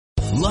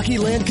Lucky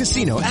Land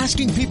Casino,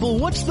 asking people,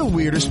 what's the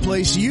weirdest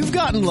place you've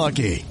gotten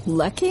lucky?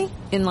 Lucky?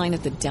 In line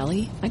at the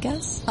deli, I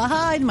guess?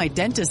 Aha, in my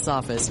dentist's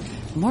office.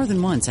 More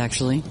than once,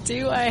 actually.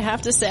 Do I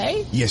have to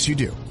say? Yes, you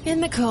do. In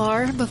the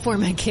car before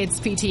my kids'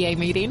 PTA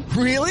meeting.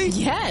 Really?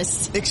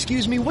 Yes.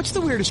 Excuse me, what's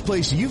the weirdest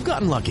place you've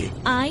gotten lucky?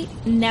 I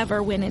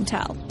never win and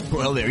tell.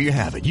 Well, there you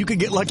have it. You can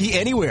get lucky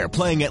anywhere,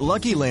 playing at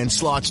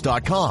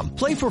LuckyLandSlots.com.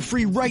 Play for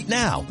free right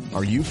now.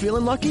 Are you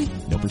feeling lucky?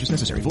 No purchase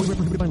necessary. Void where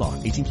prohibited by law.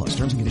 18 plus.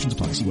 Terms and conditions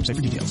apply. See website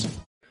for details.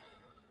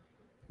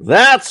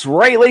 That's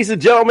right, ladies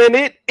and gentlemen.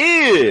 It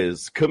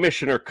is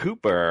Commissioner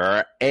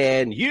Cooper,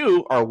 and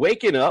you are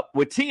waking up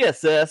with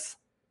TSS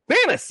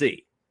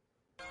Fantasy.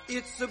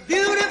 It's a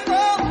beautiful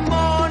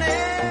morning.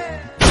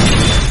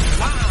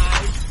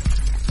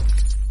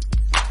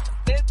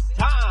 It's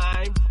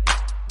time.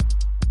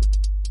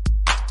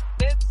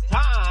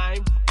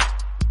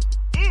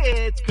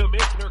 It's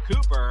Commissioner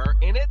Cooper,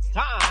 and it's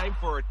time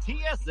for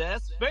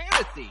TSS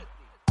Fantasy.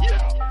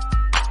 Yeah.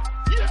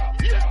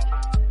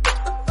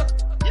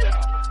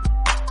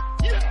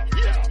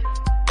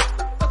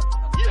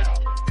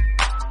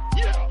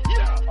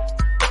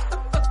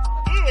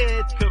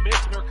 It's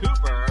Commissioner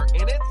Cooper,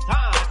 and it's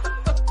time.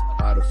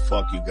 How the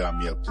fuck you got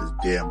me up this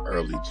damn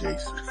early,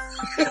 Jason?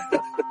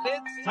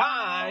 It's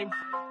time.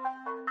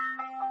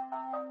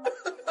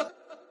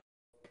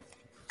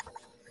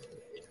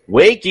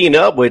 Waking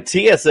up with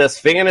TSS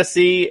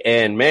Fantasy,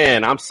 and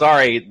man, I'm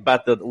sorry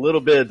about the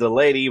little bit of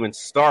delay to even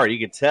start. You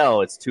can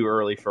tell it's too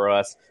early for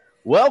us.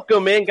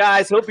 Welcome in,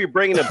 guys. Hope you're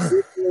bringing a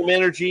big game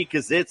energy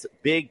because it's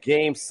Big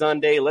Game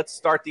Sunday. Let's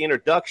start the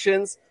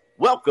introductions.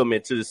 Welcome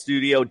into the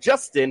studio,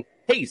 Justin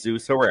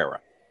Jesus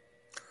Herrera.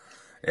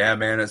 Yeah,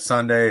 man, it's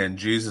Sunday and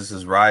Jesus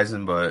is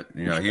rising, but,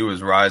 you know, he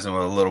was rising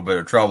with a little bit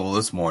of trouble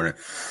this morning.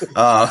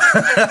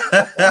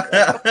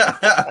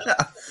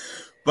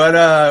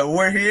 But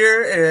we're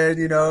here, and,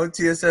 you know,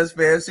 TSS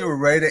Fantasy, we're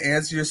ready to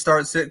answer your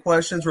start-sit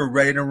questions. We're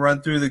ready to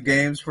run through the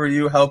games for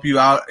you, help you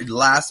out,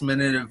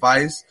 last-minute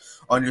advice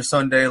on your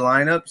Sunday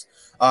lineups.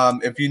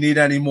 If you need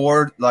any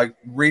more, like,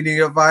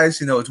 reading advice,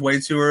 you know, it's way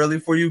too early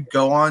for you,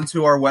 go on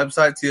to our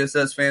website,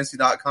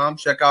 tssfantasy.com.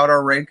 Check out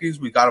our rankings.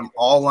 We got them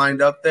all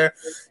lined up there.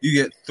 You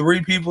get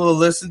 3 people to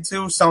listen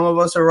to. Some of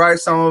us are right,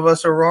 some of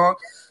us are wrong.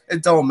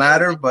 It don't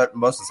matter, but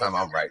most of the time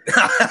I'm right.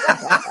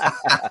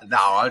 No,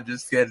 I'm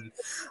just kidding.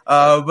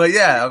 But,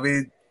 yeah, I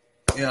mean,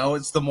 you know,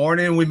 it's the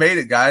morning. We made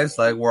it, guys.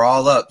 Like, we're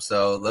all up,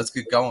 so let's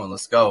get going.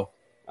 Let's go.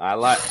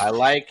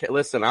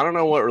 Listen, I don't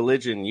know what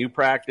religion you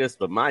practice,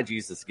 but my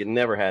Jesus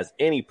never has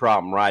any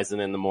problem rising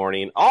in the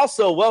morning.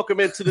 Also, welcome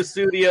into the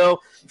studio,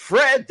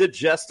 Fred the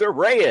Jester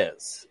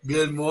Reyes.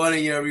 Good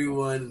morning,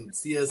 everyone.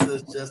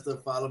 TSS Jester,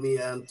 follow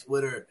me on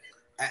Twitter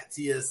at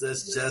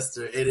TSS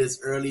Jester. It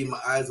is early. My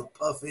eyes are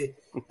puffy.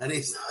 I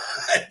need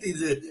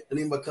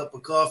my cup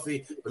of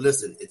coffee. But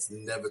listen, it's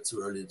never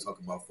too early to talk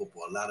about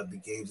football. A lot of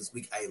big games this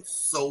week. I am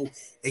so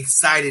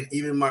excited.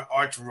 Even my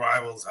arch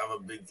rivals have a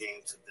big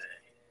game today.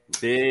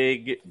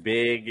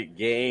 Big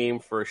game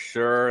for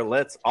sure.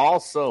 Let's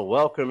also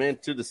welcome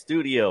into the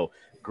studio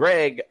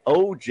Greg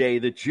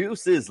OJ, the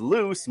Juice is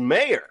Loose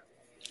Mayor.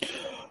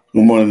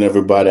 Good morning,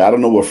 everybody. I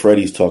don't know what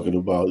Freddie's talking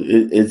about.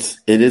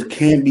 It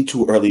can be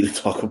too early to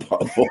talk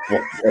about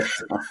football.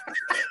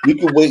 You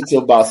can wait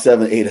till about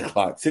 7, 8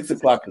 o'clock. 6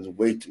 o'clock is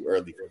way too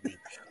early for me.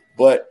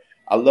 But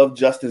I love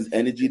Justin's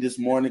energy this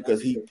morning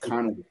because he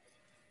kind of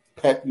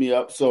pepped me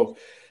up. So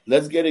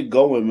let's get it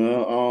going,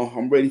 man.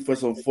 I'm ready for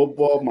some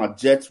football. My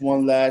Jets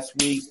won last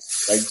week.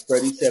 Like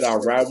Freddie said, our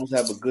rivals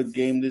have a good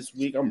game this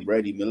week. I'm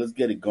ready, man. Let's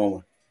get it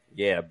going.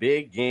 Yeah,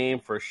 big game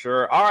for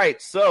sure. All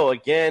right, so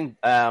again,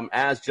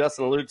 as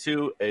Justin alluded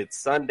to, it's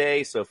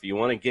Sunday, so if you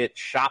want to get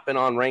shopping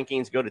on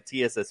rankings, go to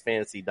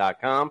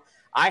tssfantasy.com.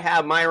 I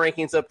have my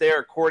rankings up there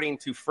according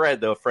to Fred,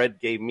 though. Fred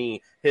gave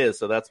me his,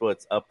 so that's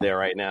what's up there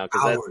right now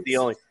because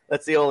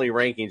that's the only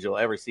rankings you'll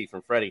ever see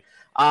from Freddie.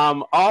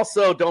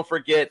 Also, don't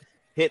forget,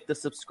 hit the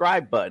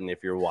subscribe button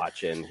if you're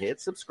watching. Hit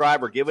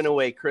subscribe. We're giving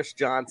away Chris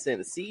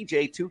Johnson,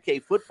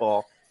 CJ2K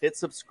Football. Hit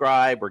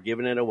subscribe. We're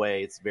giving it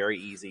away. It's very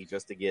easy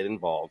just to get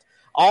involved.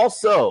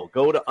 Also,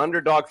 go to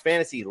Underdog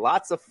Fantasy.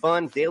 Lots of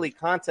fun daily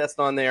contest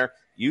on there.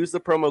 Use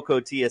the promo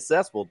code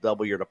TSS. We'll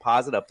double your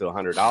deposit up to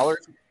 $100.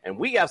 And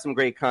we have some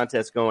great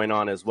contests going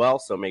on as well,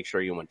 so make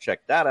sure you want to check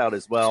that out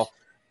as well.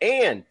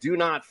 And do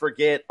not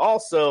forget,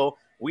 also,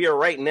 we are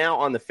right now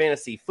on the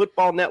Fantasy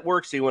Football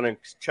Network, so you want to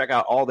check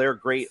out all their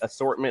great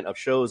assortment of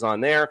shows on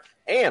there.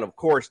 And, of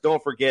course,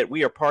 don't forget,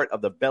 we are part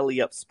of the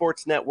Belly Up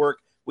Sports Network.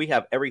 We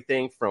have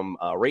everything from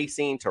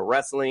racing to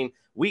wrestling.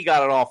 We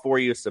got it all for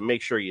you, so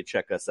make sure you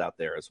check us out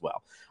there as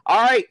well.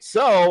 All right,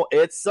 so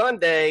it's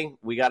Sunday.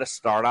 We got to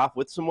start off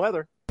with some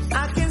weather.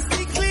 I can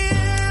see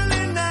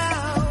clearly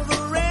now,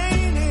 the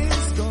rain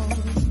is gone.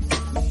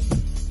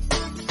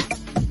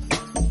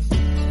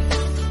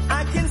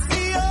 I can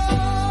see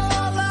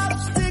all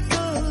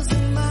obstacles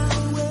in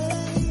my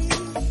way.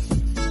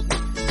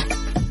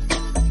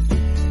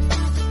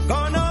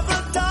 Gone are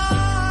the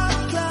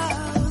dark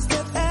clouds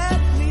that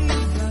had me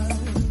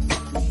blind.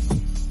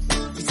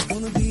 It's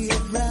gonna be a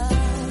bright,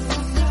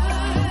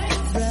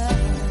 bright,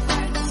 bright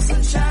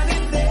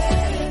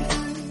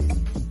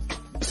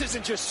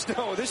isn't just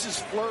snow. This is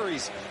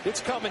flurries. It's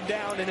coming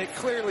down, and it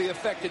clearly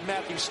affected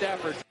Matthew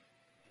Stafford.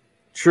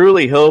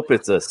 Truly hope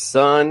it's a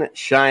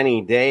sunshiny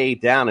day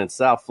down in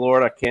South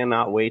Florida.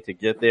 Cannot wait to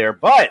get there.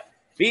 But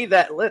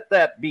let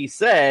that be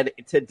said,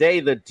 today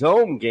the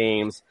Dome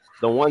games,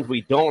 the ones we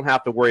don't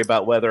have to worry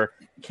about weather.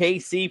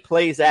 KC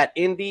plays at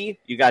Indy.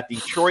 You got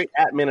Detroit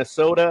at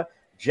Minnesota,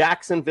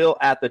 Jacksonville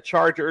at the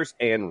Chargers,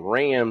 and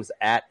Rams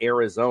at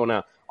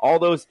Arizona. All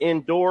those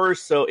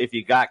indoors, so if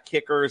you got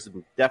kickers,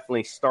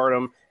 definitely start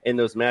them in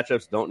those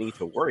matchups. Don't need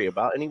to worry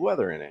about any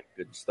weather in it.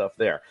 Good stuff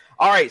there.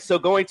 All right, so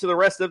going to the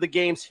rest of the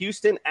games,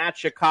 Houston at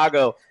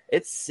Chicago.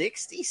 It's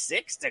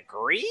 66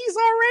 degrees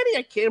already?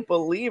 I can't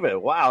believe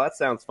it. Wow, that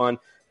sounds fun.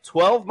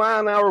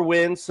 12-mile-an-hour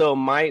wind, so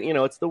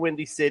it's the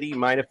windy city,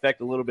 might affect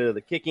a little bit of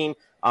the kicking.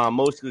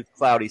 Mostly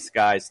cloudy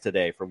skies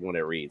today from what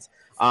it reads.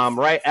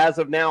 Right as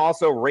of now,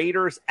 also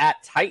Raiders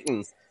at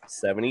Titans,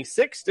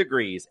 76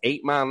 degrees,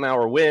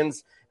 8-mile-an-hour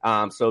winds.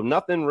 So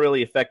nothing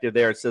really effective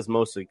there. It says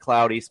mostly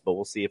cloudy, but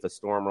we'll see if a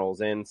storm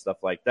rolls in,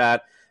 stuff like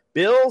that.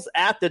 Bills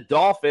at the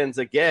Dolphins.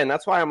 Again,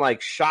 that's why I'm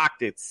like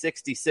shocked it's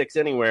 66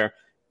 anywhere.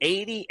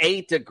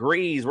 88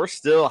 degrees. We're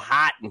still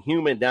hot and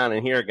humid down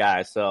in here,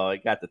 guys. So I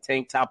got the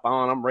tank top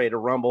on. I'm ready to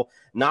rumble.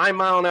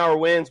 9-mile-an-hour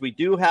winds. We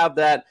do have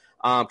that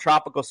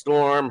tropical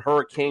storm,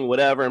 hurricane,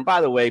 whatever. And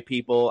by the way,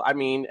 people,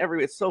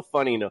 it's so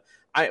funny.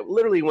 I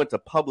literally went to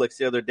Publix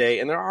the other day,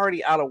 and they're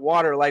already out of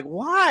water. Like,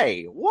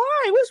 why?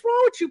 What's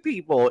wrong with you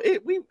people?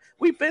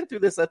 We've been through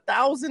this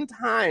 1,000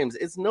 times.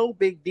 It's no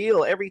big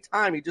deal. Every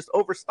time you just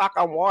overstock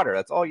on water.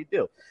 That's all you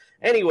do.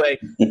 Anyway,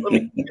 let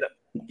me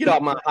get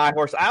off my high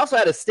horse. I also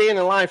had to stand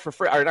in line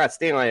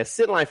sit in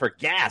line for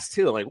gas,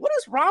 too. I'm like, what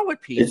is wrong with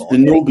people? It's the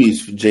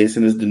newbies,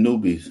 Jason. It's the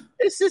newbies.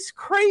 It's just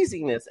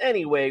craziness.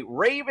 Anyway,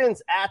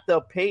 Ravens at the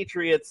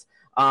Patriots.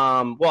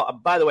 Well,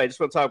 by the way, I just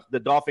want to talk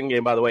the Dolphin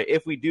game, by the way.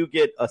 If we do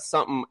get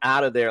something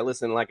out of there,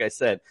 listen, like I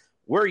said,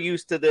 we're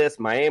used to this.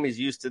 Miami's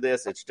used to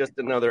this. It's just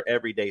another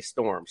everyday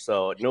storm.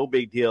 So no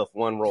big deal if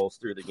one rolls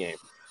through the game.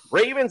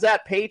 Ravens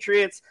at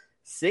Patriots,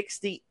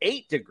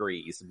 68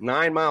 degrees,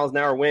 9 miles an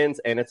hour winds,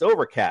 and it's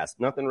overcast.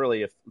 Nothing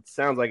really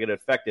sounds like it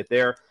affected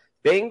there.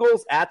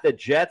 Bengals at the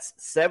Jets,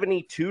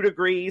 72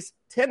 degrees,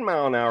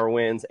 10-mile-an-hour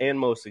winds, and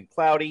mostly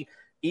cloudy.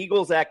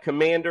 Eagles at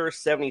Commanders,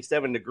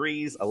 77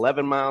 degrees,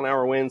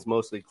 11-mile-an-hour winds,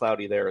 mostly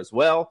cloudy there as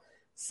well.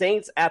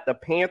 Saints at the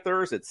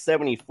Panthers, it's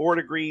 74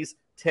 degrees,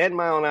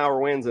 10-mile-an-hour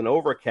winds, and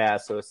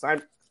overcast. So it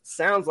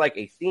sounds like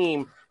a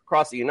theme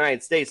across the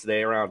United States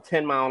today, around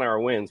 10-mile-an-hour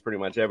winds pretty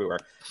much everywhere.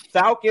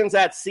 Falcons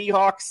at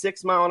Seahawks,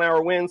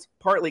 6-mile-an-hour winds,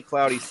 partly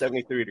cloudy,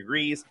 73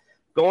 degrees.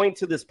 Going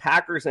to this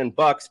Packers and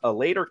Bucks, a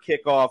later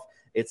kickoff,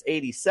 it's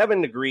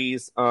 87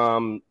 degrees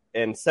and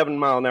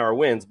 7-mile-an-hour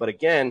winds. But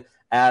again,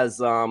 as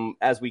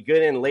we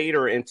get in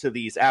later into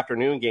these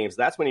afternoon games,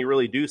 that's when you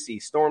really do see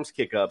storms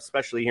kick up,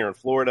 especially here in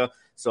Florida.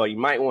 So you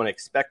might want to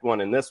expect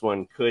one in this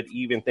one. Could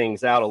even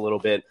things out a little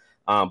bit.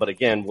 But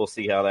again, we'll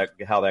see how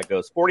that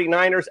goes.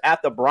 49ers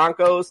at the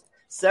Broncos,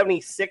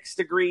 76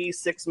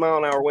 degrees,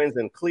 6-mile-an-hour winds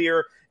and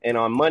clear. And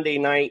on Monday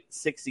night,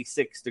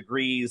 66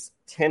 degrees,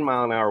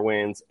 10-mile-an-hour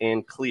winds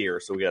and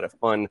clear. So we got a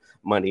fun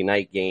Monday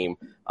night game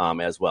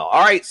as well.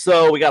 All right,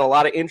 so we got a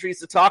lot of injuries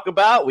to talk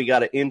about. We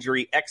got an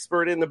injury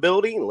expert in the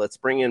building. Let's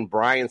bring in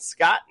Brian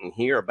Scott and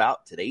hear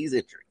about today's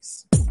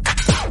injuries.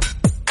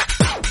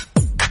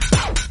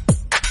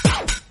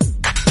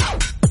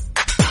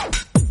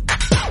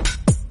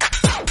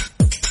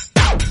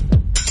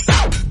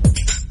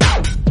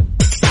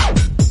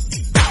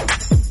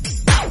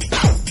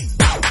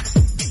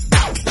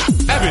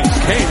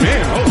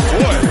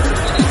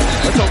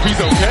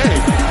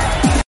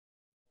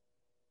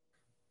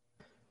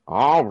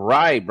 All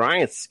right,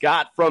 Brian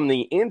Scott from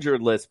the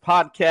Injured List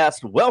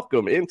podcast.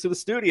 Welcome into the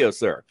studio,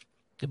 sir.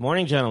 Good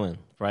morning, gentlemen.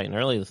 Bright and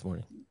early this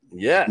morning.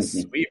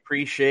 Yes, we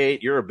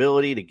appreciate your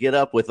ability to get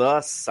up with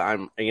us.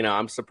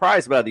 I'm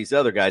surprised about these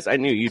other guys. I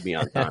knew you'd be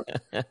on time,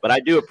 but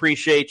I do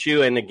appreciate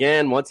you.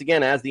 And once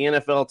again, as the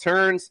NFL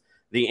turns,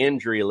 the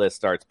injury list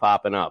starts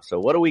popping up. So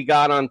what do we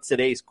got on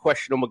today's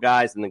questionable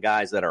guys and the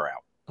guys that are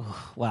out?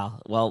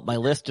 Wow. Well, my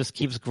list just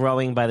keeps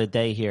growing by the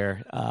day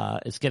here.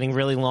 It's getting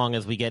really long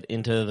as we get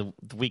into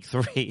the week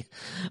 3.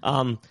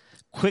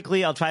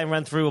 Quickly, I'll try and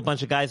run through a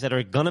bunch of guys that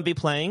are going to be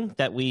playing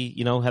that we,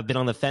 have been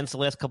on the fence the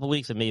last couple of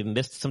weeks and may have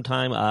missed some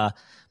time.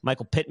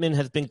 Michael Pittman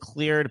has been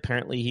cleared.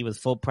 Apparently, he was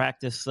full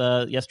practice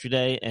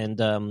yesterday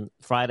and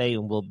Friday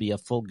and will be a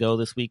full go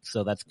this week.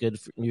 So that's good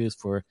news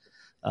for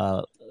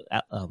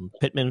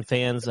Pittman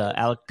fans.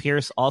 Alec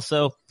Pierce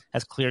also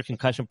has cleared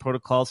concussion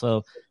protocol.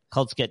 So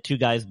Colts get 2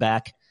 guys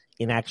back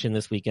in action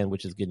this weekend,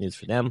 which is good news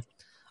for them.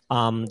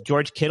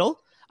 George Kittle,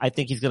 I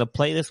think he's going to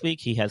play this week.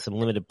 He has some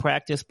limited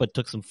practice, but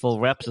took some full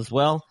reps as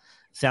well.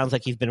 Sounds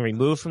like he's been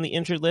removed from the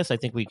injured list. I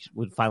think we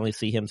would finally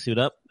see him suit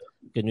up.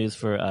 Good news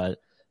for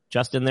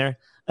Justin there.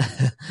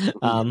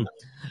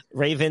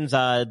 Ravens,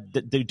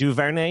 Devin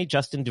Duvernay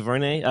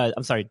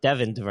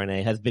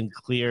has been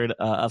cleared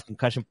of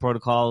concussion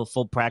protocol,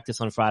 full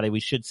practice on Friday.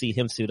 We should see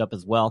him suit up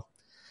as well.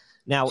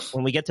 Now,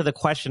 when we get to the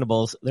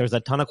questionables, there's a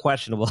ton of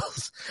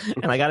questionables.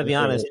 And I got to be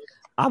honest,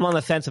 I'm on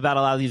the fence about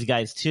a lot of these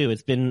guys too.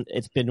 It's been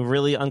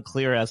really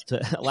unclear as to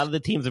a lot of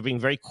the teams are being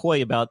very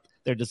coy about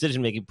their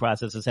decision making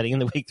processes heading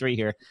into week 3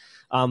 here.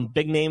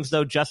 Big names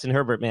though, Justin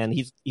Herbert, man,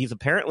 he's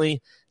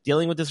apparently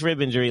dealing with this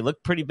rib injury. It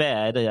looked pretty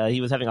bad. He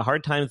was having a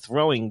hard time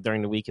throwing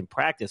during the week in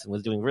practice and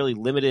was doing really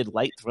limited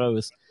light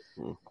throws.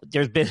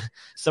 There's been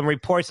some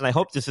reports, and I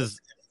hope this is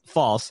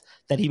false,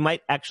 that he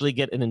might actually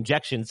get an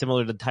injection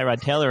similar to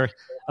Tyrod Taylor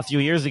a few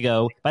years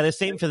ago by the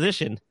same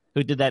physician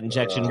who did that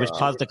injection, which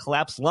caused a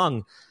collapsed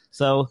lung.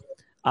 So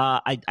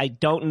I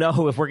don't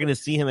know if we're going to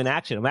see him in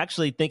action. I'm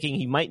actually thinking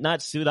he might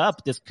not suit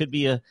up. This could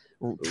be a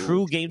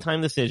true game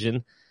time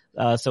decision.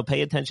 So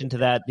pay attention to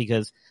that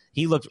because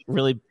he looked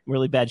really,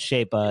 really bad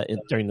shape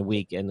during the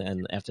week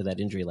and after that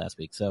injury last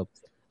week. So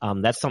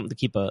that's something to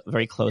keep a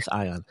very close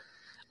eye on.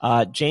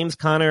 James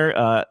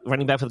Conner,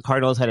 running back for the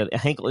Cardinals, had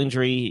a ankle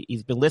injury.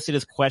 He's been listed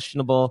as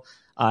questionable,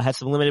 had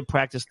some limited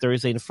practice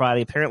Thursday and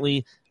Friday.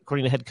 Apparently,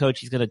 according to head coach,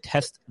 he's going to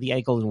test the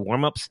ankle in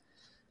warmups.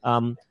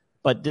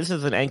 But this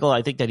is an ankle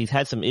I think that he's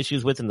had some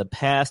issues with in the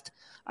past.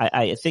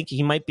 I think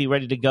he might be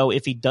ready to go.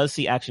 If he does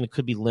see action, it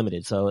could be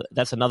limited. So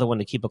that's another one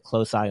to keep a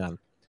close eye on.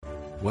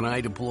 When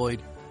I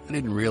deployed, I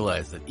didn't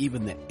realize that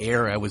even the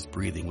air I was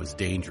breathing was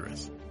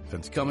dangerous.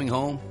 Since coming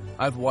home,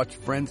 I've watched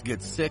friends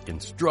get sick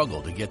and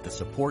struggle to get the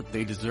support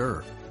they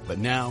deserve. But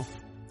now,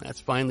 that's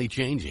finally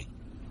changing.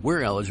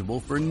 We're eligible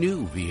for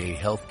new VA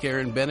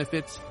healthcare and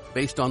benefits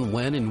based on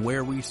when and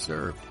where we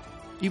served.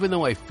 Even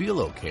though I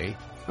feel okay,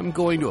 I'm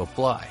going to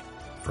apply.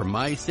 For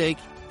my sake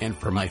and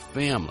for my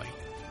family.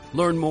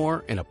 Learn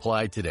more and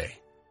apply today.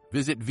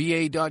 Visit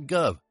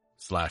va.gov/PACT.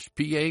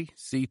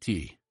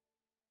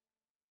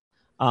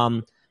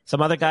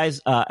 Some other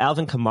guys,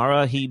 Alvin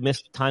Kamara, he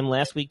missed time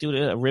last week due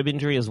to a rib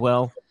injury as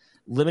well.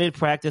 Limited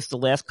practice the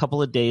last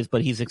couple of days,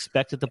 but he's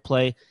expected to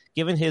play.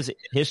 Given his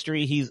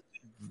history, he's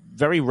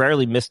very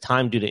rarely missed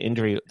time due to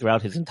injury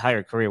throughout his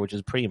entire career, which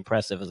is pretty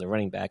impressive as a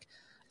running back.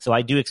 So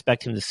I do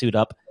expect him to suit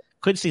up.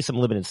 Could see some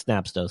limited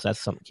snaps, though, so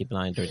that's something to keep an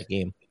eye on during the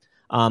game.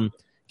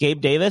 Gabe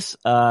Davis,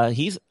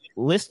 he's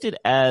listed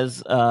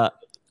as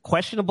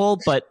questionable,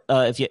 but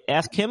if you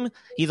ask him,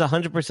 he's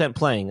 100%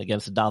 playing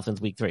against the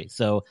Dolphins week 3.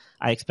 So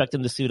I expect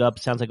him to suit up.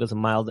 Sounds like it was a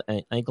mild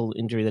ankle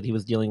injury that he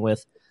was dealing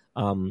with.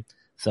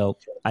 So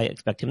I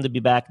expect him to be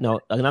back.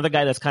 No, another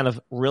guy that's kind of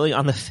really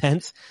on the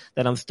fence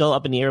that I'm still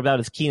up in the air about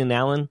is Keenan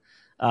Allen.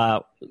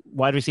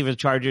 Wide receiver of the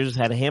Chargers,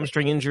 had a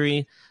hamstring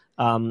injury.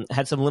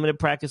 Had some limited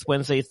practice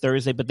Wednesday,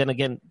 Thursday, but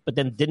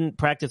then didn't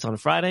practice on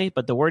Friday.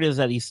 But the word is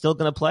that he's still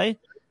going to play.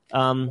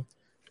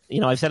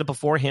 I've said it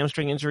before,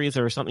 hamstring injuries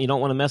are something you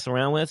don't want to mess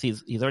around with.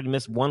 He's already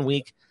missed 1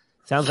 week.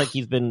 Sounds like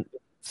he's been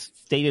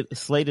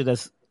slated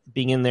as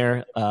being in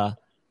there.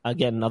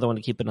 Again, another one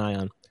to keep an eye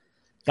on.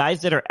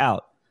 Guys that are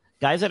out,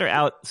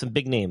 some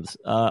big names.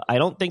 I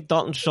don't think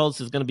Dalton Schultz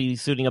is going to be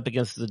suiting up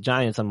against the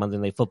Giants on Monday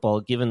Night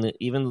Football, given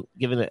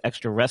the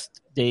extra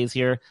rest days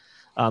here.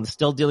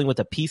 Still dealing with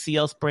a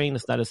PCL sprain.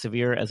 It's not as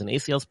severe as an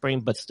ACL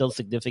sprain, but still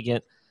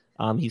significant.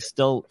 He's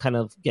still kind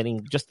of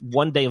getting just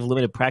 1 day of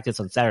limited practice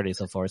on Saturday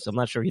so far, so I'm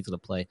not sure he's going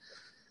to play.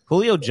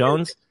 Julio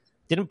Jones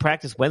didn't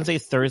practice Wednesday,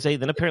 Thursday,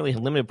 then apparently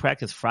had limited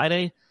practice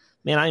Friday.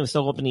 Man, I am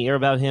so up in the air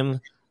about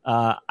him.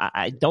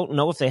 I don't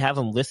know if they have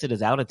him listed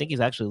as out. I think he's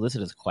actually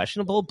listed as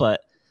questionable,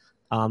 but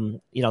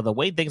the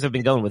way things have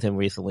been going with him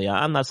recently,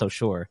 I'm not so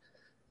sure.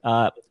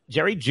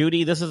 Jerry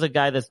Jeudy, this is a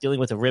guy that's dealing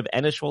with a rib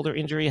and a shoulder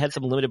injury. Had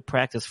some limited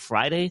practice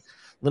Friday,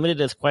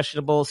 limited as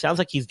questionable. Sounds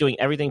like he's doing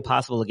everything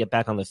possible to get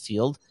back on the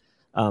field.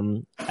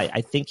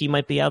 I think he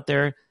might be out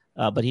there,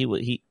 but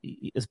he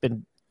has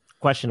been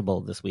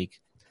questionable this week.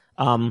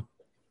 Some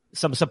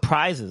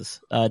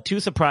surprises,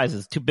 two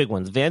big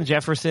ones. Van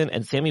Jefferson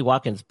and Sammy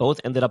Watkins both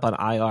ended up on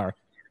IR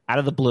out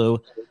of the blue.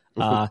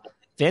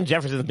 Van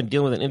Jefferson has been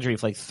dealing with an injury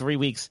for like 3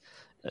 weeks.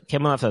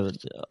 Came off of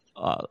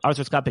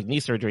arthroscopic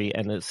knee surgery,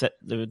 and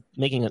they're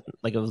making it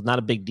like it was not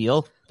a big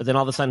deal. But then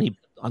all of a sudden,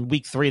 on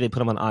week 3, they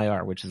put him on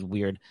IR, which is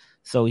weird.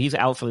 So he's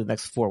out for the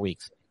next 4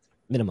 weeks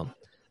minimum.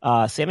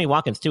 Sammy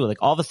Watkins too. Like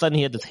all of a sudden,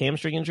 he had this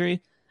hamstring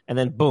injury, and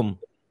then boom,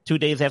 2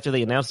 days after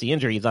they announced the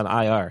injury, he's on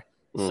IR.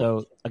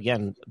 So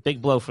again,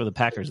 big blow for the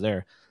Packers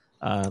there.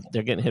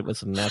 They're getting hit with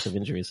some massive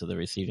injuries to the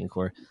receiving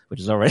core, which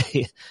is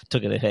already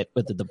took it a hit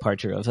with the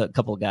departure of a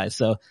couple of guys.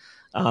 So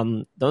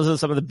those are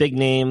some of the big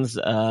names.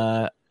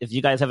 If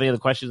you guys have any other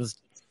questions,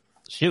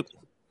 shoot.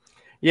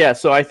 Yeah,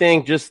 so I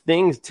think just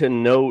things to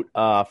note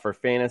for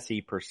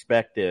fantasy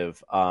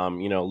perspective,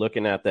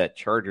 looking at that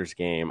Chargers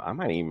game, I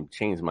might even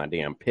change my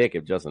damn pick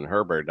if Justin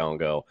Herbert don't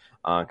go,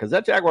 because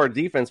that Jaguar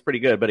defense pretty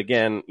good. But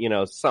again,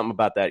 something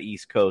about that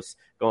East Coast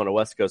going to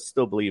West Coast,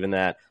 still believe in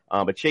that.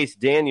 But Chase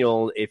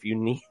Daniel, if you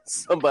need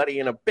somebody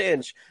in a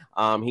pinch,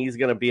 he's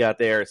going to be out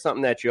there.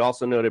 Something that you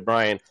also noted,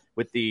 Brian,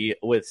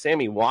 with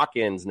Sammy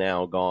Watkins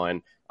now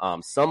gone,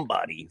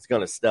 somebody's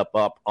going to step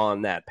up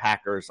on that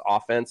Packers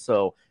offense.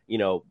 So,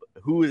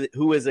 who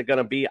is it going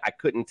to be? I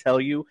couldn't tell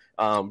you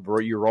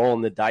where you're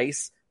rolling the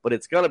dice, but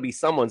it's going to be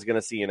someone's going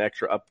to see an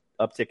extra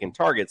uptick in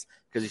targets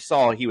because you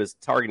saw he was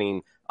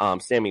targeting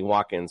Sammy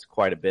Watkins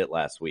quite a bit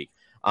last week.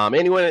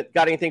 Anyone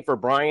got anything for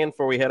Brian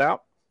before we head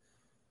out?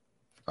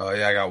 Oh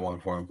yeah, I got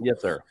one for him.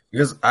 Yes, sir.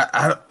 Because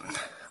I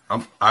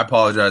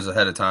apologize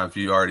ahead of time if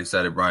you already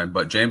said it, Brian.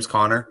 But James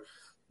Conner,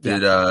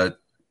 did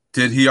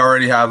he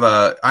already have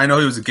I know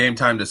he was a game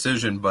time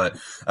decision, but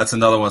that's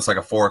another one. It's like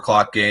a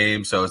 4:00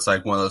 game, so it's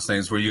like one of those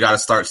things where you got to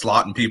start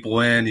slotting people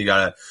in. You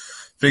got to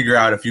figure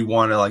out if you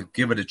want to like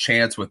give it a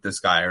chance with this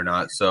guy or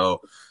not.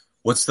 So,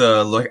 what's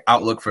the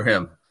outlook for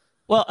him?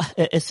 Well,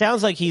 it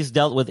sounds like he's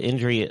dealt with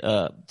injury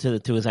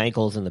to his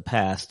ankles in the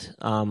past.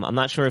 I'm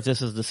not sure if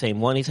this is the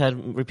same one he's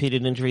had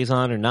repeated injuries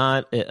on or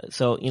not.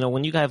 So,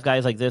 when you have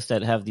guys like this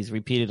that have these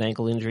repeated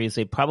ankle injuries,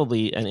 they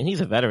probably, and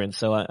he's a veteran,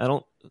 so I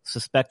don't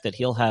suspect that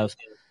he'll have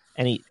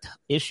any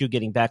issue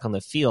getting back on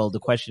the field. The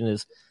question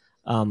is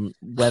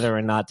whether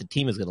or not the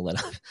team is going to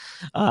let him.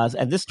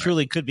 And this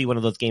truly could be one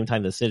of those game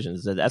time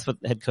decisions. That's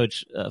what the head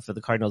coach for the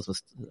Cardinals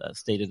was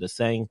stated as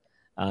saying,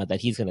 that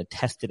he's going to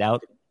test it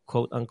out,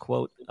 quote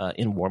unquote,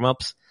 in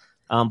warmups.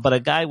 But a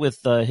guy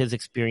with his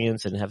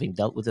experience and having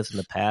dealt with this in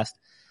the past,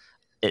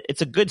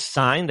 it's a good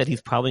sign that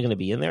he's probably going to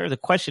be in there. The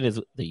question is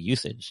the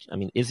usage. I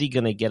mean, is he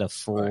going to get a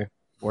full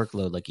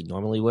workload like he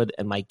normally would?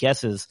 And my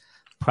guess is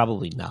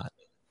probably not.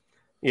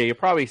 Yeah, you'll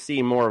probably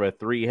see more of a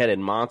three-headed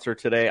monster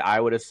today, I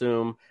would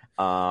assume.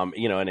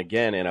 And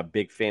again, in a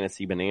big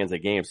fantasy bonanza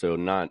game, so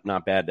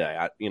not bad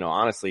to,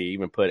 honestly,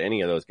 even put any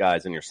of those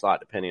guys in your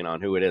slot depending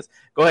on who it is.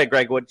 Go ahead,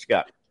 Greg. What you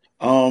got?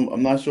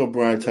 I'm not sure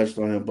Brian touched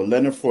on him, but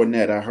Leonard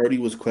Fournette, I heard he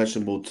was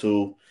questionable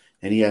too,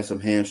 and he had some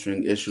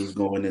hamstring issues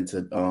going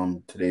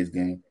into today's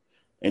game.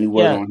 Any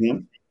word on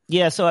him?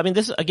 Yeah, so I mean,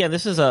 this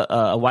is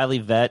a wily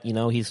vet.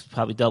 He's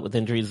probably dealt with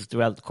injuries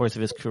throughout the course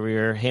of his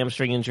career.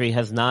 Hamstring injury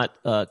has not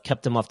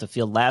kept him off the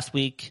field last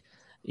week.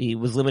 He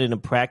was limited in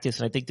practice,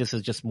 and I think this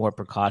is just more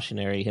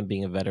precautionary, him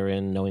being a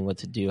veteran, knowing what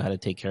to do, how to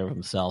take care of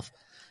himself.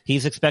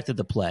 He's expected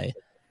to play.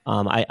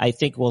 I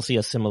think we'll see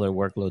a similar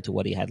workload to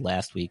what he had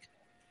last week.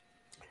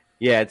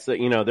 Yeah, it's they're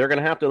going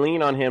to have to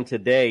lean on him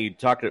today. You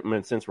talked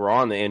since we're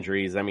on the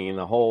injuries. I mean,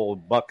 the whole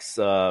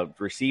Bucs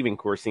receiving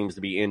corps seems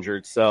to be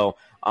injured. So,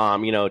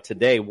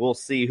 today we'll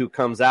see who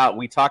comes out.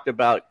 We talked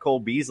about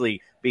Cole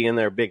Beasley being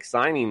their big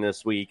signing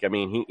this week. I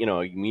mean, you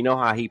know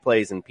how he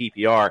plays in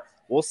PPR.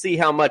 We'll see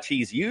how much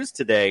he's used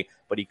today,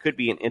 but he could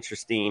be an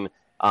interesting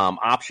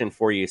option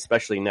for you,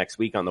 especially next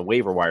week on the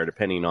waiver wire,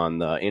 depending on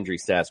the injury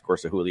stats, of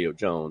course, of Julio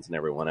Jones and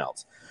everyone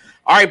else.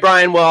 All right,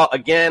 Brian. Well,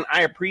 again,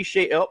 I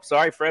appreciate. Oh,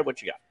 sorry, Fred.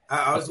 What you got?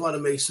 I just want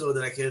to make sure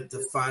that I can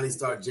finally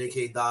start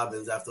J.K.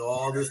 Dobbins after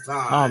all this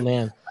time. Oh,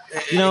 man.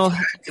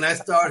 Can I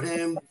start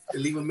him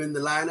and leave him in the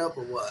lineup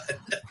or what?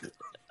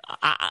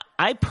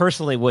 I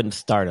personally wouldn't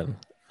start him.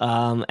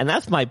 And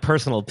that's my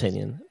personal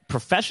opinion.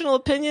 Professional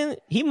opinion,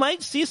 he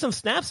might see some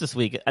snaps this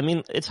week. I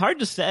mean, it's hard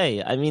to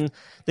say. I mean,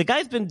 the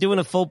guy's been doing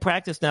a full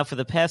practice now for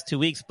the past 2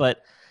 weeks,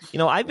 but,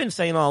 I've been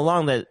saying all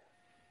along that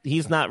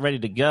he's not ready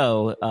to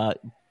go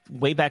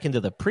way back into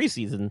the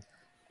preseason.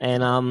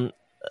 And,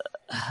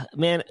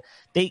 man,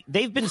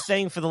 they've been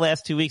saying for the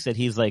last 2 weeks that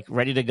he's like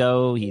ready to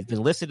go. He's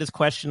been listed as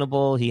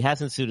questionable. He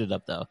hasn't suited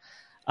up though.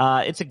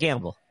 It's a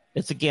gamble.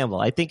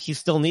 I think he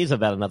still needs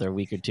about another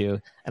week or two.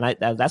 And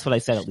that's what I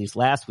said at least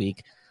last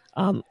week.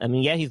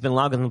 He's been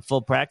logging in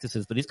full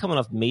practices, but he's coming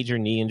off major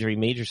knee injury,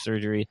 major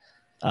surgery.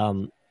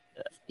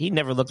 He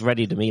never looked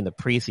ready to me in the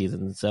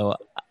preseason. So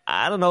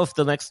I don't know if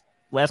the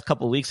last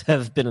couple of weeks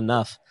have been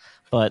enough,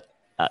 but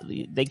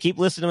they keep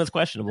listing him as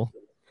questionable.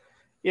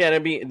 Yeah,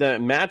 the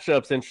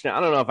matchup's interesting. I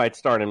don't know if I'd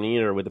start him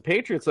either. With the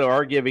Patriots, though,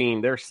 are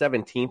giving their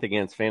 17th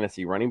against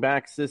fantasy running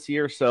backs this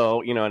year.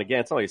 So, and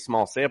again, it's only a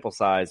small sample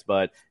size,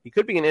 but he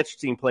could be an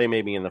interesting play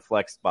maybe in the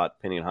flex spot,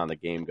 depending on how the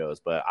game goes.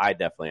 But I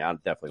definitely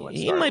wouldn't start him.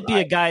 He might be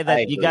a guy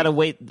that you got to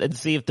wait and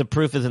see if the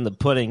proof is in the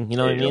pudding. You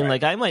know what I mean? Right.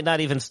 Like, I might not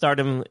even start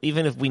him,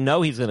 even if we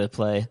know he's going to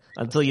play,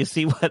 until you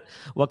see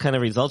what kind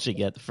of results you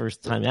get the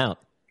first time out.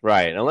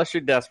 Right, unless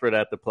you're desperate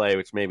at the play,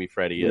 which maybe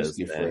Freddie is,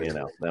 then,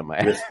 that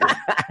might.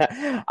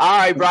 All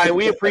right, Brian,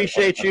 we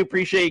appreciate you.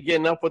 Appreciate you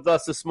getting up with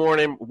us this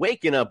morning,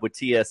 waking up with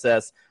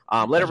TSS.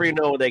 Let everyone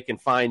know where they can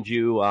find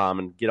you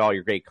and get all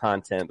your great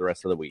content the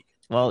rest of the week.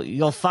 Well,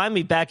 you'll find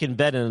me back in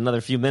bed in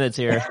another few minutes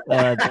here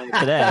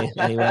today,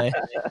 anyway.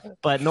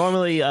 But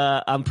normally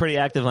I'm pretty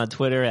active on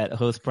Twitter at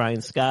host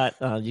Brian Scott.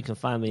 You can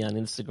find me on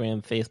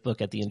Instagram,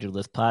 Facebook at the Injured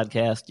List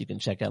Podcast. You can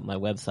check out my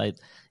website,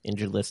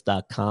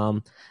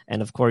 injuredlist.com.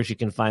 And, of course, you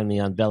can find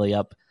me on Belly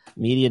Up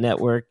Media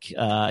Network.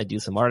 I do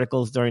some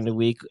articles during the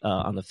week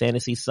on the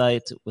fantasy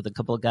site with a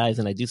couple of guys,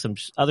 and I do some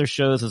other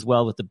shows as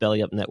well with the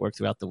Belly Up Network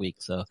throughout the week.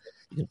 So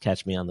you can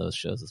catch me on those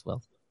shows as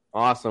well.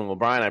 Awesome. Well,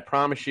 Brian, I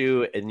promise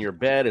you, in your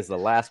bed is the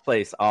last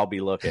place I'll be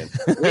looking.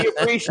 We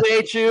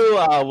appreciate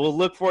you. We'll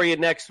look for you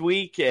next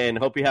week and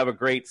hope you have a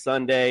great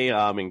Sunday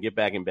and get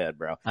back in bed,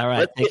 bro. All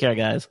right. Take care,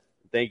 guys.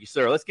 Thank you,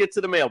 sir. Let's get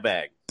to the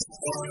mailbag.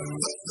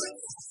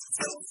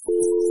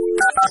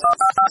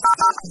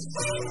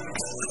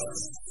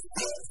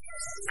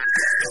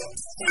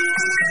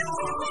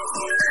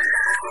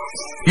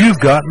 You've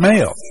got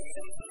mail.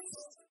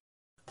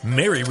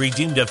 Mary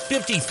redeemed a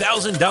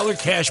 $50,000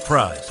 cash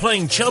prize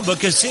playing Chumba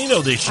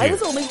Casino this year. I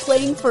was only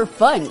playing for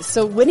fun,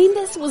 so winning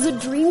this was a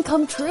dream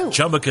come true.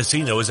 Chumba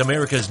Casino is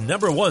America's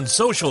 #1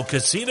 social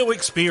casino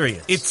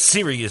experience. It's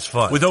serious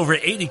fun. With over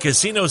 80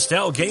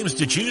 casino-style games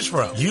to choose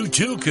from, you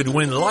too could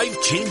win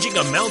life-changing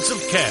amounts of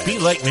cash. Be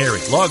like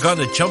Mary. Log on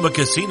to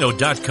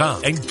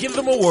ChumbaCasino.com and give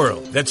them a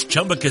whirl. That's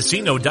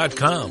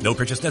ChumbaCasino.com. No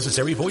purchase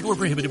necessary. Void where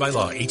prohibited by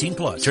law.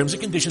 18+. Terms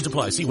and conditions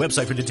apply. See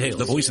website for details.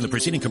 The voice in the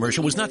preceding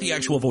commercial was not the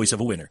actual voice of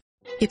a winner.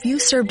 If you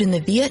served in the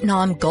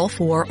Vietnam, Gulf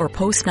War, or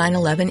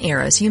post-9/11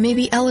 eras, you may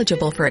be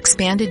eligible for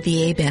expanded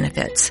VA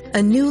benefits.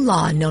 A new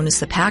law known as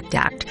the PACT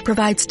Act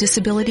provides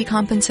disability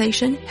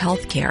compensation,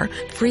 health care,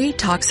 free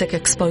toxic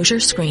exposure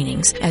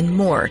screenings, and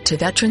more to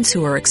veterans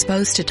who are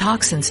exposed to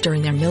toxins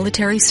during their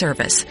military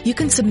service. You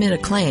can submit a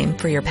claim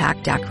for your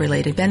PACT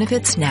Act-related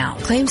benefits now.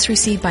 Claims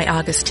received by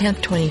August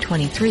 10th,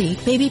 2023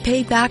 may be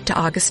paid back to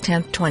August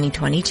 10th,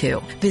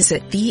 2022.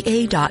 Visit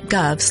va.gov/PACT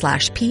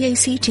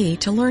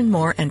to learn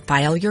more and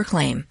file your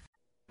claim.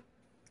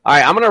 All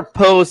right, I'm going to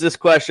pose this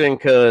question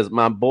because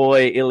my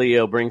boy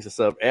Ilio brings this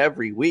up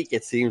every week,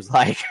 it seems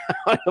like.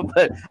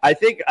 But I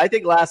think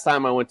last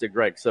time I went to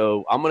Greg,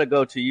 so I'm going to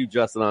go to you,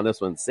 Justin, on this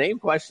one. Same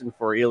question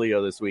for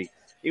Ilio this week.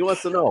 He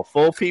wants to know,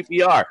 full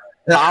PPR,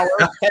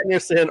 Pollard,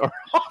 Henderson, or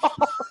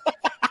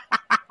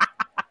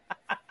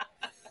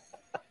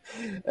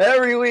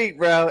every week,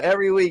 bro.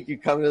 Every week you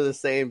come to the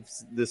same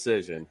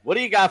decision. What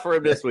do you got for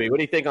him this week? What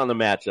do you think on the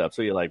matchups?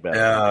 Who you like better?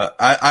 Yeah,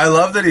 I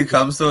love that he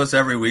comes to us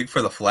every week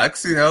for the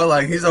flex. You know,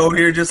 like he's over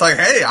here just like,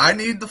 hey, I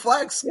need the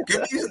flex.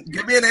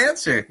 Give me an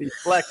answer. He's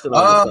flexing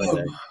on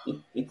Sunday.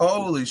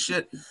 Holy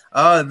shit!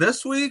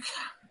 This week,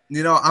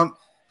 you know,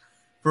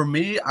 for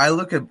me, I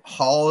look at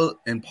Hall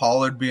and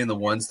Pollard being the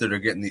ones that are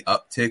getting the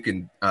uptick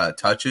in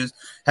touches.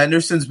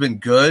 Henderson's been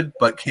good,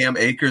 but Cam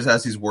Akers,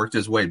 as he's worked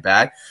his way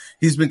back,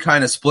 he's been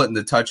kind of splitting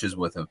the touches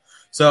with him.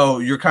 So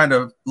you're kind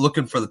of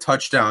looking for the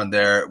touchdown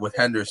there with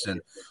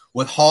Henderson.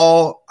 With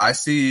Hall, I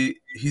see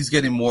he's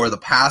getting more of the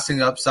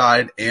passing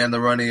upside and the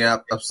running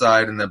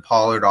upside, and then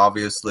Pollard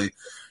obviously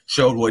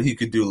showed what he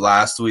could do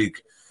last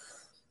week.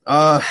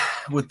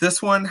 With this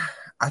one,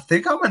 I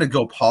think I'm going to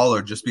go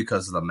Pollard just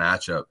because of the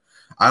matchup.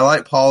 I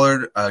like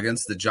Pollard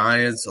against the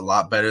Giants a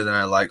lot better than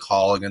I like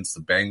Hall against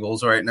the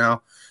Bengals right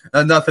now.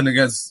 Nothing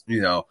against,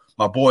 you know,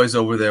 my boys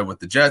over there with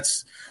the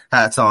Jets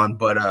hats on,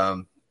 but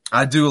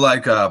I do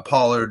like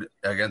Pollard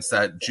against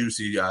that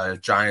juicy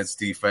Giants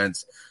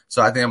defense.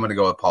 So I think I'm going to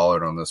go with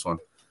Pollard on this one.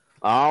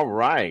 All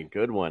right,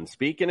 good one.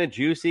 Speaking of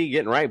juicy,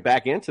 getting right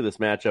back into this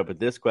matchup with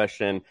this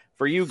question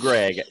for you,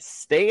 Greg.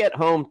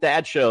 Stay-at-home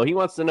Thad Show. He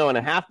wants to know, in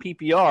a half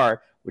PPR,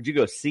 would you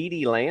go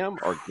CeeDee Lamb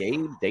or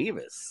Gabe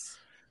Davis?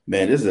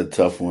 Man, this is a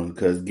tough one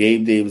because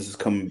Gabe Davis is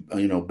coming,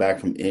 back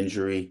from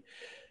injury,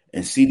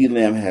 and CeeDee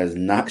Lamb has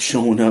not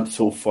shown up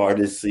so far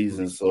this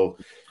season. So,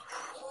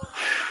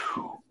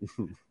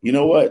 you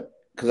know what?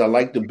 Because I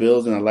like the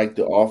Bills and I like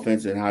the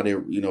offense and how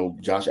they're,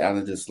 Josh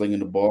Allen just slinging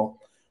the ball.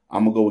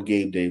 I'm gonna go with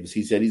Gabe Davis.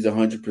 He said he's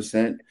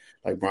 100%,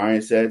 like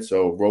Brian said.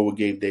 So roll with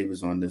Gabe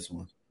Davis on this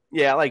one.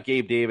 Yeah, I like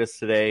Gabe Davis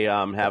today.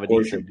 Have a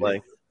decent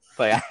play.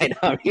 I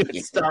know you would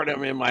start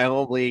him in my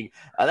home league.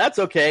 That's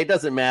okay. It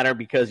doesn't matter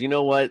because you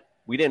know what?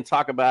 We didn't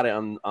talk about it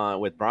on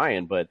with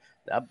Brian, but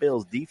that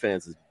Bills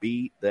defense is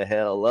beat the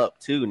hell up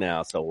too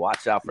now. So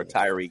watch out for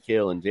Tyreek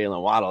Hill and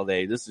Jalen Waddle.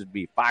 This would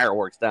be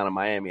fireworks down in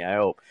Miami, I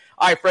hope.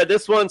 All right, Fred,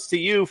 this one's to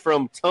you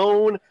from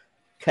Tone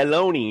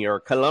Cologne or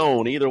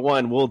Cologne, either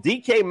one. Will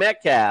DK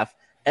Metcalf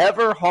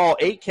ever haul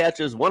 8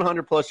 catches,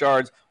 100+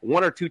 yards,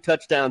 1 or 2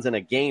 touchdowns in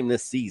a game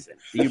this season?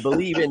 Do you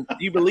believe in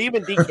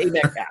DK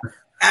Metcalf?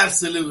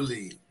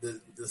 Absolutely.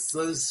 The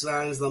sun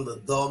shines on the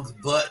dog's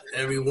butt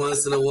every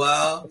once in a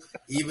while.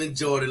 Even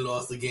Jordan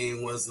lost a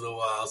game once in a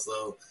while.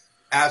 So,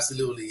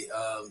 absolutely.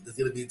 There's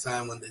going to be a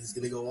time when he's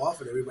going to go off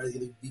and everybody's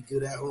going to be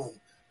good at home.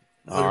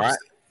 100%. All right.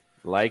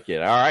 Like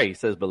it. All right. He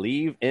says,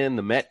 believe in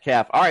the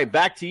Metcalf. All right.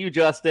 Back to you,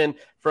 Justin,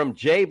 from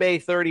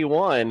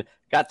JBay31.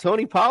 Got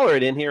Tony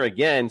Pollard in here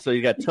again. So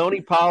you got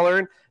Tony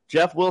Pollard,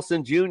 Jeff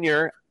Wilson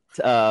Jr.,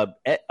 I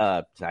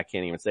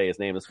can't even say his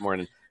name this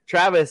morning,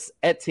 Travis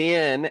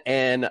Etienne,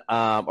 and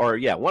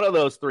one of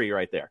those three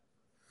right there.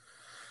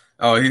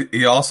 Oh,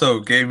 he also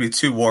gave me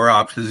 2 more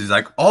options. He's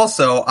like,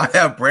 also, I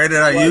have Brandon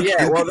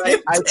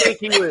Ayuk.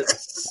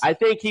 I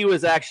think he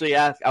was actually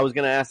asked. I was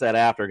going to ask that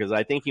after because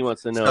I think he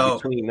wants to know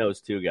between those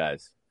 2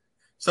 guys.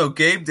 So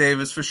Gabe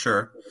Davis for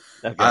sure.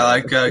 Okay. I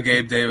like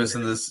Gabe Davis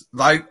in this.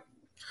 Like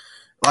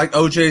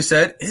OJ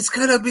said, it's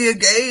going to be a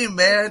game,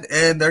 man,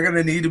 and they're going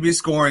to need to be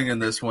scoring in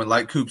this one.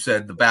 Like Coop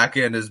said, the back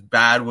end is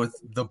bad with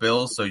the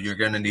Bills, so you're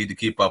going to need to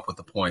keep up with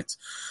the points.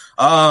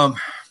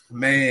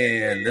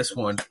 Man, this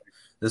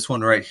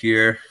one right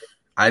here,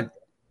 I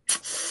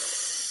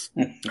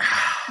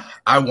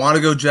want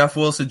to go Jeff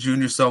Wilson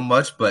Jr. so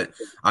much, but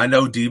I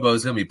know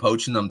Debo's going to be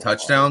poaching them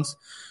touchdowns.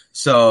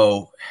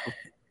 So,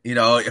 it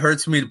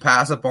hurts me to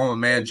pass up on my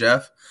man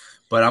Jeff.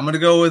 But I'm gonna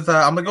go with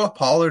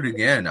Pollard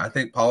again. I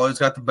think Pollard's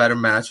got the better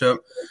matchup.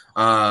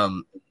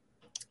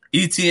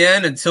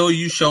 ETN, until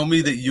you show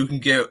me that you can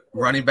get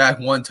running back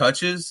 1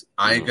 touches,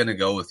 I ain't gonna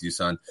go with you,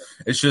 son.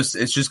 It's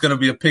just gonna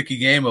be a picky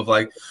game of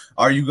like,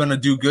 are you gonna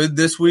do good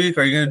this week?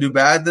 Are you gonna do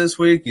bad this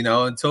week? You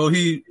know, until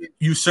he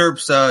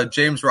usurps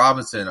James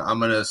Robinson, I'm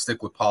gonna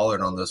stick with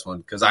Pollard on this one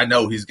because I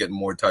know he's getting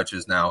more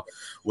touches now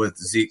with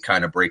Zeke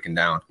kind of breaking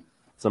down.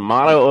 It's the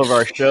motto of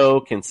our show.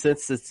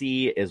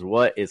 Consistency is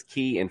what is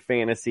key in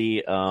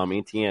fantasy.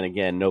 ETN,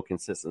 again, no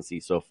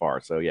consistency so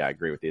far. So, yeah, I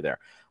agree with you there.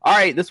 All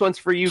right, this one's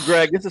for you,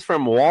 Greg. This is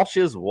from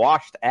Walsh's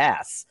Washed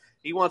Ass.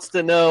 He wants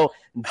to know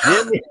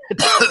Jimmy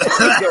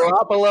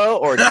Garoppolo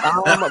or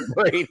Tom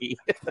Brady.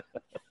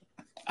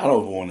 I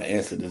don't even want to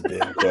answer this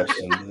damn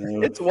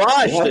question. It's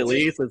washed, at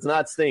least. It's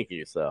not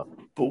stinky, so.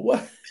 But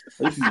what?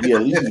 At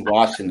least he's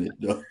washing it,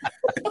 though.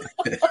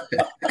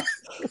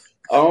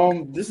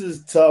 This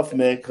is tough,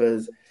 man,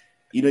 because,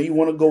 you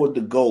want to go with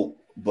the GOAT,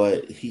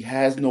 but he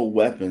has no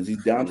weapons.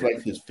 He's down to,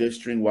 like, his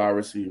fifth-string wide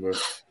receiver.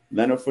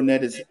 Leonard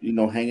Fournette is,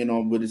 hanging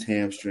on with his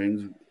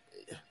hamstrings.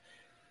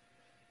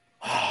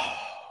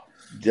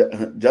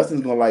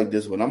 Justin's going to like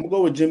this one. I'm going to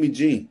go with Jimmy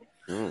G.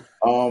 It's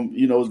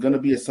going to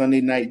be a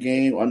Sunday night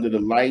game under the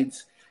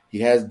lights. He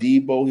has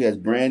Debo. He has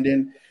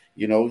Brandon.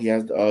 He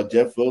has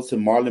Jeff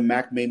Wilson. Marlon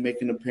Mack may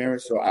make an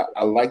appearance. So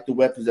I like the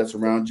weapons that's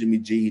around Jimmy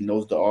G. He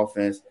knows the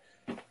offense.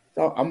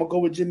 So I'm going to go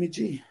with Jimmy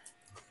G.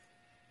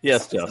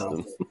 Yes,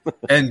 Justin.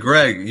 And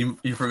Greg,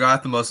 you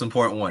forgot the most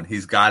important one.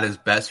 He's got his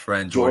best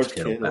friend, George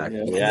Kittle back.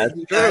 Yeah,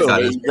 that's true.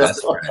 Got his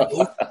best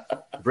friend.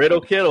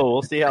 Brittle Kittle.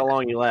 We'll see how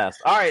long he lasts.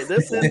 All right,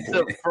 this is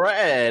to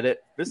Fred.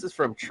 This is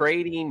from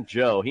Trading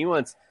Joe. He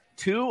wants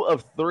 2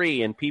 of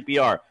 3 in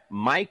PPR.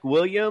 Mike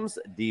Williams,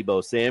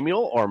 Debo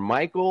Samuel, or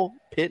Michael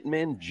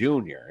Pittman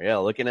Jr. Yeah,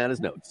 looking at his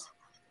notes.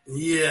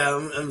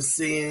 Yeah, I'm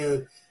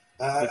seeing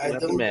I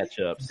the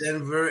matchups.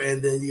 Denver,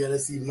 and then you got to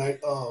see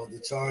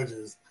the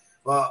Chargers.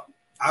 Well,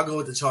 I'll go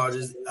with the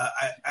Chargers.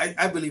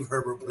 I believe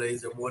Herbert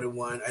plays. They're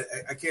 1-1.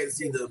 I can't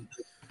see them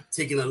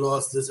taking a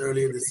loss this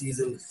early in the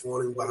season,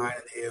 falling behind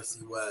in the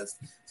AFC West.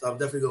 So I'm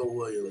definitely going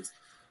with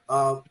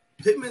Williams.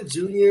 Pittman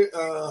Jr.,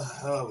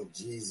 oh,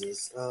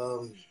 Jesus.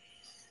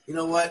 You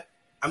know what?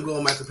 I'm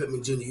going Michael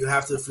Pittman Jr. You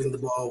have to fling the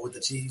ball with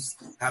the Chiefs.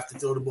 Have to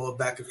throw the ball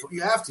back and forth.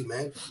 You have to,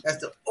 man. That's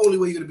the only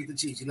way you're going to beat the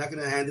Chiefs. You're not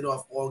going to hand it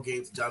off all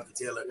games to Jonathan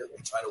Taylor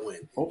and try to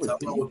win. So I'm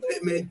going with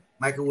Pittman,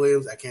 Michael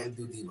Williams. I can't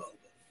do Debo.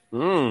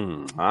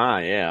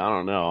 Yeah, I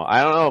don't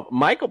know.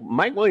 Mike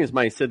Williams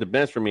might sit the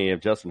bench for me if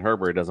Justin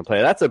Herbert doesn't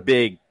play. That's a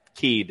big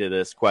key to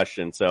this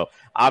question. So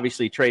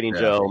obviously, Trading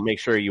Joe, make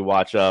sure you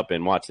watch up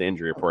and watch the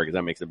injury report because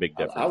that makes a big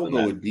difference. I would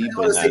go with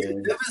Debo.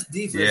 Denver's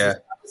defense is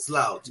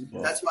slouch.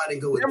 That's why I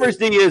didn't go with Denver's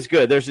D is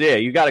good.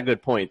 You got a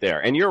good point there,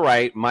 and you're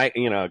right. Mike,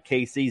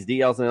 KC's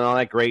DLs and all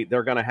that great.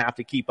 They're going to have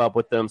to keep up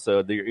with them.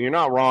 So you're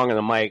not wrong on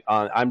the Mike.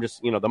 I'm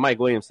just the Mike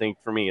Williams thing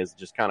for me is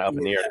just kind of up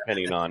in the air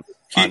depending on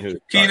who.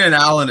 Keenan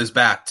Allen is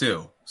back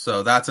too,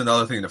 so that's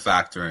another thing to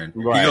factor in.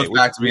 Right. He goes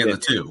back to being the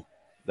 2.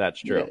 That's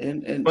true. Yeah,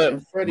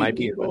 and Freddie, might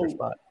be a better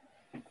spot.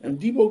 And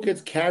Debo gets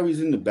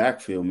carries in the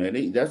backfield,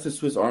 man. That's a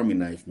Swiss Army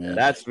knife, man.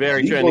 That's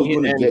very true.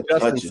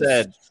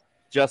 And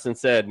Justin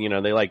said,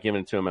 they like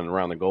giving it to him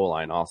around the goal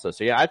line also.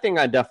 So, yeah, I think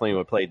I definitely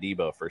would play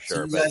Debo for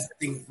sure. So you guys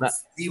think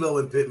Debo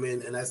and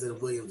Pittman, and I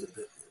said Williams and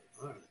Pittman.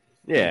 All right.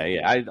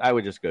 Yeah, I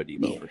would just go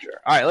Debo for sure.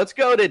 All right, let's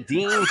go to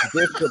Dean's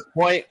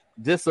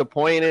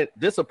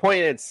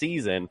disappointed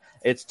season.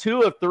 It's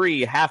 2 of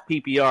 3, half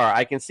PPR.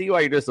 I can see why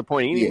you're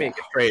disappointed. You need to make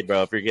a trade,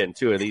 bro, if you're getting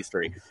 2 of these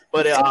 3.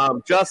 But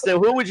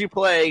Justin, who would you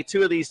play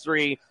 2 of these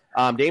 3?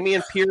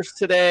 Dameon Pierce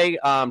today,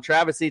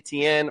 Travis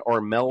Etienne, or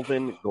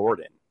Melvin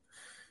Gordon?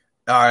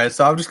 All right,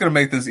 so I'm just going to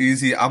make this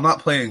easy. I'm not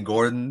playing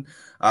Gordon.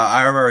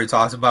 I already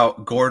talked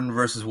about Gordon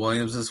versus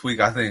Williams this week.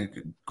 I think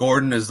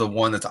Gordon is the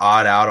one that's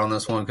odd out on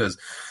this one because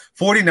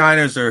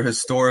 49ers are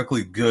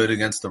historically good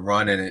against the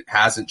run, and it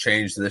hasn't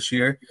changed this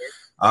year.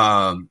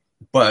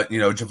 But,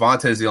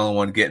 Javonte is the only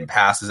one getting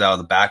passes out of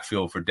the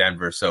backfield for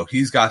Denver, so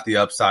he's got the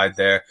upside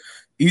there.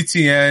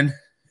 Etienne,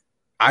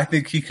 I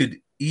think he could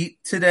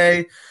eat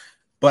today,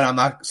 but I'm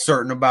not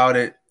certain about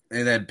it.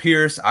 And then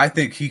Pierce, I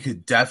think he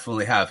could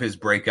definitely have his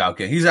breakout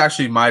game. He's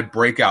actually my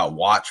breakout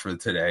watch for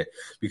today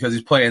because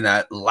he's playing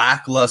that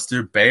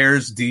lackluster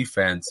Bears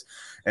defense,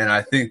 and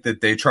I think that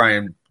they try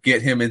and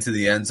get him into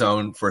the end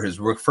zone for his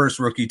first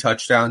rookie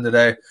touchdown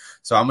today.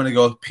 So I'm going to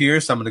go with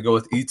Pierce. I'm going to go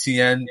with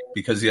Etienne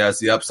because he has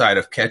the upside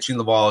of catching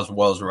the ball as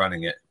well as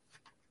running it.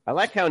 I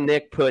like how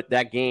Nick put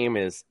that game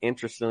is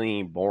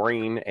interestingly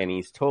boring, and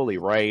he's totally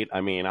right.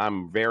 I mean,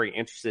 I'm very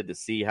interested to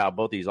see how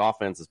both these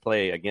offenses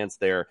play against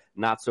their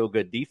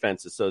not-so-good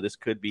defenses, so this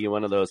could be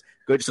one of those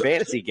good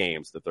fantasy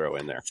games to throw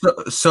in there.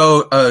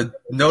 So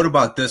note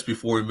about this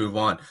before we move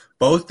on.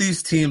 Both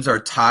these teams are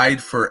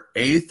tied for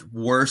 8th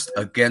worst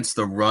against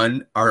the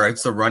run or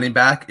against the running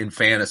back in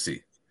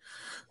fantasy.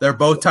 They're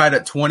both tied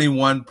at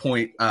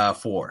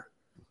 21.4.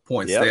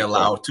 points they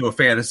allow to a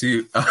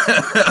fantasy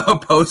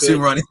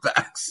opposing running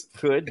backs.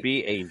 Could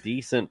be a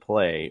decent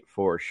play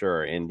for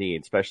sure,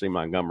 indeed, especially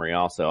Montgomery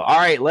also. All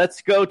right,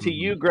 let's go to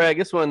you, Greg.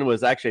 This one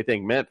was actually, I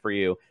think, meant for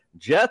you.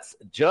 Jets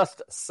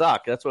just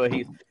suck. That's what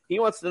he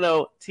wants to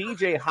know.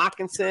 T.J.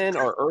 Hawkinson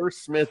or Irv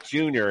Smith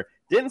Jr.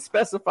 Didn't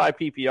specify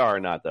PPR or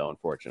not, though,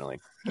 unfortunately.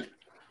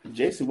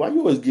 Jason, why you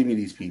always give me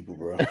these people,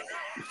 bro?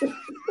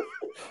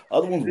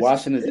 Other one's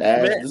washing his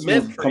ass. This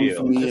one's coming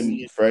for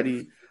me and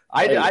Freddie.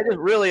 I just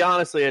really,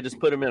 honestly, I just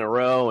put them in a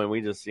row, and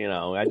we just,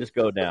 I just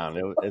go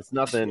down. It's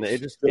nothing.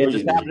 It just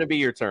happened to be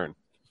your turn.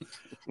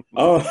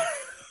 Oh,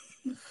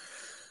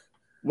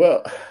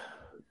 well,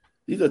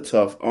 these are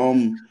tough.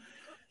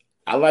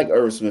 I like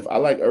Irv Smith. I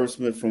like Irv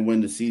Smith from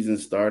when the season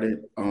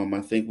started.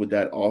 I think with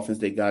that offense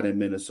they got in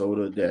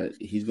Minnesota, that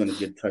he's going to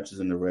get touches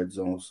in the red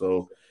zone.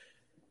 So,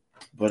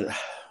 but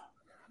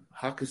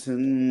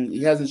Hawkinson,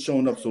 he hasn't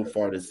shown up so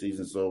far this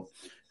season. So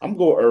I'm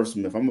going to Irv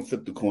Smith. I'm going to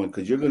flip the coin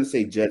because you're going to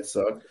say Jets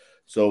suck.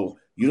 So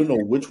you don't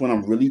know which one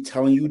I'm really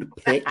telling you to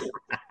pick.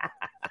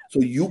 So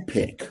you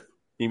pick.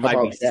 He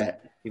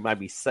might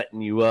be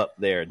setting you up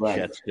there. Right.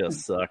 Jets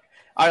just suck.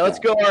 All right, let's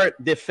go our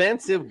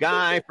defensive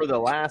guy for the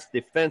last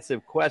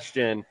defensive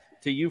question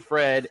to you,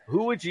 Fred.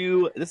 Who would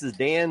you – this is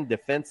Dan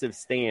Defensive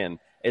Stan.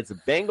 It's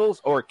Bengals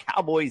or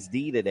Cowboys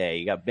D today.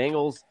 You got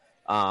Bengals,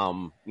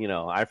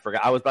 I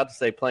forgot. I was about to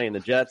say playing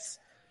the Jets,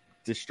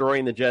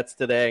 destroying the Jets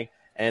today,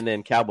 and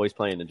then Cowboys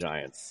playing the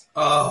Giants.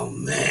 Oh,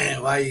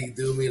 man, why you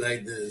do me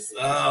like this?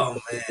 Oh,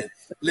 man.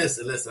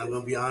 Listen, I'm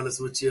going to be honest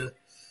with you.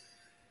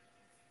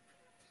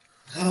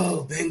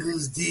 Oh,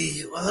 Bengals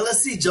D. Well,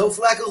 let's see. Joe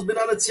Flacco's been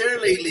on a tear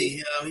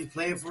lately. He's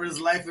playing for his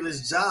life and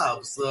his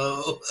job.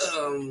 So,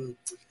 I'm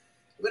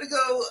going to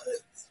go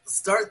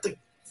start the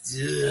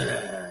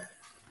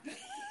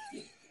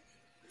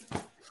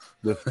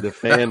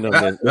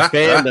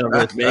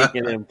fandom is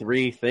making him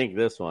rethink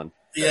this one.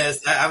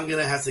 Yes, I'm going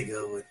to have to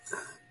go with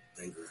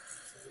Bengals.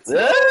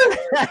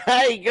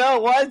 There you go.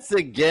 Once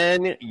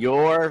again,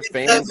 your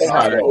fan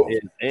card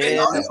is in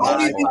my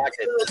pocket.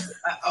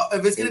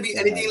 If it's going to be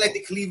anything like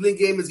the Cleveland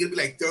game, it's going to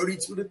be like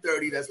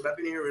 32-30. That's what I've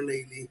been hearing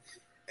lately.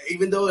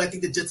 Even though I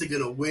think the Jets are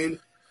going to win,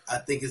 I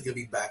think it's going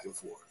to be back and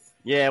forth.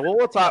 Yeah, well,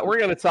 we'll talk. We're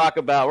going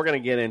to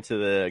get into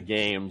the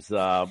games.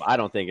 I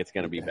don't think it's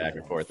going to be back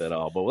and forth at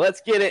all. But let's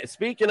get it.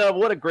 Speaking of,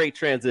 what a great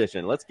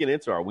transition. Let's get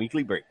into our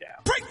weekly breakdown.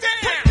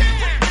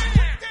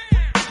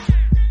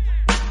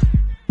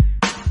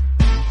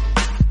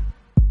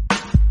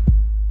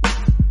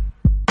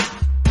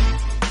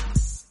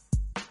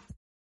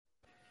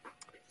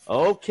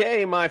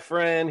 Okay, my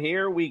friend,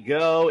 here we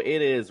go.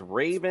 It is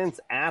Ravens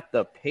at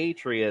the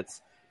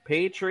Patriots.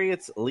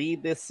 Patriots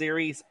lead this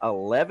series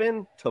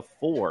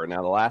 11-4.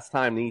 Now, the last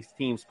time these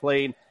teams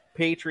played,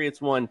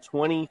 Patriots won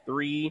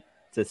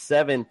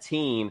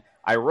 23-17.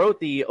 I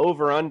wrote the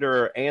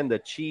over/under and the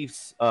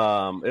Chiefs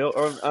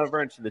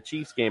over into the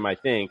Chiefs game. I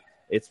think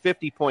it's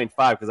 50.5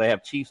 because I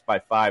have Chiefs by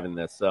 5 in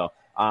this. So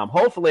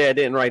hopefully I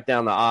didn't write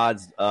down the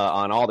odds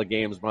on all the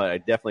games, but I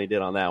definitely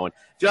did on that one.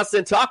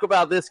 Justin, talk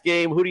about this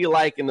game. Who do you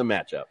like in the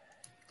matchup?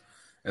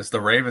 It's the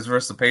Ravens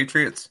versus the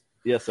Patriots?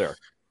 Yes, sir.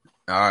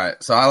 All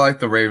right. So I like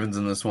the Ravens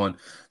in this one.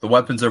 The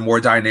weapons are more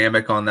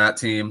dynamic on that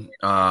team.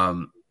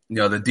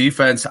 The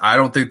defense, I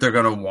don't think they're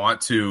going to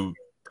want to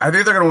 – I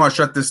think they're going to want to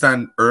shut this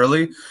down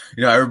early.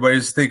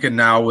 Everybody's thinking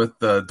now with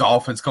the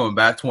Dolphins coming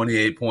back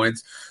 28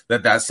 points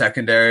that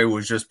secondary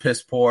was just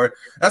piss poor.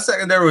 That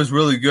secondary was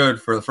really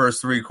good for the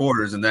first 3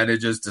 quarters, and then it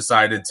just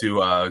decided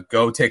to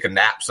go take a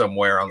nap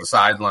somewhere on the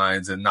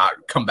sidelines and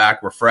not come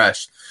back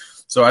refreshed.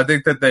 So I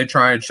think that they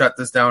try and shut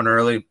this down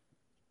early.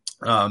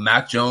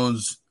 Mac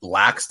Jones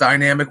lacks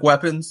dynamic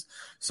weapons,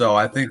 so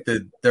I think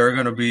that they're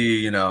going to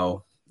be,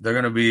 they're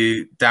going to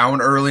be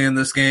down early in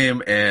this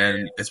game,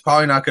 and it's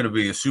probably not going to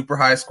be a super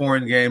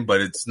high-scoring game,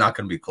 but it's not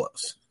going to be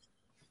close.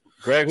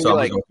 Greg, so I'm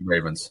going to go with the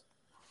Ravens.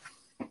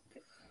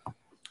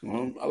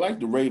 I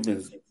like the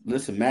Ravens.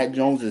 Listen, Mac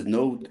Jones is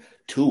no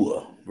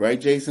Tua, right,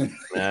 Jason?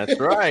 That's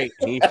right.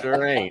 He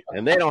sure ain't.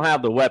 And they don't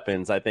have the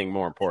weapons, I think,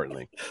 more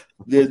importantly.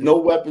 There's no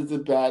weapons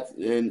in Pats,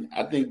 and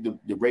I think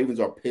the Ravens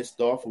are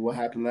pissed off of what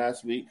happened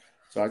last week.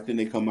 So I think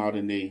they come out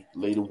and they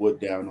lay the wood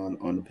down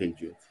on the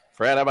Patriots.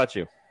 Fred, how about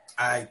you?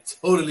 I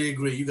totally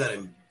agree. You got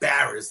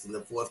embarrassed in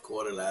the fourth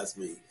quarter last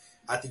week.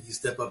 I think you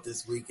step up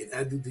this week, and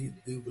I do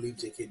believe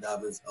J.K.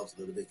 Dobbins helps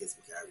a little bit, get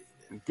some carries.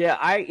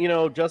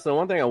 Yeah, Justin,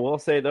 one thing I will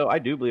say, though, I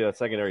do believe that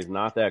secondary is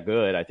not that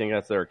good. I think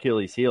that's their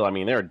Achilles heel. I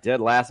mean, they're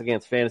dead last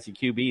against fantasy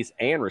QBs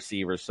and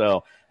receivers.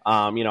 So,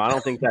 I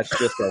don't think that's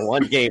just a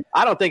one game.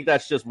 I don't think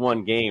that's just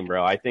one game,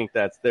 bro. I think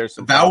there's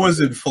some. That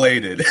was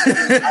inflated.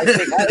 I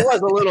think it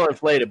was a little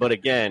inflated, but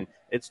again,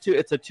 it's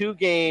a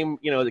 2-game,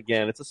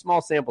 again, it's a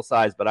small sample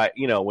size, but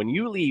when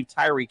you leave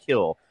Tyreek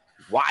Hill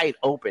wide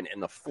open in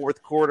the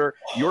fourth quarter,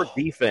 your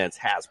defense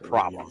has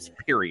problems,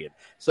 period.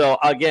 So,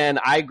 again,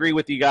 I agree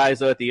with you guys,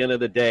 though, at the end of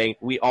the day,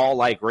 we all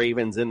like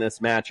Ravens in this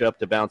matchup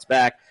to bounce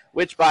back,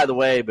 which, by the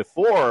way,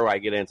 before I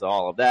get into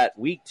all of that,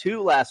 week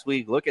 2 last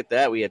week, look at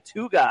that. We had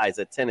 2 guys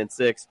at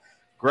 10-6.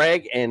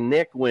 Greg and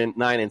Nick went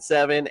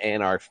 9-7,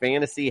 and our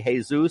fantasy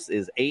Jesus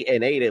is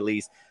 8-8 at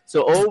least.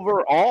 So,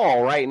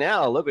 overall, right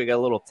now, look, we got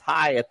a little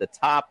tie at the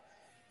top.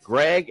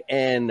 Greg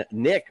and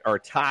Nick are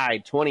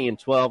tied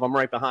 20-12. I'm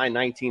right behind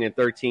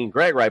 19-13.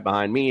 Greg right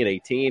behind me at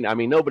 18. I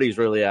mean, nobody's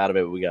really out of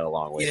it, but we got a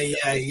long way.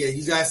 Yeah.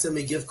 You guys send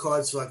me gift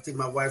cards so I can take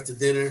my wife to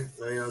dinner.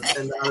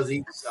 $10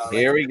 each.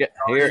 Here we go.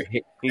 Here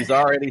he's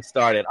already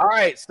started. All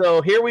right,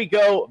 so here we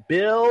go.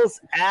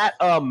 Bills at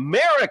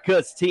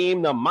America's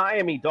team, the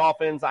Miami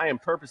Dolphins. I am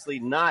purposely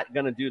not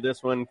going to do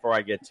this one before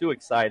I get too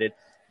excited.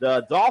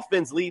 The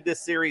Dolphins lead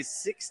this series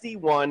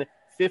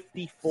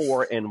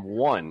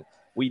 61-54-1.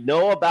 We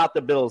know about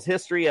the Bills'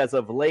 history as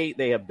of late.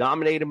 They have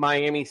dominated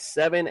Miami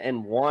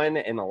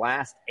 7-1 in the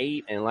last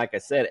 8. And like I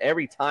said,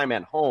 every time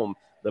at home,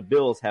 the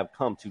Bills have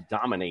come to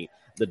dominate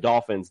the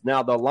Dolphins.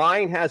 Now, the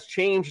line has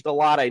changed a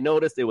lot. I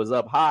noticed it was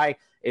up high.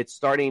 It's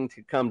starting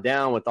to come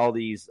down with all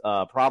these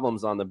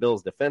problems on the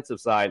Bills'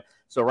 defensive side.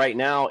 So right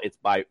now, it's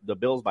by the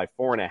Bills by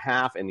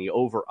 4.5, and the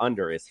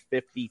over-under is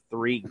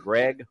 53.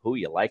 Greg, who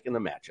you like in the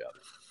matchup?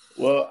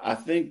 Well, I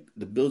think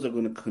the Bills are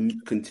going to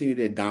continue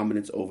their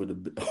dominance over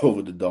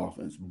the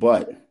Dolphins,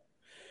 but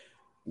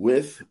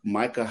with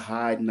Micah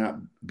Hyde not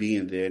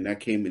being there, and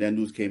that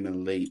news came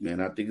in late, man.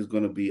 I think it's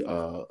going to be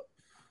a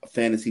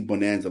fantasy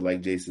bonanza,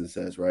 like Jason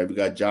says, right? We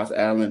got Josh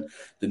Allen,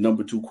 the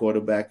number 2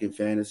 quarterback in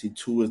fantasy.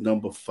 2 is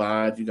number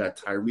 5. You got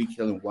Tyreek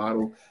Hill and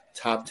Waddle,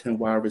 top 10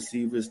 wide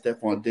receivers.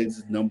 Stephon Diggs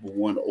is number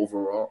 1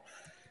 overall.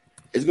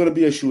 It's going to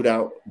be a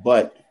shootout,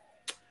 but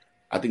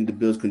I think the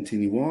Bills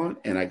continue on,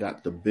 and I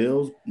got the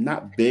Bills.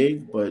 Not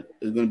big, but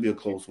it's going to be a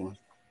close one.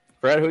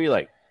 Fred, who you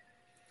like?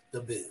 The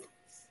Bills.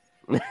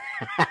 It's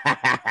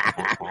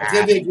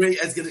going to be a great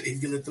 – he's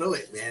going to throw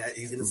it, man.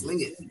 He's going to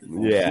sling it.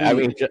 Yeah, I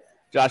mean,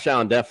 Josh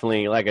Allen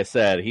definitely, like I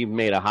said, he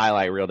made a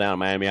highlight reel down in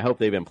Miami. I hope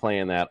they've been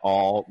playing that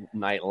all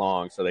night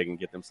long so they can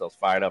get themselves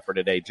fired up for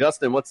today.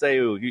 Justin, what say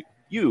you?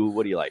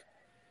 What do you like?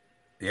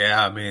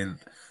 Yeah, I mean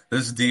 –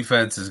 this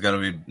defense is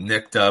going to be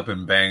nicked up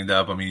and banged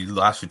up. I mean, you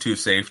lost your 2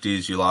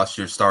 safeties. You lost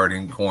your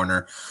starting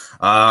corner.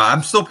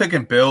 I'm still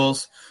picking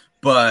Bills,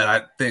 but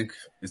I think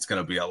it's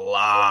going to be a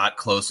lot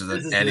closer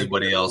than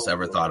anybody else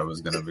ever thought it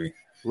was going to be.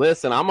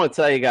 Listen, I'm going to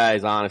tell you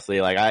guys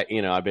honestly,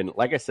 I've been,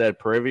 like I said,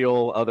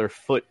 peripheral other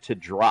foot to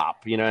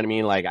drop. You know what I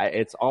mean?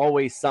 It's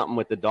always something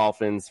with the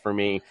Dolphins for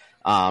me,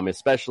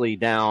 especially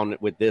down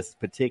with this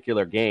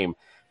particular game.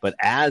 But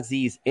as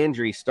these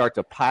injuries start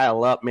to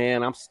pile up,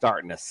 man, I'm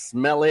starting to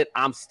smell it.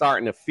 I'm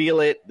starting to feel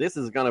it. This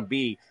is going to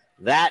be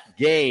that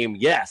game.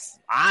 Yes,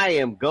 I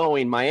am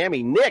going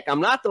Miami. Nick, I'm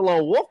not the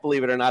lone wolf,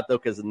 believe it or not, though,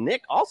 because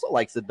Nick also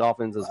likes the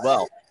Dolphins as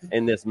well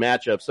in this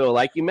matchup. So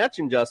like you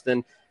mentioned,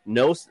 Justin,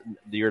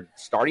 your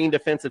starting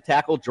defensive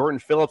tackle, Jordan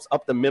Phillips,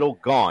 up the middle,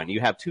 gone.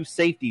 You have 2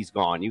 safeties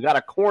gone. You got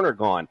a corner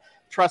gone.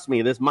 Trust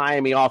me, this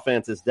Miami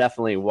offense is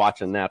definitely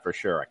watching that for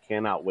sure. I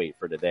cannot wait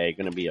for today.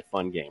 Going to be a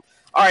fun game.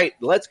 All right,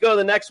 let's go to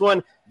the next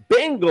one.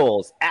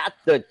 Bengals at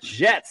the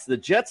Jets. The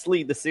Jets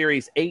lead the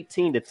series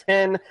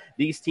 18-10.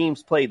 These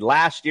teams played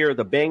last year.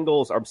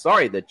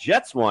 The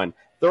Jets won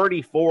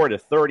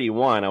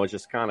 34-31. I was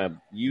just kind of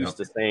used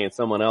to saying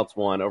someone else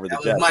won over the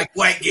Jets. Mike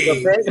White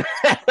game.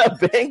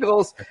 The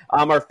Bengals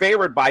are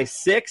favored by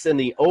 6, and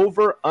the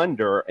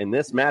over-under in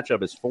this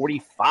matchup is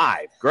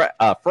 45.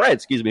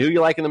 Fred, who you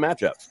like in the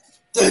matchup?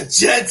 The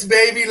Jets,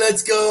 baby.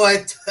 Let's go.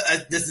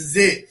 This is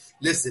it.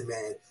 Listen,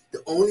 man.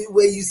 The only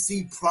way you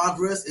see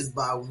progress is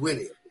by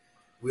winning.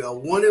 We are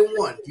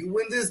 1-1. If you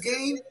win this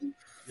game,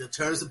 you'll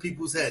turn some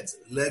people's heads.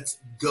 Let's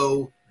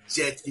go,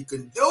 Jets. You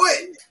can do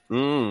it.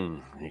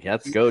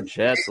 Let's go,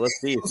 Jets. Let's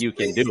see if you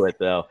can do it,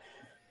 though.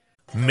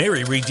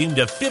 Mary redeemed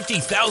a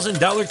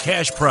 $50,000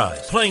 cash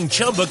prize playing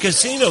Chumba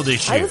Casino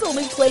this year. I was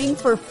only playing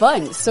for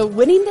fun, so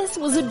winning this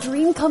was a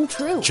dream come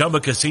true. Chumba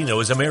Casino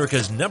is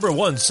America's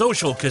 #1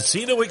 social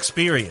casino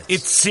experience.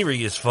 It's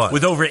serious fun.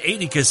 With over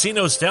 80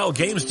 casino-style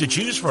games to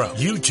choose from,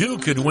 you too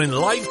could win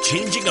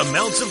life-changing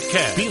amounts of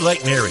cash. Be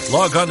like Mary.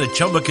 Log on to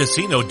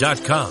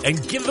ChumbaCasino.com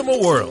and give them a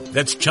whirl.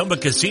 That's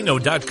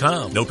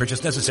ChumbaCasino.com. No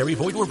purchase necessary.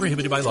 Void where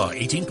prohibited by law.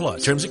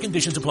 18+. Terms and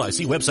conditions apply.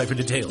 See website for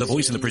details. The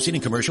voice in the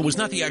preceding commercial was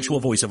not the actual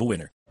voice of a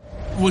winner.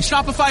 When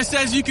Shopify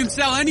says you can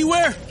sell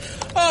anywhere,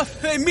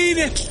 they mean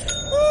it.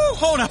 Woo,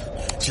 hold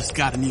up. Just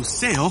got a new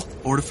sale.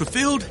 Order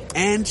fulfilled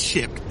and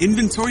shipped.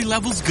 Inventory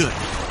level's good.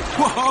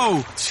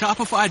 Whoa,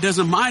 Shopify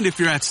doesn't mind if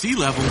you're at sea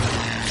level.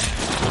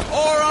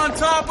 Or on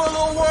top of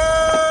the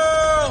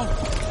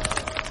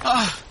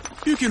world.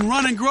 You can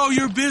run and grow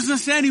your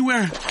business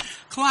anywhere.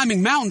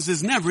 Climbing mountains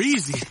is never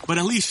easy, but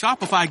at least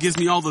Shopify gives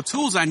me all the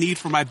tools I need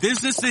for my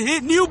business to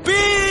hit new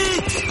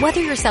peaks!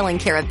 Whether you're selling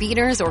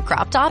carabiners or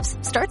crop tops,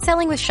 start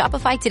selling with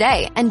Shopify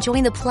today and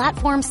join the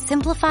platform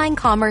simplifying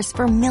commerce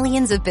for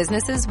millions of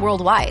businesses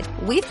worldwide.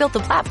 We've built the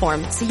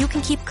platform so you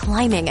can keep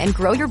climbing and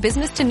grow your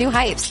business to new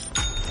heights.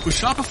 With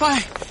Shopify,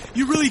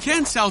 you really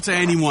can sell to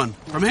anyone,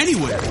 from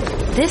anywhere.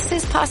 This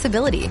is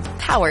Possibility,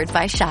 powered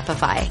by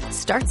Shopify.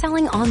 Start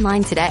selling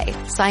online today.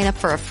 Sign up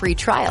for a free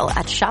trial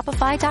at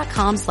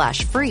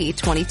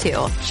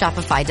shopify.com/free22.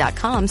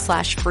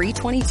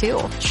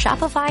 Shopify.com/free22.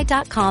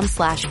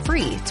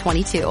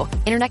 Shopify.com/free22.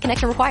 Internet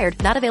connection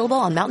required. Not available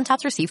on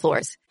mountaintops or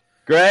seafloors.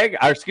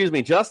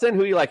 Justin,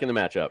 who you like in the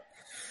matchup?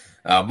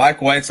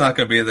 Mike White's not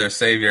going to be there to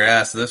save your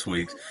ass this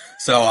week.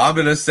 So I'm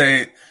going to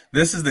say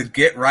this is the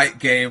get-right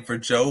game for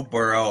Joe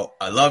Burrow.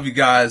 I love you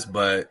guys,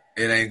 but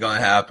it ain't going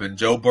to happen.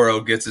 Joe Burrow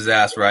gets his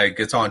ass right,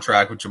 gets on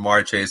track with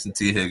Jamar Chase and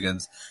T.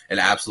 Higgins, and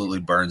absolutely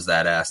burns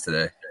that ass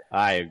today.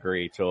 I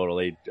agree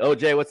totally.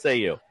 OJ, what say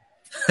you?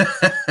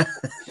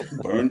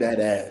 Burn that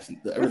ass.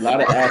 There's a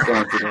lot of ass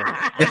on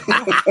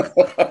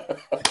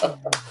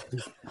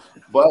today.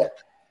 But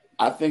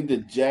I think the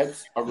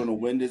Jets are going to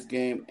win this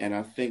game, and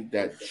I think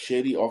that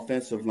shitty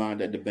offensive line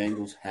that the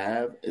Bengals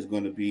have is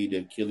going to be the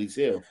Achilles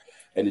heel.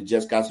 And the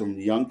Jets got some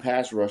young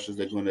pass rushers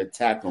that are going to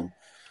attack them.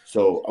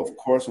 So, of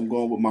course, I'm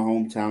going with my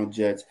hometown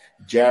Jets.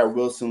 Jarrett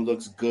Wilson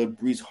looks good.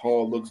 Breece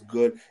Hall looks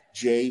good.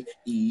 Jets.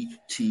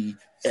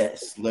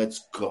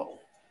 Let's go.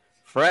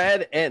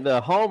 Fred and the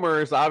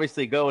homers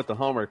obviously go with the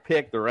homer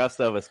pick. The rest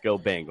of us go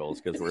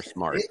Bengals because we're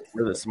smart.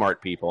 We're the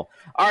smart people.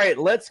 All right,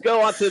 let's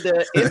go on to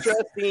the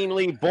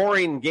interestingly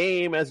boring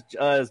game, as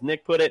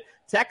Nick put it.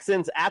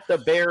 Texans at the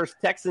Bears.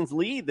 Texans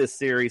lead this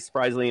series,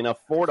 surprisingly enough,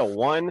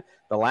 4-1.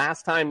 The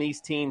last time these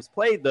teams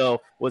played,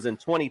 though, was in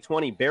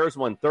 2020. Bears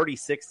won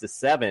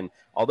 36-7.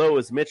 Although it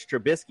was Mitch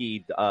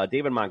Trubisky,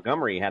 David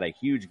Montgomery had a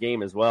huge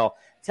game as well.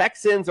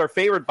 Texans are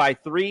favored by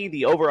 3.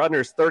 The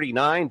over-under is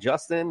 39.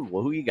 Justin,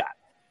 well, who you got?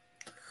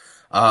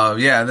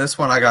 Yeah, this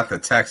one I got the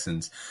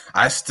Texans.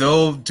 I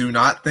still do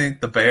not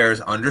think the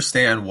Bears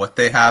understand what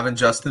they have in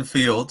Justin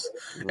Fields,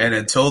 and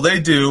until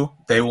they do,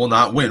 they will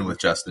not win with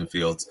Justin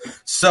Fields.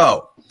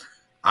 So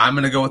I'm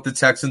going to go with the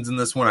Texans in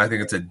this one. I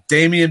think it's a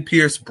Dameon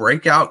Pierce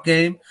breakout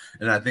game,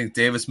 and I think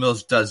Davis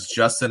Mills does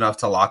just enough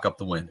to lock up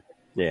the win.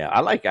 Yeah,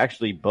 I like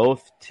actually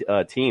both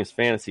teams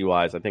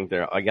fantasy-wise. I think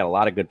I got a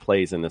lot of good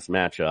plays in this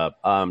matchup.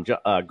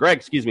 Greg,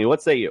 excuse me,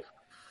 what say you?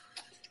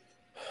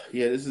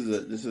 Yeah, this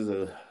is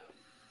a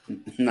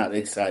not an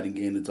exciting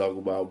game to talk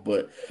about,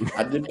 but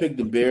I did pick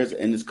the Bears,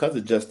 and it's because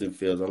of Justin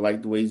Fields. I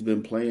like the way he's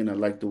been playing. I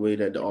like the way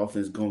that the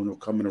offense is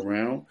coming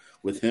around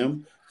with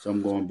him, so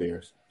I'm going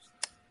Bears.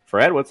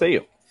 Fred, what say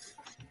you?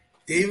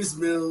 Davis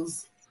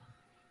Mills,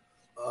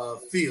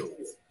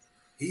 Fields.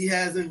 He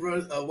has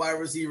a wide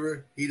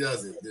receiver. He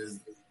doesn't.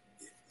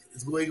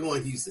 It's the way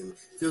going Houston.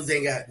 Fields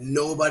ain't got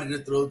nobody to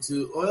throw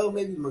to. Well,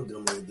 maybe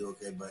Montgomery will do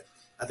okay, but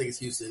I think it's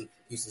Houston.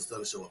 Houston's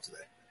going to show up today.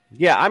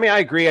 Yeah, I mean, I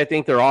agree. I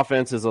think their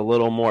offense is a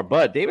little more,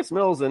 but Davis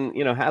Mills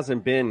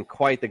hasn't been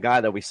quite the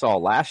guy that we saw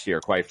last year,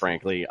 quite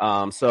frankly.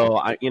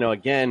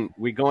 Again,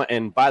 we go,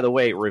 and by the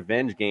way,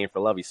 revenge game for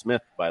Lovie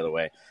Smith, by the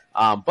way.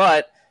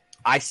 But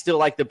I still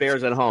like the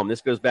Bears at home.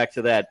 This goes back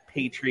to that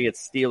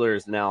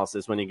Patriots-Steelers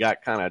analysis when you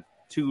got kind of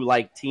two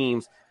like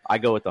teams. I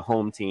go with the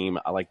home team.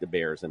 I like the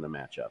Bears in the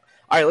matchup.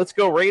 All right, let's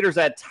go Raiders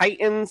at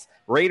Titans.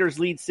 Raiders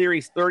lead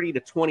series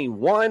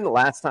 30-21.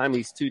 Last time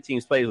these two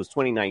teams played was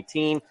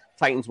 2019.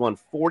 Titans won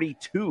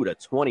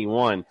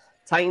 42-21.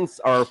 Titans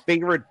are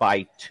favored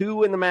by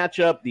 2 in the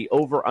matchup. The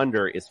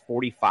over-under is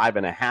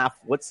 45.5.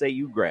 What say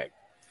you, Greg?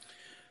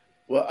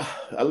 Well,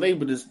 I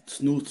labeled this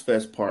Snooze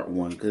Fest Part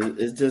 1 because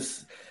it's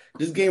just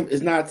this game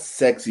is not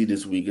sexy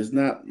this week. It's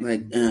not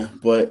like,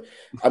 but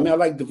I mean, I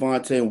like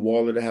Devontae and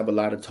Waller to have a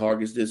lot of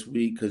targets this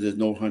week because there's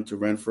no Hunter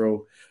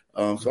Renfrow.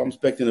 So I'm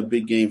expecting a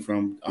big game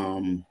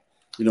from,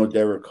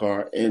 Derek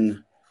Carr.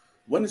 And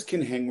when is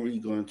Ken Henry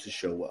going to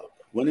show up?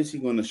 When is he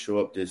going to show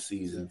up this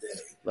season?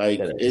 Like,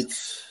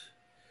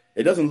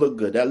 it doesn't look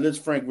good. That Liz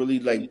Frank really,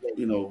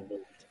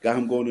 got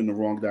him going in the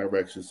wrong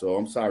direction. So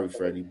I'm sorry,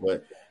 Freddie.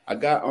 But I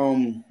got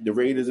the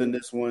Raiders in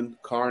this one.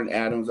 Carr and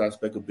Adams, I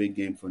expect a big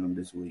game from them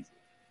this week.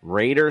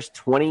 Raiders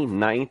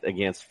 29th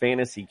against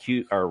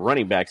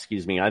running back,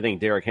 I think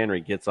Derrick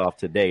Henry gets off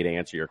today to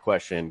answer your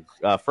question.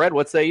 Fred,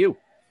 what say you?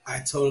 I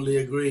totally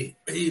agree.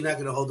 You're not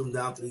going to hold them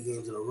down 3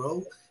 games in a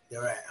row.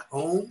 They're at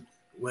home.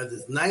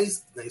 Weather's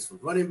nice for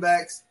running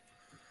backs.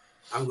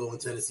 I'm going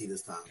Tennessee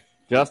this time.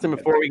 Justin,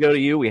 before we go to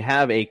you, we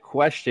have a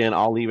question.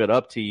 I'll leave it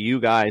up to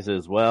you guys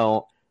as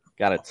well.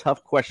 Got a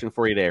tough question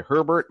for you there.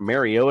 Herbert,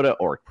 Mariota,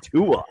 or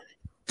Tua?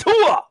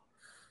 Tua!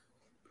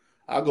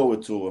 I'll go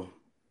with Tua.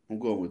 I'm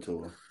going with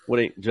Tua.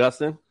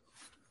 Justin?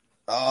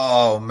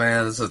 Oh,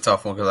 man, this is a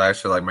tough one because I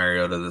actually like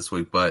Mariota this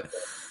week. But,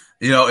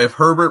 if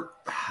Herbert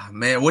 –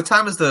 man, what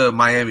time is the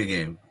Miami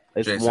game?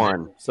 It's Jason?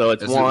 1. So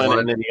it's 1,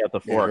 and then you got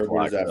the 4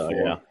 o'clock. So,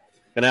 yeah.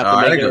 Going to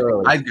have to make it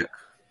early.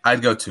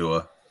 I'd go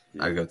Tua.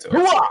 I'd go Tua.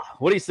 Tua!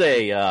 What do you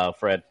say,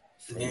 Fred?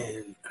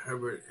 Man,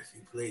 Herbert, if he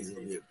plays,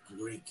 it'll be a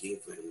great game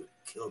for him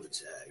to kill the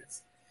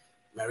Jags.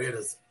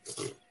 Mariota's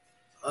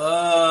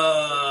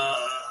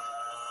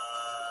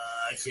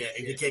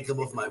it can't come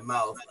off my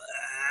mouth.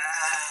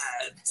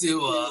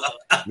 Tua.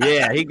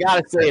 Yeah, he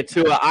got to say it,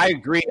 Tua. I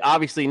agree,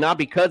 obviously, not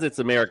because it's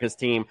America's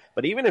team,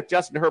 but even if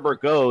Justin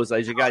Herbert goes,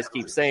 as you guys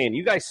keep saying,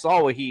 you guys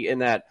saw what he in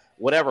that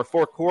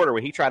fourth quarter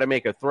when he tried to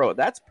make a throw.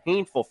 That's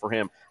painful for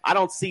him. I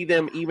don't see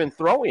them even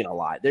throwing a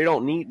lot. They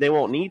won't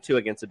need to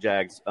against the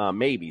Jags,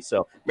 maybe.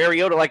 So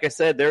Mariota, like I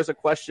said, there's a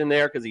question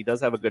there because he does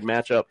have a good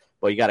matchup,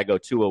 but you got to go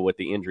Tua with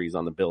the injuries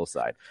on the Bills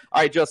side.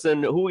 All right,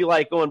 Justin, who we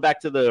like going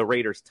back to the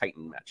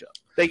Raiders-Titan matchup?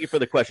 Thank you for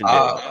the question,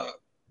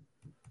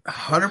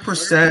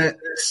 100%.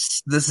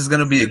 This is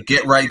going to be a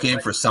get-right game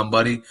for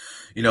somebody.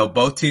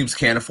 Both teams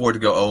can't afford to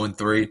go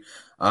 0-3.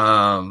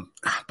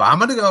 But I'm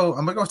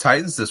gonna go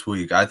Titans this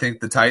week. I think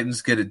the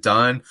Titans get it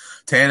done.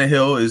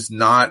 Tannehill is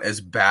not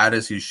as bad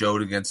as he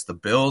showed against the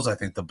Bills. I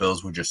think the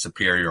Bills were just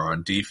superior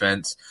on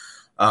defense.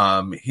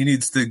 He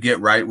needs to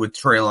get right with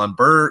Treylon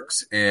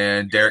Burks,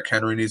 and Derrick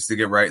Henry needs to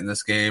get right in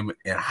this game.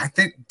 And I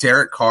think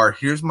Derek Carr,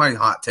 here's my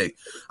hot take.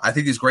 I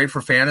think he's great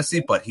for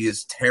fantasy, but he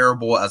is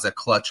terrible as a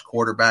clutch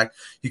quarterback.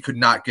 He could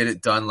not get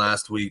it done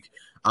last week.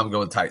 I'm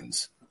going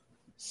Titans.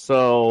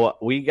 So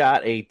we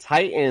got a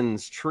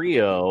Titans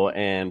trio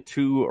and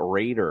 2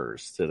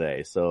 Raiders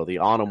today. So the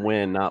autumn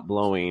wind not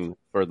blowing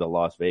for the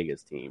Las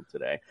Vegas team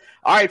today.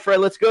 All right, Fred,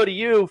 let's go to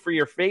you for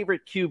your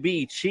favorite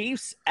QB,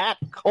 Chiefs at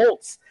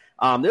Colts.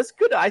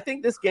 I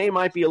think this game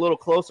might be a little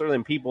closer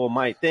than people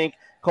might think.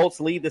 Colts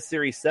lead the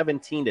series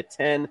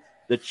 17-10.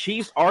 The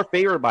Chiefs are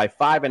favored by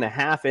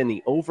 5.5, and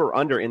the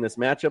over-under in this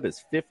matchup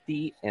is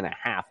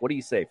 50.5. What do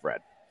you say,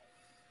 Fred?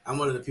 I'm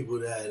one of the people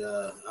that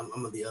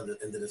I'm on the other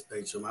end of the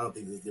spectrum. I don't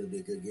think this is going to be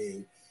a good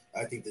game.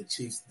 I think the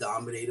Chiefs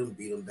dominate them,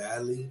 beat them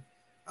badly.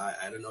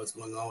 I don't know what's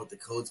going on with the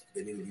Colts.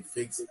 They need to be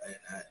fixed.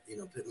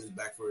 Pittman's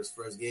back for his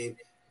first game.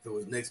 If it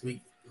was next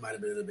week, it might have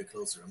been a little bit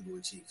closer. I'm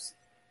going Chiefs.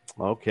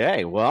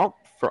 Okay, well,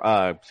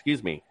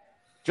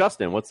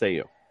 Justin, what say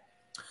you?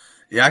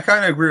 Yeah, I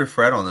kind of agree with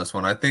Fred on this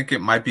one. I think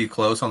it might be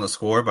close on the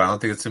score, but I don't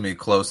think it's going to be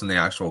close in the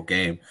actual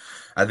game.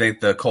 I think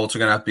the Colts are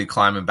going to have to be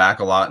climbing back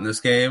a lot in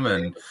this game.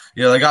 And,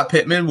 they got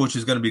Pittman, which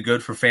is going to be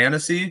good for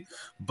fantasy.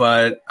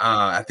 But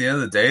at the end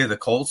of the day, the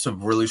Colts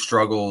have really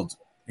struggled,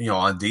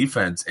 on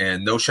defense.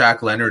 And no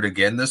Shaq Leonard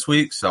again this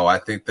week. So I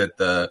think that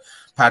the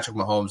Patrick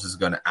Mahomes is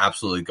going to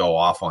absolutely go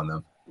off on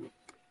them.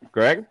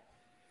 Greg?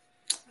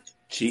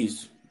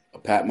 Chiefs.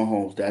 Pat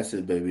Mahomes. That's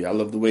it, baby. I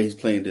love the way he's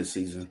playing this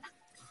season.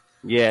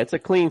 Yeah, it's a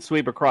clean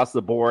sweep across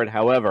the board.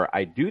 However,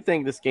 I do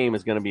think this game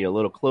is going to be a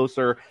little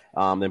closer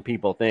than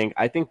people think.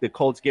 I think the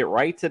Colts get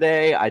right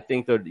today. I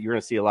think that you're going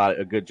to see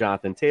a good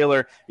Jonathan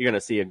Taylor. You're going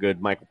to see a good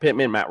Michael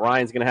Pittman. Matt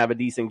Ryan's going to have a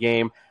decent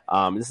game.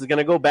 This is going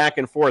to go back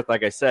and forth,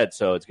 like I said,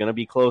 so it's going to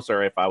be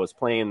closer. If I was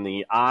playing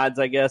the odds,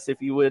 I guess,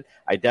 if you would,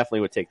 I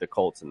definitely would take the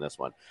Colts in this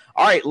one.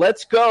 All right,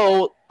 let's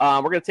go.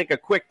 We're going to take a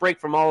quick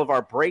break from all of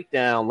our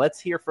breakdown. Let's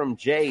hear from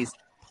Jay's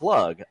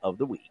plug of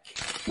the week.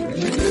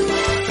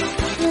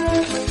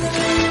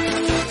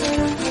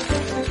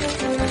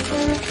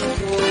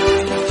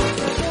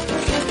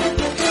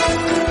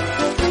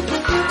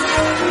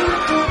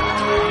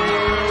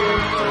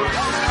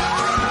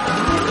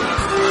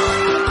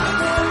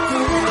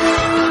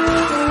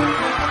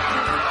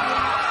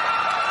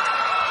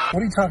 What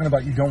are you talking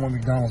about? You don't want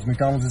McDonald's.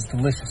 McDonald's is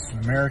delicious. It's an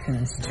American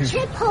institution.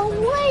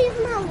 Chipotle is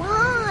my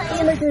line.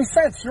 Doesn't make any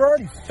sense. You're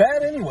already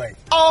fat anyway.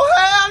 Oh,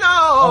 hell no.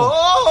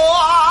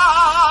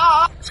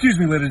 Oh. Excuse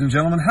me, ladies and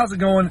gentlemen. How's it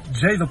going?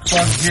 Jay the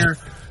Plug here.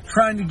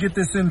 Trying to get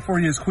this in for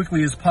you as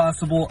quickly as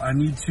possible. I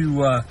need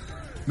to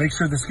make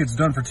sure this gets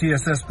done for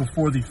TSS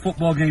before the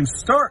football games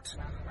start.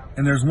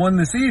 And there's one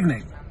this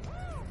evening.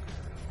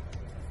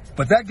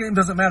 But that game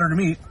doesn't matter to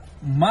me.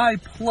 My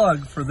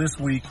plug for this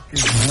week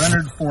is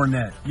Leonard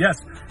Fournette. Yes,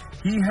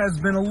 he has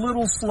been a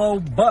little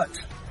slow, but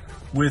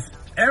with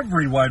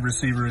every wide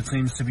receiver, it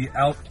seems to be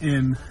out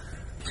in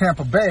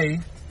Tampa Bay,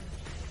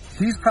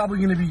 he's probably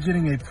going to be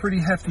getting a pretty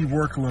hefty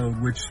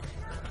workload, which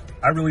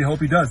I really hope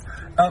he does.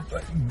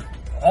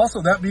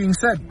 Also, that being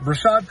said,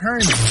 Rashad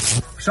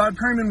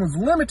Perryman was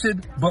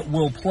limited, but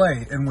will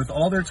play. And with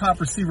all their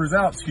top receivers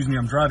out,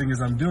 I'm driving as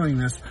I'm doing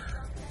this.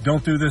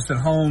 Don't do this at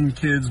home,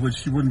 kids,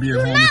 which you wouldn't be at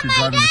home if you're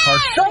driving the car.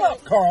 Shut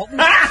up, Carlton!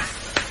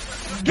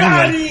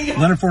 Anyway,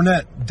 Leonard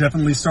Fournette,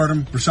 definitely start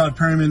him. Rashad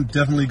Perryman,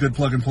 definitely good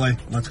plug and play.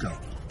 Let's go.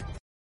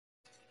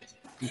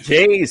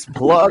 Jay's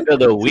plug of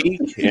the week.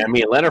 I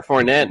mean, Leonard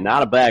Fournette,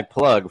 not a bad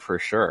plug for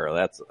sure.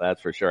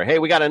 That's for sure. Hey,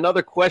 we got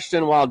another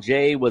question while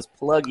Jay was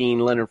plugging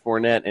Leonard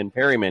Fournette and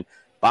Perryman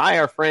by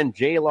our friend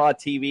J Law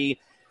TV.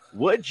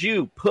 Would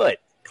you put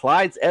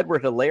Clyde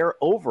Edwards-Helaire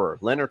over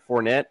Leonard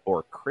Fournette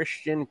or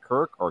Christian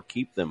Kirk, or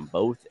keep them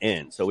both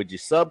in? So would you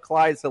sub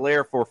Clyde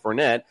Edwards-Helaire for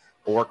Fournette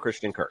or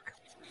Christian Kirk?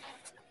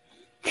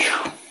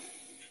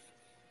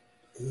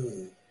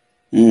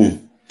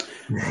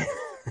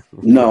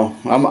 No,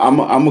 I'm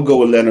gonna go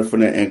with Leonard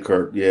Fournette and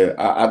Kirk. Yeah,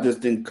 I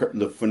just think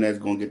Fournette's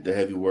gonna get the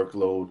heavy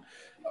workload.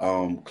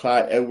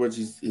 Clyde Edwards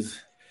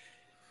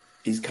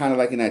he's kind of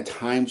like in that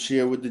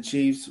timeshare with the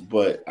Chiefs,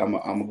 but I'm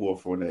gonna go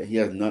for Fournette. He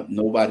has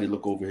nobody to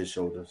look over his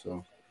shoulder.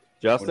 So,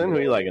 Justin, who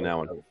are you liking that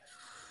one?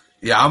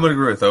 Yeah, I'm gonna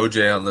agree with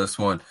OJ on this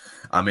one.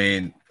 I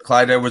mean,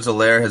 Clyde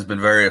Edwards-Helaire has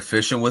been very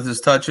efficient with his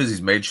touches.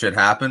 He's made shit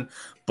happen,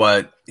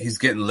 but he's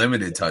getting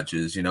limited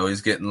touches.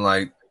 He's getting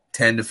like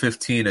 10 to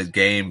 15 a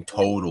game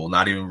total,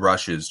 not even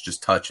rushes,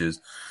 just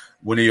touches.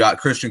 When you got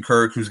Christian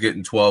Kirk, who's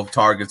getting 12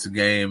 targets a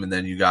game, and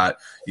then you got,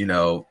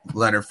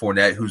 Leonard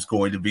Fournette, who's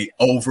going to be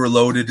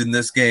overloaded in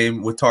this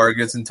game with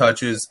targets and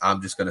touches,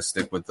 I'm just going to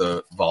stick with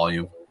the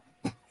volume.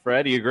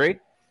 Fred, do you agree?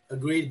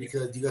 Agreed,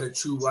 because you got a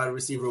true wide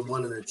receiver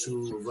one and a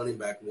true running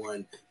back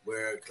one,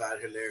 where Clyde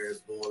Helaire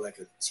is more like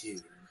a two.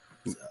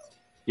 So.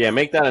 Yeah,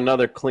 make that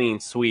another clean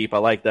sweep. I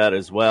like that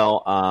as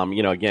well.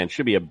 Again,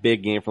 should be a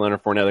big game for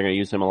Leonard Fournette. They're going to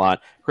use him a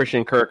lot.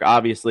 Christian Kirk,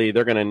 obviously,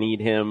 they're going to need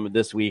him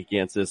this week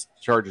against this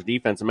Chargers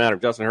defense. No matter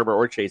if Justin Herbert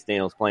or Chase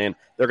Daniels playing,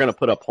 they're going to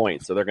put up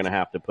points, so they're going to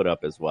have to put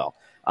up as well.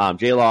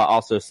 J-Law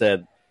also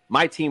said,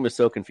 my team was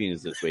so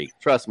confused this week.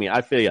 Trust me,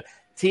 I feel you.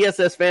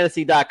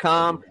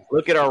 TSSFantasy.com.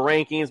 Look at our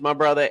rankings, my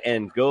brother,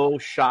 and go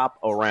shop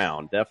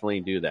around.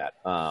 Definitely do that.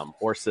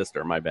 Or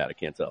sister, my bad. I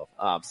can't tell.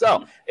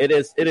 So it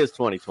is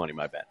 2020,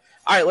 my bad.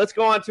 All right, let's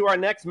go on to our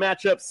next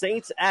matchup.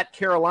 Saints at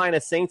Carolina.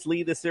 Saints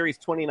lead the series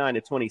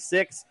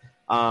 29-26.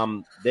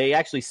 They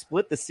actually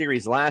split the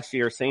series last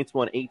year. Saints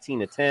won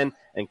 18-10,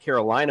 and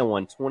Carolina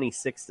won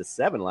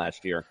 26-7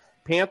 last year.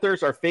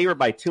 Panthers are favored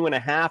by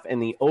 2.5,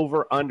 and the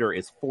over/under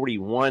is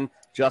 41.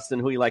 Justin,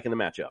 who you like in the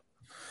matchup?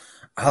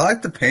 I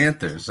like the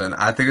Panthers, and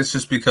I think it's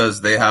just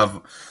because they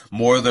have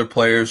more of their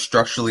players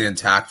structurally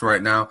intact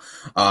right now.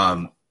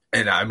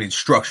 And I mean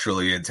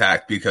structurally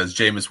intact because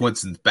Jameis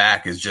Winston's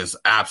back is just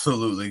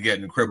absolutely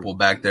getting crippled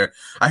back there.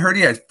 I heard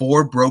he had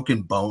 4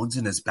 broken bones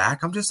in his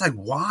back. I'm just like,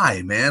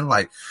 why, man?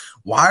 Like,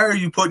 why are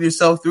you putting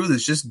yourself through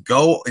this? Just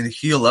go and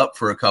heal up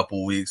for a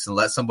couple weeks and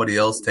let somebody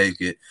else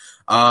take it.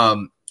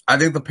 I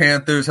think the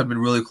Panthers have been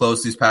really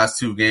close these past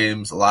 2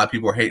 games. A lot of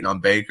people are hating on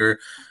Baker.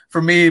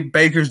 For me,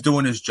 Baker's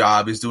doing his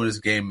job. He's doing his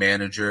game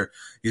manager.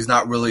 He's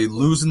not really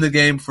losing the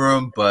game for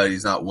him, but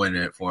he's not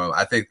winning it for him.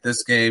 I think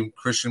this game,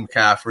 Christian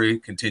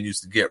McCaffrey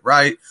continues to get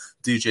right.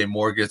 DJ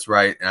Moore gets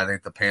right, and I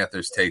think the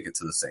Panthers take it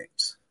to the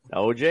Saints.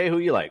 OJ, who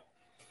you like?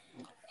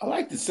 I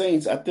like the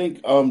Saints. I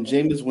think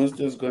Jameis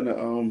Winston is going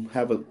to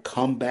have a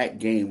comeback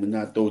game and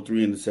not throw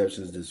 3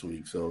 interceptions this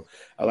week. So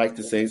I like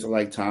the Saints. I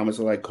like Thomas.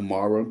 I like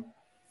Kamara.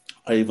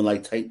 I even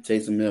like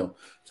Taysom Hill.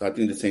 So I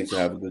think the Saints will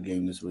have a good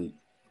game this week.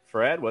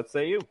 Fred, what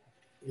say you?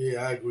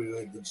 Yeah, I agree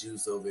with the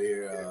juice over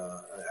here.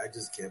 I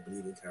just can't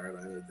believe in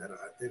Carolina.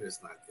 I think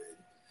it's not good.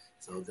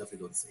 So definitely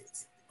go to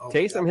Saints.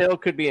 Taysom Hill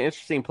could be an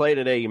interesting play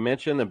today. You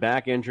mentioned the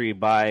back injury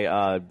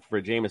for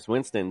Jameis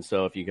Winston.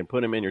 So if you can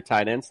put him in your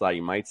tight end slot,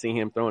 you might see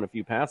him throwing a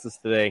few passes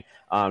today,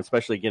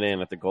 especially getting in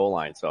at the goal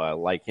line. So I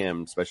like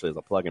him, especially as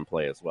a plug-and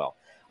play as well.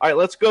 All right,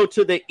 let's go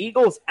to the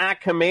Eagles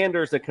at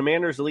Commanders. The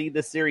Commanders lead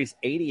this series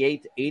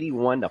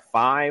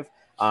 88-81-5.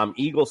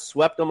 Eagles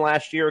swept them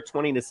last year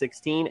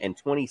 20-16 and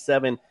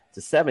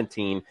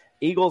 27-17.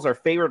 Eagles are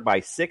favored by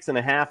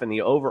 6.5, and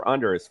the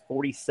over/under is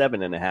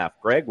 47.5.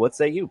 Greg, what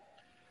say you?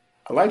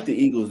 I like the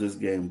Eagles this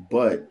game,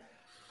 but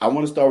I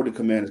want to start with the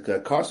Commanders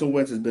because Carson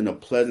Wentz has been a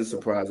pleasant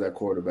surprise at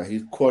quarterback.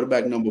 He's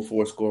quarterback number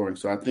 4 scoring,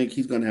 so I think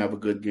he's going to have a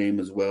good game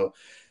as well.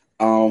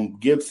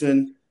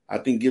 Gibson, I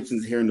think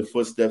Gibson's hearing the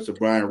footsteps of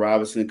Brian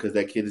Robinson because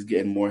that kid is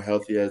getting more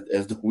healthy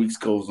as the weeks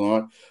goes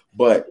on.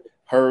 But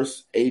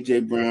Hurst,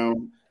 A.J.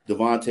 Brown,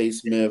 Devontae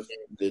Smith,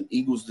 the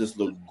Eagles just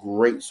look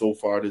great so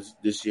far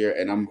this year,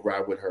 and I'm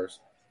right with Hurst.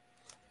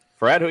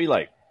 Fred, who you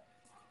like?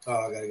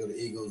 Oh, I got to go to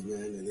Eagles,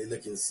 man, and they're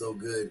looking so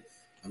good.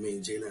 I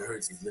mean, Jalen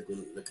Hurts is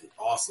looking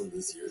awesome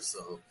this year,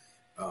 so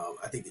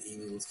I think the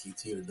Eagles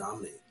continue to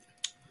dominate.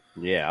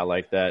 Yeah, I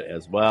like that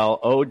as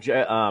well.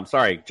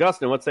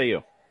 Justin, what say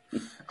you?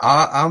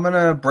 I'm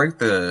gonna break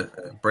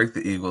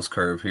the Eagles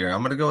curve here.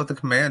 I'm gonna go with the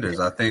Commanders.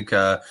 I think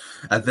at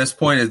this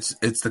point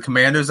it's the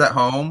Commanders at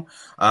home.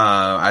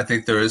 I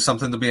think there is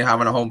something to be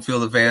having a home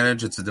field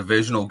advantage. It's a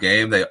divisional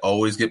game. They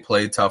always get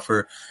played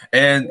tougher.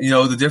 And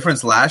the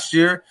difference last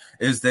year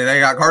is that they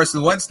got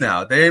Carson Wentz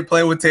now. They ain't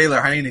playing with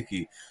Taylor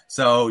Heineke.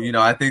 So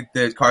I think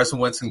that Carson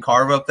Wentz can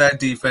carve up that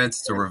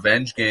defense. It's a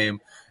revenge game,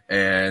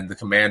 and the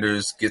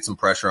Commanders get some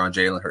pressure on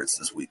Jalen Hurts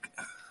this week.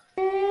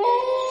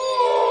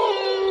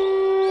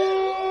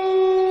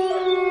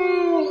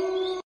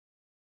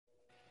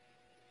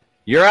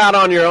 You're out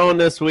on your own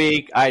this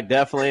week. I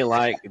definitely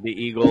like the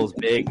Eagles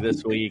big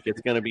this week.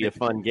 It's going to be a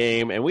fun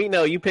game. And we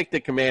know you picked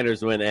the Commanders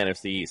to win the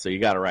NFC East, so you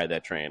got to ride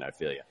that train. I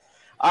feel you.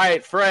 All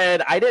right,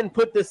 Fred, I didn't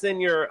put this in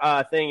your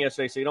thing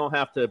yesterday, so you don't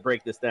have to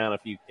break this down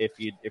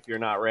if you're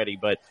not ready.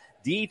 But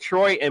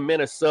Detroit and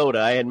Minnesota,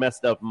 I had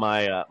messed up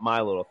my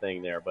little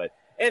thing there. But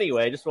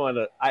anyway, I just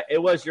wanted to it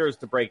was yours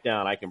to break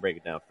down. I can break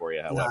it down for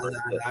you, however. No,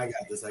 I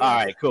got this. All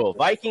right, cool.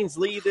 Vikings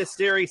lead this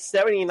series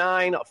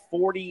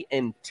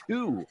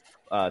 79-40-2.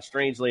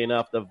 Strangely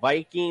enough, the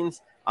Vikings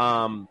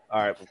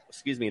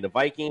the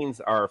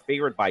Vikings are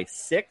favored by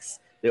 6.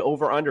 The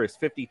over/under is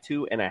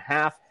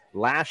 52.5.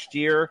 Last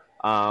year,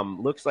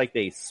 looks like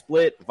they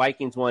split.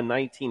 Vikings won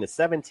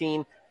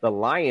 19-17. The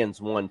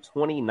Lions won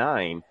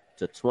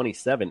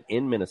 29-27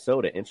 in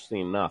Minnesota.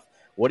 Interesting enough.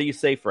 What do you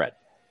say, Fred?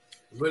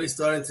 Really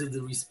starting to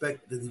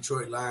respect the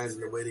Detroit Lions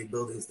and the way they're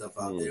building stuff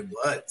out there,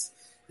 but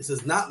this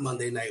is not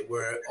Monday night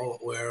where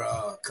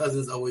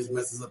Cousins always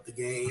messes up the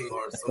game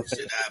or some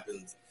shit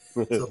happens.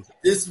 So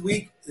this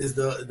week is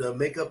the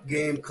makeup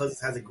game.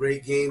 Cousins has a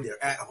great game.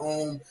 They're at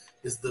home.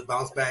 This is the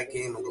bounce back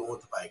game. I'm going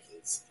with the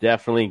Vikings.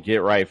 Definitely get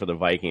right for the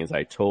Vikings.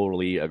 I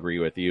totally agree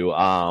with you.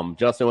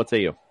 Justin, what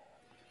say you?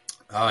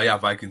 Yeah,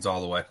 Vikings all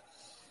the way.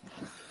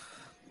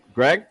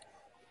 Greg?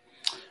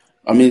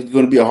 I mean, it's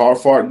going to be a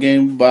hard-fought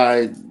game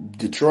by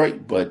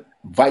Detroit, but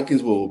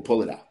Vikings will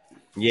pull it out.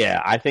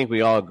 Yeah, I think we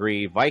all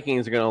agree.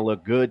 Vikings are going to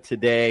look good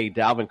today.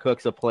 Dalvin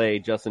Cook's a play.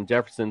 Justin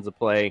Jefferson's a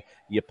play.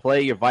 You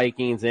play your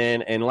Vikings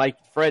in. And like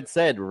Fred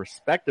said,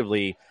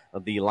 respectively,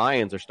 the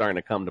Lions are starting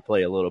to come to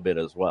play a little bit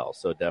as well.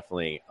 So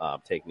definitely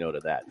take note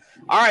of that.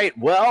 All right,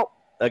 well,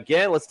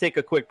 again, let's take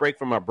a quick break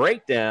from our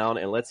breakdown,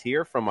 and let's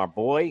hear from our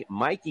boy,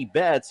 Mikey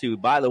Betts, who,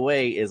 by the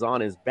way, is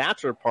on his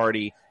bachelor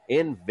party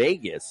in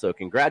Vegas. So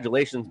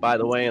congratulations, by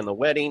the way, on the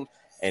wedding.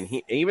 And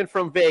he, even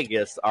from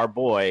Vegas, our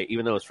boy,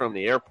 even though it's from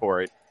the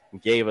airport,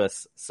 gave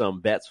us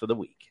some bets for the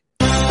week.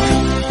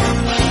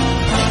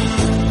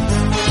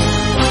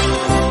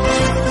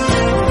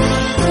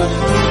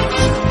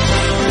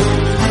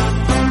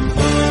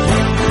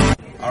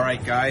 All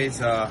right, guys,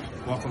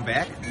 welcome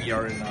back. We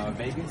are in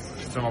Vegas,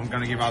 so I'm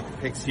going to give out the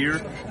picks here.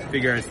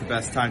 Figure it's the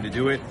best time to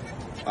do it.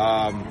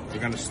 We're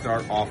going to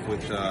start off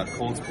with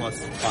Colts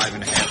plus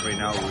 5.5 right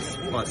now. It was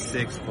plus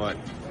 6, but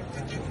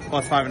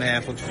plus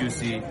 5.5 looks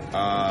juicy.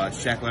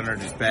 Shaq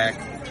Leonard is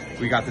back.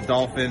 We got the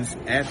Dolphins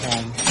at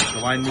home. The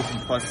line moved from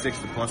plus 6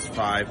 to plus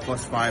 5.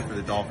 Plus 5 for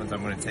the Dolphins.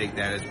 I'm going to take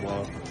that as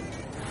well.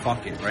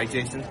 Fuck it, right,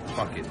 Jason?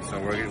 Fuck it. So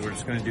we're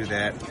just going to do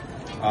that.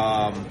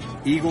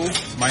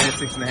 Eagles minus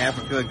 6.5. I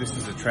feel like this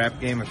is a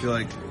trap game. I feel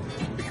like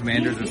the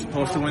Commanders are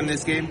supposed to win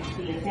this game,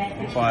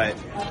 but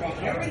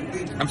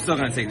I'm still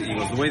going to take the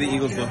Eagles. The way the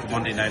Eagles looked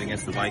Monday night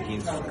against the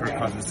Vikings, Kirk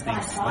Cousins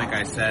stinks, like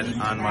I said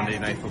on Monday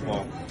Night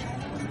Football.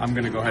 I'm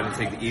going to go ahead and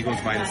take the Eagles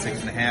minus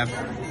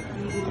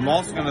 6.5. I'm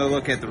also going to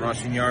look at the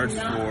rushing yards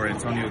for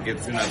Antonio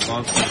Gibson. I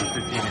love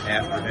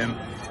 15.5 for him,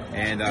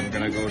 and I'm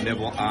going to go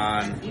nibble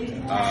on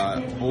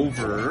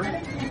over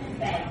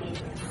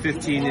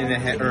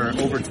 15.5 or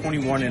over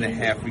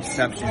 21.5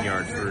 reception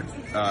yards for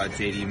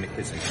J.D.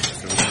 McKissick.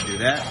 So we're going to do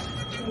that.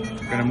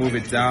 We're going to move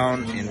it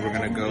down, and we're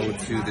going to go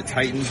to the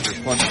Titans.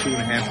 They're plus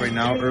 2.5 right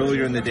now.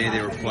 Earlier in the day,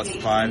 they were plus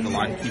 5. The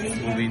line keeps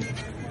moving.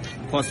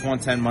 Plus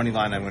 110 money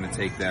line, I'm going to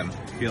take them. I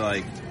feel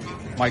like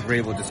Mike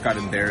Vrabel just got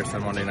embarrassed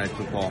on Monday Night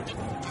Football.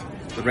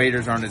 The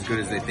Raiders aren't as good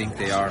as they think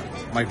they are.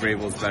 Mike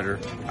Vrabel's better.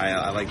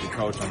 I like the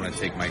coach. I'm going to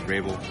take Mike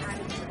Vrabel.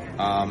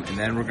 And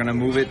then we're going to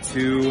move it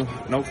to...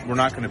 Nope, we're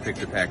not going to pick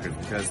the Packers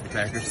because the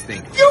Packers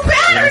stink. We're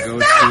going to go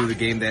to the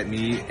game that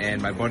me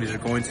and my buddies are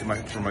going to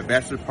for my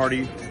bachelor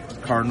party.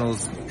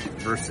 Cardinals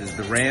versus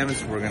the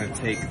Rams. We're going to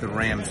take the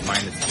Rams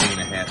minus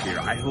 3.5 here.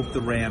 I hope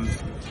the Rams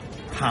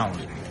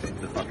pound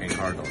the fucking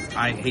Cardinals.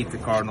 I hate the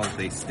Cardinals.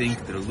 They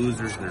stink. They're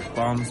losers. They're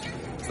bums.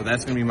 So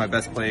that's going to be my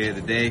best play of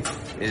the day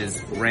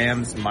is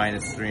Rams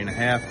minus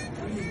 3.5.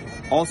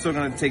 Also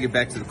going to take it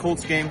back to the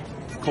Colts game.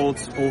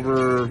 Colts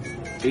over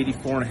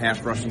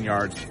 84.5 rushing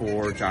yards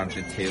for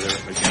Jonathan Taylor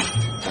against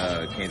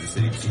the Kansas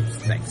City Chiefs.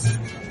 Thanks.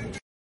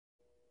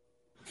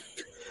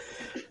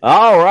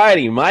 All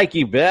righty,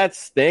 Mikey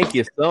Betts, thank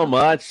you so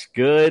much.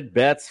 Good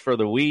bets for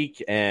the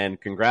week,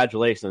 and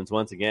congratulations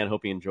once again.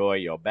 Hope you enjoy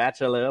your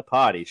bachelor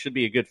party. Should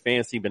be a good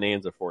fantasy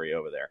bonanza for you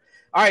over there.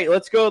 All right,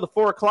 let's go to the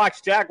 4 o'clock.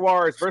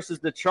 Jaguars versus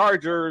the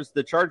Chargers.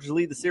 The Chargers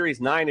lead the series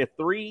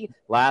 9-3.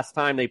 Last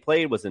time they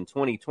played was in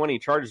 2020.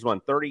 Chargers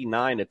won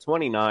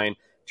 39-29.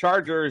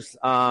 Chargers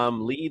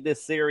lead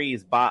this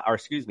series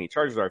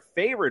Chargers are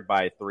favored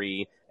by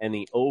 3, and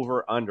the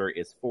over-under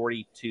is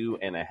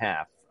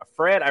 42.5.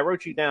 Fred, I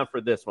wrote you down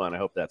for this one. I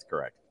hope that's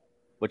correct.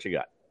 What you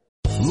got?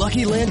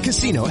 Lucky Land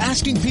Casino,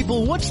 asking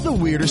people, what's the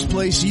weirdest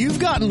place you've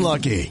gotten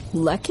lucky?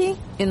 Lucky?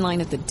 In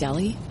line at the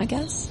deli, I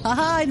guess?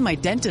 Aha, in my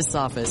dentist's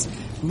office.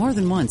 More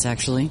than once,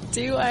 actually.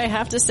 Do I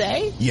have to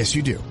say? Yes,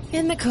 you do.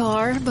 In the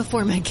car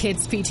before my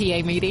kids'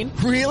 PTA meeting.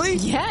 Really?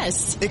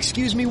 Yes.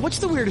 Excuse me, what's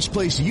the weirdest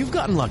place you've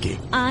gotten lucky?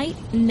 I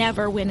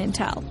never win and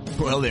tell.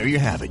 Well, there you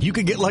have it. You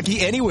can get lucky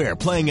anywhere,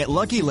 playing at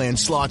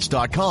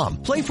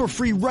LuckyLandSlots.com. Play for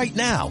free right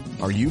now.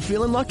 Are you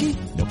feeling lucky?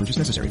 No purchase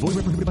necessary. Void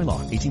where prohibited by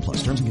law. 18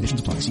 plus. Terms and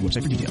conditions apply. See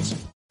website for details.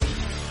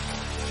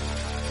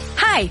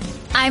 Hi,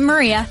 I'm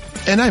Maria.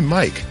 And I'm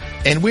Mike.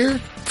 And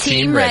we're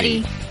Team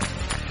Ready.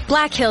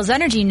 Black Hills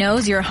Energy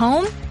knows your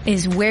home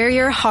is where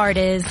your heart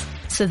is.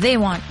 So they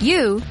want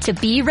you to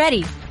be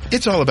ready.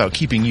 It's all about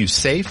keeping you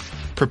safe,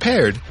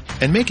 prepared,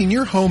 and making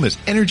your home as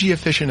energy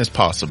efficient as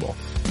possible.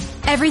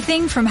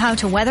 Everything from how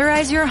to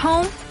weatherize your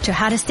home to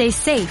how to stay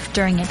safe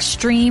during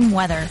extreme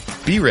weather.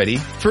 Be ready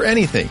for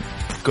anything.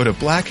 Go to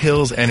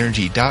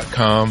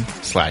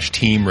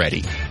blackhillsenergy.com/team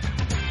ready.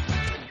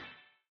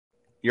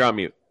 You're on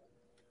mute.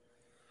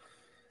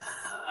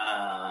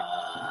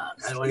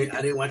 I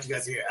didn't want you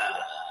guys to hear.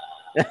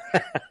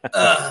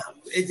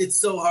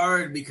 It's so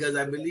hard because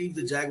I believe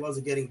the Jaguars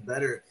are getting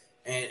better,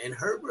 and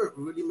Herbert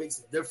really makes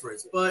a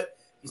difference. But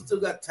you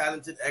still got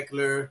talented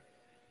Eckler,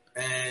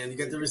 and you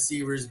got the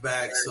receivers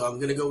back. So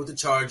I'm gonna go with the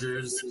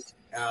Chargers.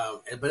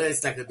 But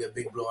it's not gonna be a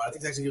big blowout. I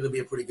think it's actually gonna be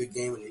a pretty good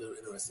game and a little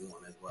interesting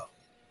one as well.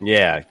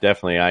 Yeah,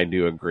 definitely. I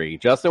do agree.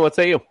 Justin, what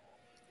say you?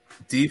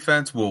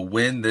 Defense will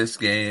win this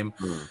game.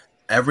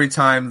 Every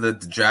time that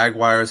the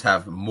Jaguars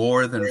have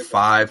more than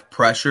 5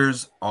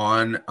 pressures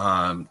on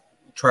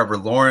Trevor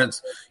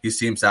Lawrence, he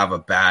seems to have a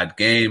bad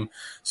game.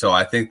 So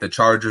I think the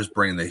Chargers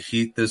bring the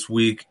heat this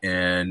week,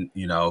 and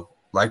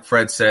like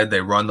Fred said,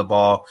 they run the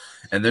ball,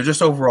 and they're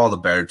just overall the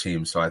better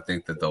team. So I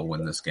think that they'll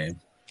win this game.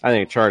 I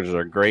think Chargers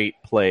are a great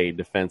play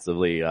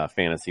defensively,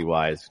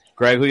 fantasy-wise.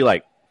 Greg, who you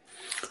like?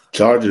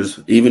 Chargers.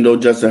 Even though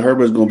Justin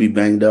Herbert's going to be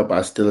banged up,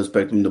 I still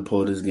expect him to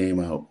pull this game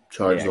out.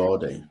 Chargers all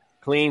day.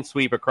 Clean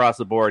sweep across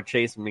the board.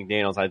 Chase and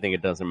McDaniels, I think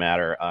it doesn't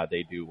matter.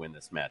 They do win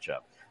this matchup.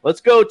 Let's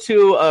go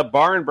to a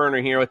barn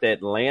burner here with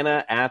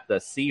Atlanta at the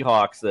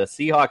Seahawks. The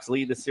Seahawks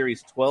lead the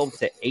series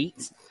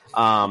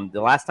 12-8.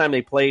 The last time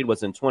they played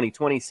was in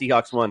 2020.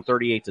 Seahawks won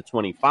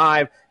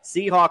 38-25.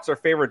 Seahawks are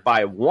favored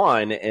by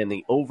 1, and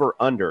the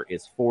over-under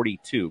is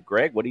 42.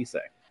 Greg, what do you say?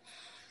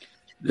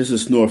 This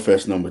is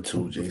Snorefest number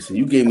 2, Jason.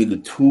 You gave me the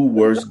 2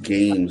 worst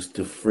games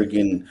to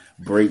friggin'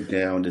 break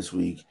down this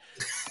week.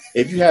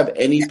 If you have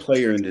any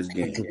player in this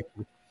game,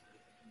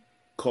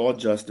 call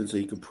Justin so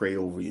he can pray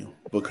over you,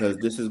 because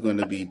this is going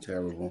to be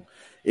terrible.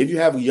 If you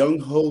have Young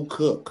Ho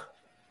Cook,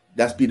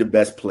 that's be the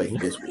best play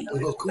this week.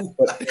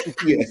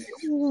 Yeah.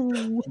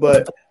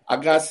 But I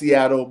got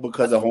Seattle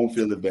because of home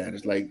field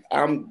advantage. Like,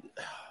 I'm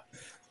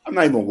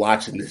not even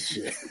watching this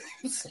shit.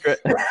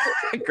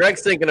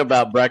 Greg's thinking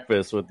about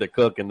breakfast with the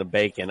cook and the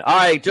bacon. All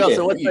right,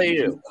 Justin, what say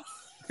you?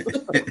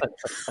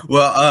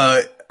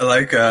 Well,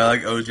 like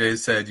OJ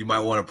said, you might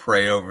want to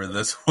pray over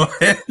this one.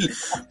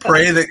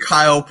 Pray that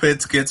Kyle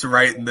Pitts gets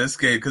right in this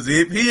game, because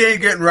if he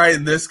ain't getting right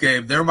in this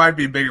game, there might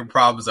be bigger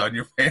problems on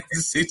your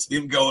fantasy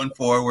team going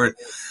forward.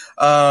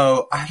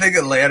 I think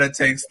Atlanta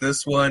takes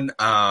this one.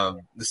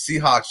 The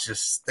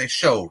Seahawks they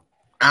show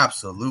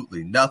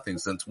absolutely nothing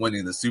since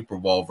winning the Super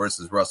Bowl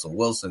versus Russell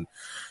Wilson.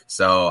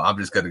 So I'm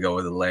just going to go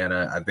with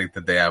Atlanta. I think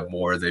that they have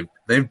more.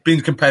 They've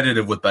been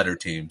competitive with better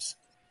teams.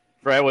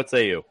 Fred, what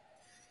say you?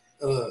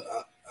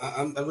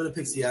 I'm going to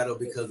pick Seattle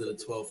because of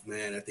the 12th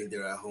man. I think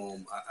they're at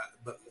home.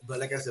 But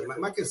like I said,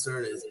 my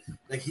concern is,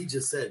 like he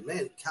just said,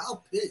 man,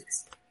 Kyle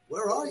Pitts,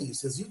 where are you?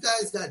 Since you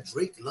guys got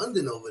Drake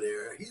London over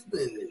there, he's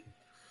been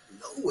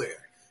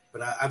nowhere.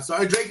 But I'm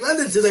sorry, Drake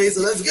London today,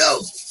 so let's go.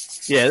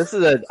 Yeah, this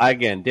is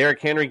again,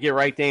 Derrick Henry get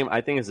right game. I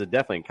think it's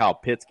definitely Kyle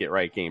Pitts get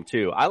right game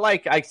too.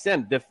 I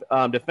said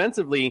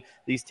defensively,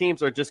 these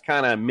teams are just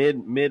kind of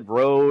mid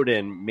road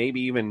and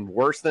maybe even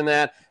worse than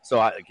that.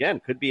 So again,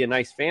 could be a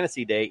nice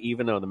fantasy day,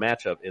 even though the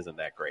matchup isn't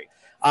that great.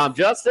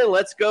 Justin,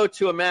 let's go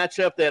to a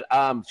matchup that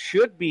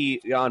should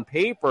be on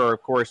paper,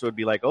 of course, would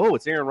be like, oh,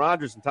 it's Aaron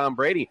Rodgers and Tom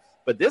Brady.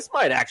 But this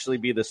might actually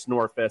be the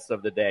Snorefest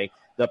of the day.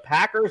 The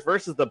Packers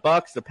versus the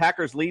Bucs. The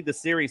Packers lead the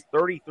series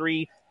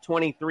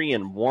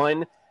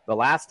 33-23-1. The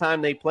last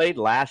time they played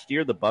last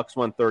year, the Bucs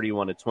won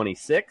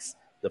 31-26.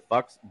 The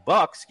Bucs,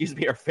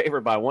 are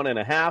favored by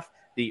 1.5.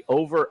 The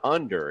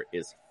over/under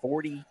is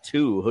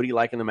 42. Who do you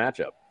like in the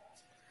matchup?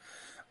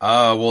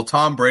 Well,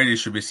 Tom Brady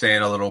should be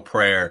saying a little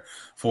prayer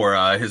for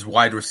his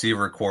wide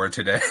receiver core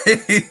today.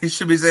 He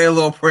should be saying a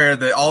little prayer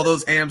that all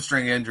those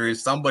hamstring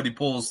injuries, somebody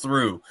pulls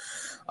through.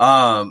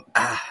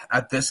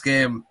 At this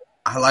game,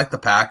 I like the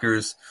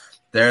Packers.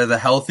 They're the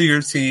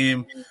healthier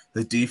team.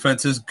 The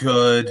defense is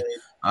good.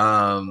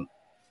 And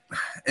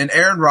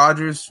Aaron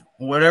Rodgers,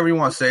 whatever you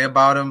want to say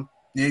about him,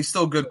 he's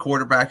still a good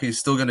quarterback. He's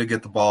still going to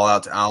get the ball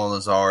out to Allen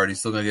Lazard. He's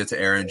still going to get to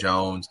Aaron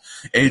Jones.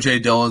 A.J.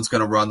 Dillon's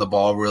going to run the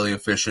ball really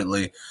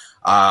efficiently.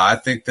 I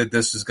think that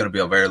this is going to be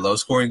a very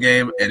low-scoring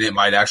game, and it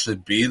might actually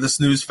be the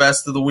snooze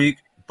fest of the week,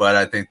 but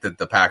I think that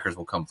the Packers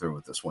will come through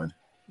with this win.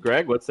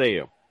 Greg, what say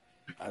you?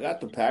 I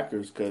got the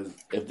Packers because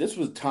if this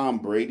was Tom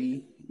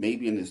Brady,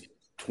 maybe in his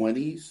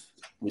 20s,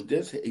 with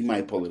this, he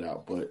might pull it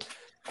out, but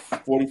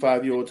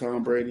 45-year-old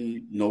Tom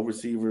Brady, no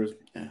receivers,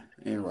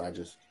 Aaron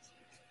Rodgers.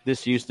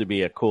 This used to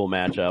be a cool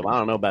matchup. I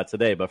don't know about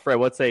today, but Fred,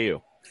 what say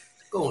you?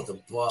 Going with the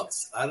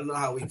Bucs. I don't know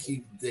how we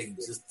keep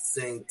just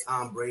saying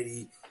Tom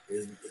Brady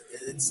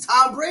it's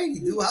Tom Brady,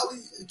 dude. How we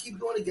keep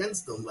going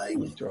against them? Like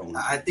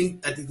I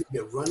think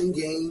the running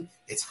game.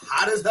 It's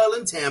hot as hell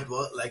in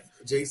Tampa, like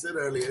Jay said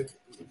earlier.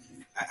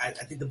 I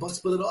think the Bucs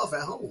pull it off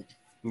at home.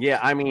 Yeah,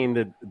 I mean,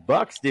 the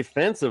Bucs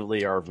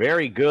defensively are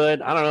very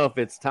good. I don't know if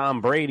it's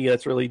Tom Brady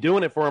that's really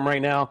doing it for him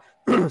right now.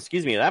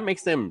 Excuse me. That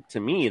makes them, to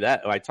me,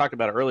 that I talked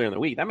about it earlier in the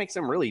week, that makes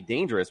them really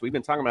dangerous. We've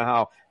been talking about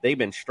how they've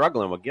been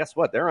struggling. Well, guess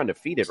what? They're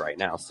undefeated right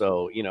now.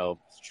 So,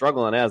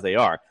 struggling as they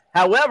are.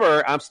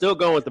 However, I'm still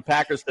going with the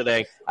Packers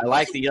today. I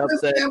like the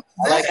upset.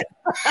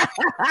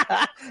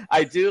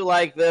 I do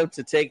like them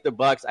to take the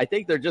Bucs. I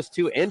think they're just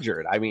too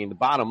injured. I mean, the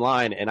bottom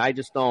line, and I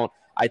just don't.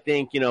 I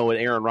think, with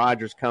Aaron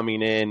Rodgers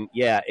coming in,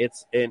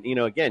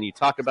 again, you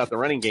talk about the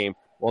running game.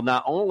 Well,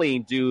 not only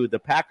do the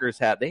Packers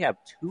have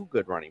 2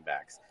 good running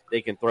backs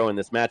they can throw in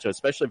this matchup,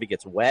 especially if it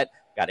gets wet.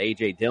 Got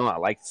A.J. Dillon. I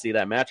like to see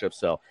that matchup.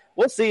 So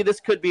we'll see.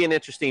 This could be an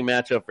interesting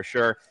matchup for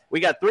sure.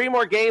 We got 3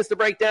 more games to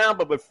break down,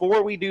 but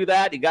before we do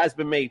that, you guys have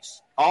been made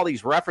all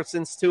these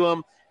references to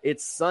them.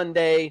 It's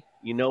Sunday.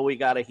 We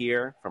got to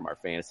hear from our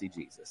Fantasy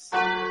Jesus.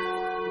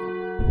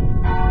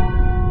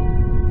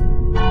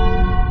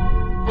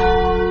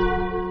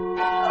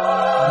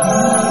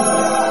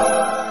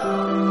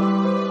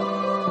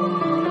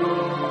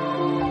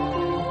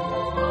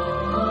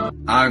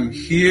 I'm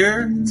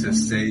here to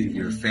save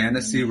your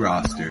fantasy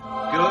roster. Good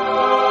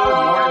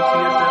morning,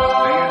 TSS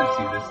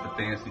Fantasy. Travis, the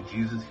Fantasy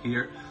Jesus,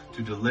 here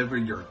to deliver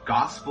your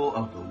gospel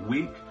of the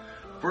week.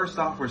 First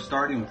off, we're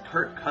starting with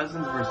Kirk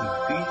Cousins versus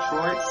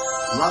Detroit.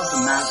 Love the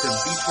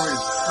matchup. Detroit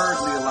is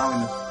currently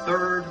allowing the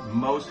third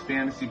most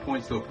fantasy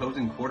points to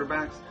opposing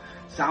quarterbacks.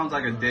 Sounds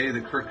like a day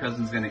that Kirk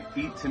Cousins is going to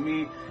eat to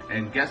me.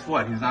 And guess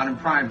what? He's not in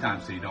prime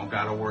time, so you don't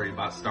got to worry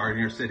about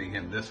starting or sitting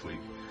him this week.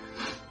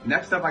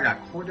 Next up, I got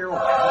Cordero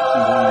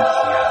Patterson going to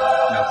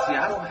Seattle. Now,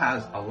 Seattle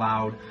has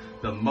allowed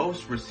the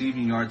most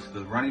receiving yards to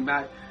the running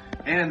back,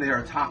 and they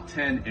are top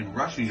 10 in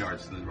rushing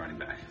yards to the running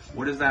back.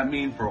 What does that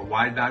mean for a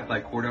wide back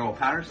like Cordero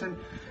Patterson?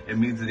 It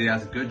means that he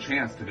has a good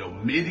chance to go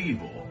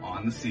medieval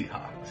on the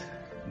Seahawks.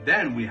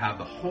 Then we have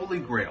the Holy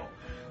Grail,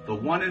 the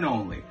one and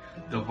only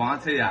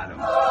Davante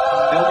Adams.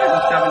 Still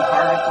getting 7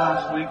 targets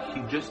last week.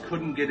 He just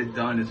couldn't get it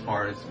done as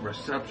far as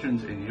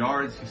receptions and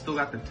yards. He still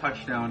got the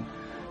touchdown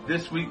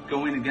this week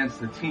going against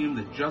the team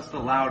that just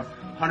allowed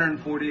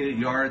 148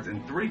 yards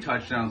and 3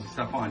 touchdowns to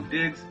Stephon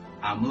Diggs.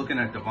 I'm looking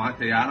at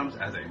Davante Adams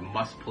as a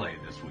must-play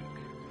this week.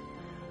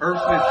 Irv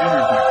Smith Jr. is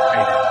my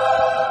tight end.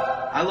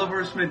 I love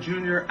Irv Smith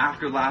Jr.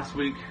 after last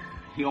week.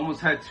 He almost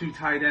had 2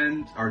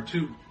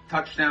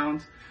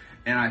 touchdowns,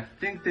 and I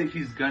think that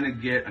he's going to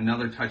get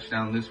another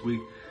touchdown this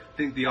week. I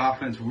think the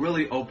offense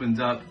really opens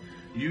up,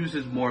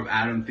 uses more of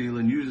Adam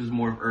Thielen, uses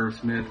more of Irv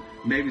Smith,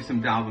 maybe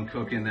some Dalvin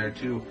Cook in there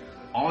too.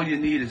 All you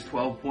need is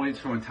 12 points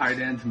from a tight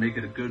end to make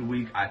it a good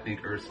week. I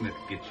think Irv Smith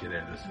gets you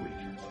there this week.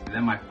 And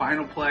then my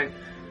final play,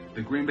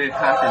 the Green Bay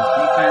Packers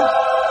defense.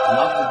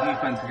 Love the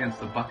defense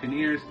against the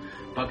Buccaneers.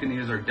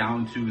 Buccaneers are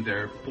down to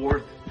their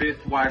 4th,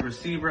 5th wide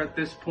receiver at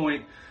this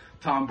point.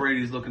 Tom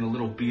Brady's looking a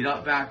little beat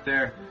up back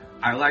there.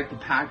 I like the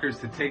Packers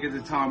to take it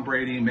to Tom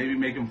Brady, maybe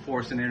make him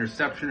force an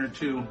interception or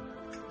 2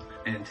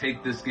 and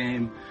take this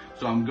game.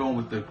 So I'm going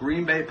with the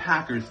Green Bay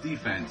Packers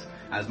defense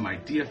as my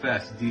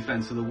DFS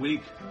defense of the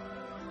week.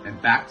 And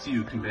back to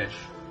you, Kambish.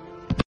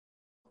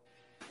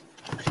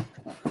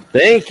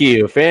 Thank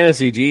you,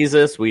 Fantasy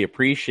Jesus. We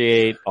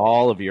appreciate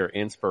all of your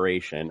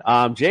inspiration.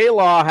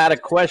 J-Law had a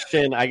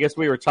question. I guess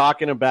we were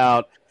talking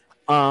about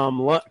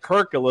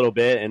Kirk a little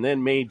bit and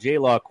then made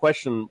J-Law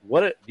question,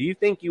 do you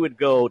think you would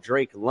go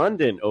Drake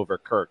London over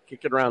Kirk?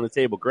 Kick it around the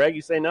table. Greg,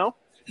 you say no?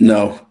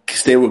 No,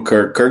 stay with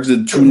Kirk. Kirk's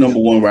the true number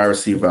 1 wide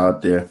receiver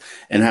out there,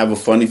 and have a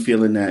funny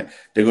feeling that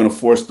they're going to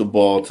force the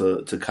ball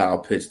to Kyle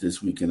Pitts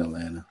this week in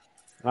Atlanta.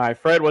 All right,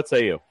 Fred, what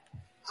say you?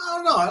 I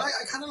don't know. I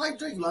kind of like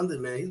Drake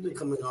London, man. He's been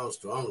coming on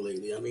strong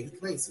lately. I mean, he's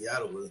playing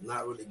Seattle, but it's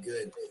not really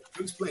good.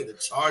 He's playing the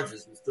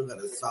Chargers, who still got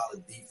a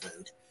solid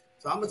defense.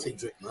 So I'm going to take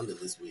Drake London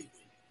this week.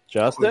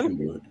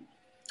 Justin?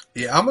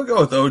 Yeah, I'm going to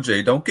go with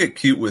OJ. Don't get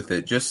cute with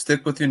it. Just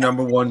stick with your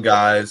number 1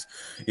 guys.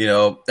 You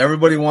know,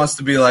 everybody wants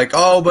to be like,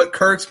 oh, but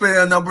Kirk's been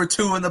a number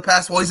 2 in the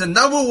past. Well, he's a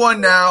number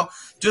 1 now.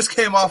 Just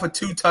came off of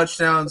 2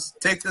 touchdowns.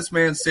 Take this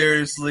man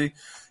seriously.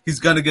 He's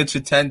going to get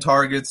you 10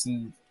 targets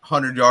and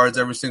 100 yards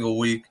every single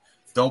week.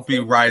 Don't be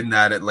riding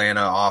that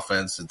Atlanta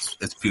offense.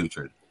 It's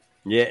putrid.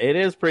 Yeah, it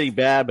is pretty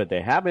bad, but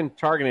they have been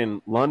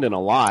targeting London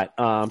a lot.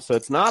 So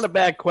it's not a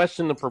bad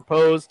question to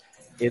propose.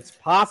 It's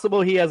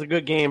possible he has a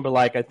good game, but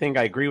I think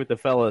I agree with the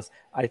fellas.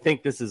 I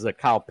think this is a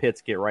Kyle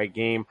Pitts get-right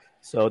game,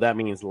 so that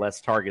means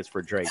less targets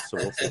for Drake. So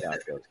we'll see how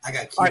it goes. I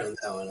got cute on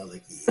that one. I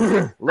like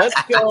it.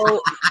 Let's go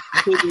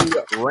to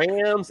the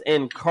Rams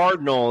and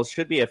Cardinals.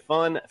 Should be a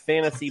fun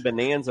fantasy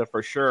bonanza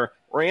for sure.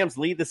 Rams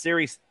lead the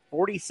series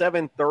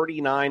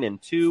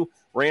 47-39-2.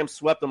 Rams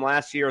swept them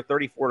last year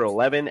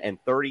 34-11 and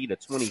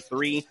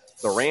 30-23.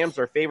 The Rams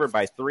are favored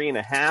by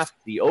 3.5.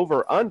 The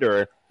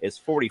over-under is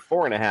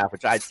 44.5,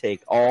 which I'd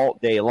take all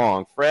day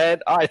long.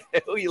 Fred,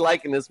 who you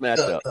like in this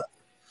matchup?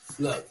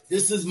 Look,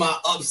 this is my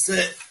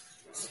upset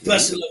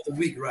special of the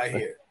week right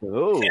here.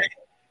 Ooh. Okay.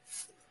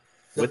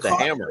 With the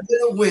hammer. They're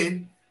going to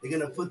win. They're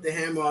going to put the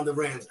hammer on the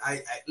Rams.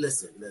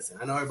 Listen.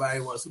 I know everybody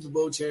wants Super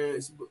Bowl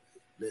champions.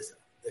 Listen,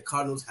 the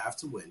Cardinals have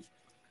to win.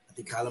 I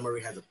think Kyler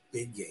Murray has a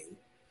big game.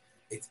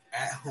 It's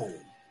at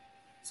home.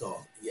 So,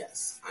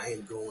 yes, I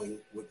am going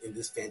in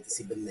this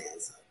fantasy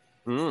bonanza.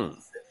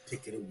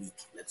 Pick of the week.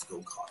 Let's go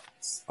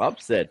Cardinals.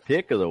 Upset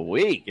pick of the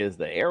week is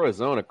the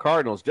Arizona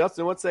Cardinals.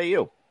 Justin, what say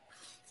you?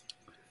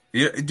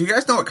 Yeah, do you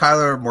guys know what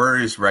Kyler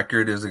Murray's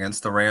record is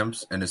against the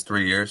Rams in his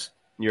 3 years?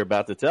 You're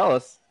about to tell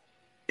us.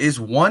 Is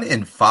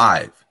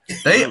 1-5.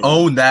 They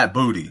own that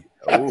booty.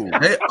 Ooh.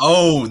 They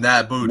own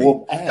that booty.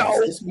 More ass.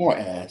 It's more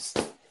ass.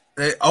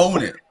 They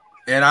own it.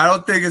 And I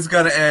don't think it's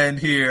going to end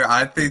here.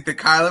 I think that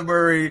Kyler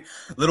Murray,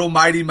 little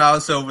Mighty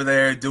Mouse over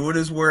there, doing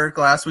his work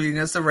last week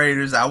against the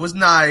Raiders, that was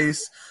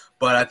nice.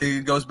 But I think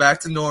it goes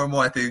back to normal.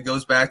 I think it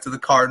goes back to the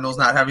Cardinals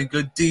not having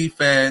good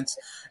defense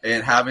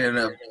and having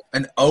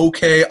an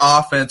okay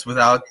offense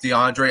without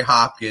DeAndre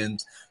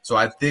Hopkins. So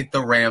I think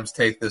the Rams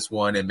take this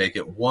one and make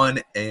it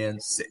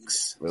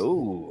 1-6.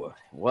 Ooh.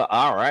 Well,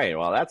 all right.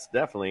 Well, that's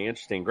definitely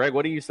interesting. Greg,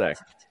 what do you say?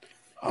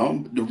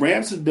 The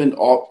Rams have been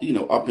all,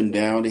 up and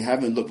down. They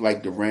haven't looked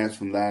like the Rams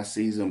from last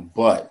season,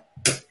 but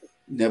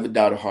never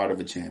doubt a heart of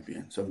a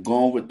champion. So I'm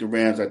going with the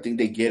Rams. I think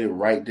they get it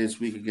right this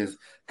week against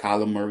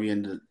Kyler Murray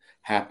and the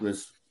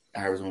hapless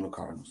Arizona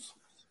Cardinals.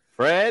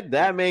 Fred,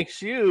 that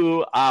makes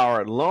you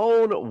our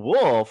lone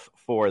wolf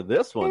for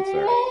this one,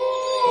 sir?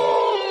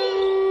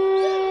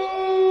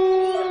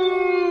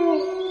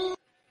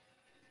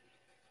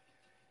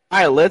 All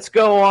right, let's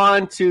go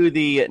on to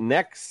the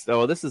next.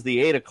 Oh, this is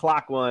the 8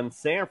 o'clock one.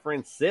 San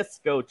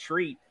Francisco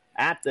treat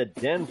at the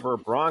Denver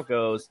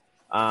Broncos.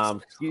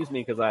 Excuse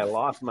me, because I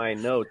lost my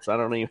notes. I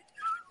don't even.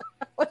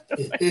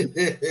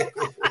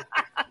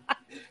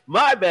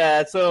 My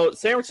bad. So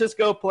San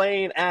Francisco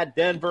playing at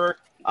Denver.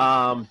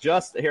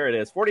 Just here it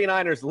is.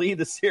 49ers lead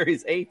the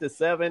series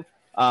 8-7.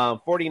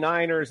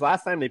 49ers,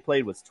 last time they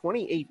played was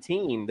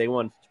 2018. They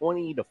won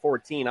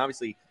 20-14.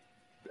 Obviously,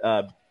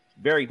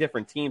 very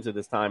different teams at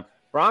this time.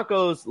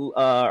 Broncos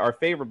are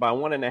favored by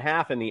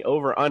 1.5, and the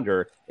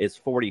over-under is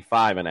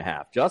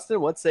 45.5.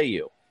 Justin, what say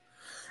you?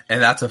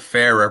 And that's a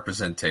fair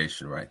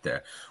representation right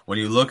there. When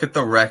you look at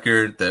the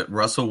record that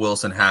Russell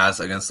Wilson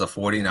has against the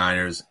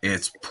 49ers,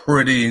 it's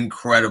pretty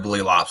incredibly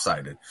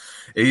lopsided.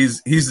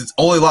 He's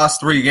only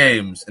lost 3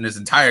 games in his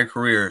entire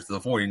career to the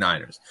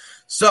 49ers.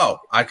 So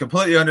I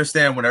completely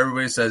understand when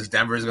everybody says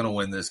Denver's going to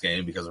win this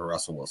game because of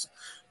Russell Wilson.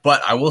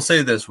 But I will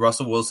say this,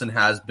 Russell Wilson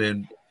has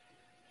been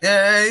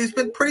he's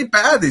been pretty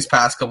bad these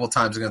past couple of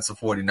times against the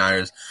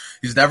 49ers.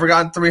 He's never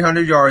gotten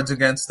 300 yards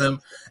against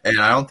them,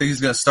 and I don't think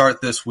he's going to start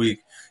this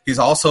week. He's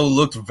also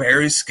looked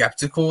very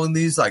skeptical in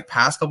these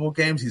past couple of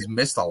games. He's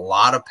missed a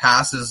lot of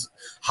passes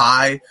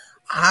high.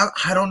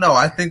 I don't know.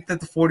 I think that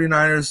the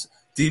 49ers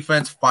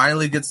defense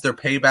finally gets their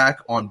payback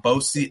on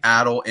both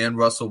Seattle and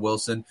Russell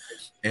Wilson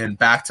in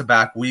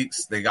back-to-back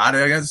weeks. They got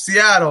it against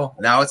Seattle.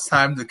 Now it's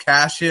time to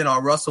cash in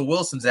on Russell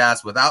Wilson's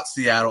ass without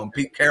Seattle and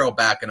Pete Carroll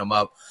backing him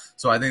up.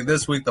 So I think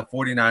this week the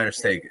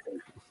 49ers take it.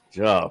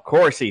 Oh, of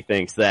course he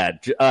thinks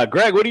that.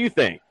 Greg, what do you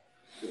think?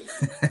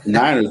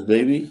 Niners,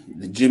 baby.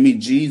 The Jimmy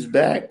G's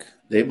back.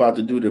 They about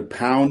to do the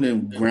pound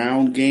and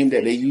ground game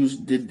that they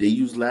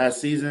used last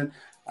season.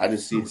 I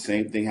just see the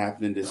same thing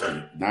happening this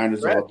week.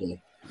 Niners all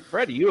day.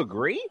 Fred, do you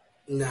agree?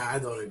 Nah, I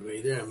don't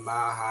agree. They're in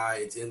Mile High.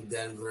 It's in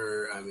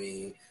Denver. I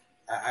mean,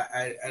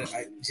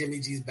 Jimmy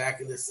G's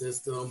back in the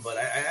system, but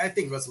I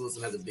think Russell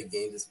Wilson has a big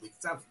game this week.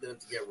 It's time for them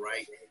to get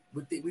right.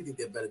 We think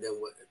they're better than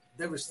what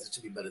Denver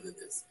should be better than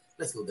this.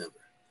 Let's go Denver.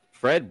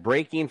 Fred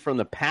breaking from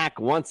the pack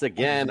once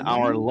again,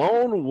 our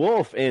lone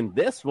wolf in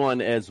this one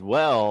as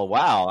well.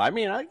 Wow. I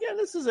mean, again,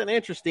 this is an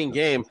interesting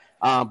game,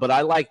 but I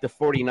like the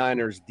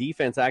 49ers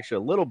defense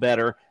actually a little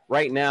better.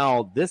 Right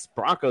now, this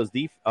Broncos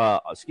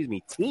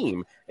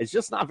team is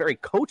just not very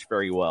coached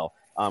very well,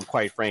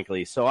 quite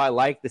frankly. So I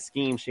like the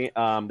scheme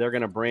they're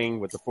going to bring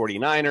with the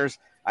 49ers.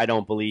 I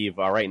don't believe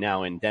right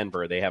now in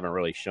Denver they haven't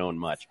really shown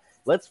much.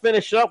 Let's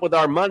finish up with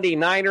our Monday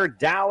Nighter,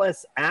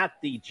 Dallas at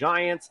the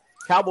Giants.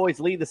 Cowboys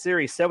lead the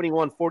series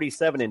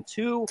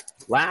 71-47-2.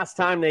 Last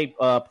time they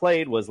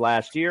played was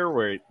last year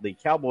where the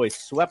Cowboys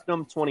swept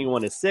them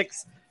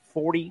 21-6,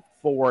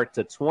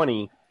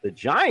 44-20. The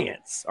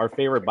Giants are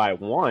favored by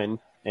 1,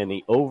 and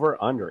the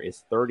over-under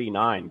is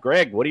 39.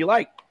 Greg, what do you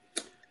like?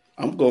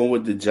 I'm going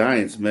with the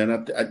Giants,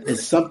 man.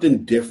 It's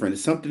something different.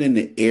 It's something in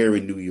the air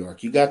in New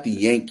York. You got the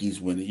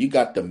Yankees winning. You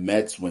got the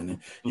Mets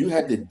winning. You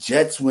had the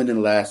Jets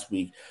winning last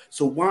week.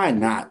 So why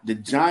not? The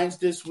Giants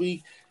this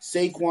week,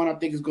 Saquon, I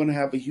think, is going to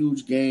have a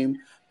huge game.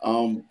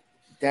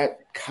 That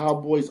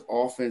Cowboys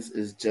offense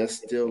is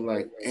just still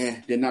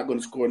they're not going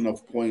to score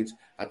enough points,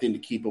 I think, to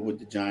keep up with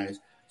the Giants.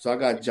 So I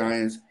got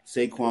Giants,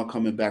 Saquon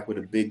coming back with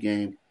a big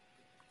game.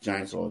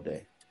 Giants all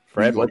day.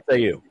 Fred, what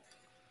say you?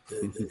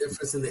 The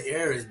difference in the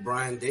air is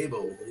Brian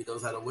Daboll. He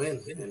knows how to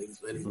win, and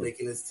he's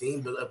making his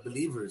team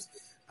believers.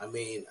 I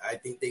mean, I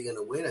think they're going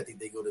to win. I think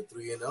they go to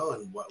 3-0,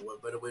 and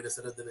what better way to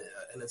set up the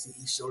NFC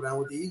East showdown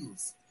with the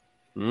Eagles?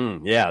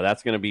 Yeah,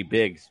 that's going to be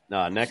big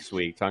next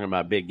week, talking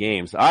about big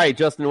games. All right,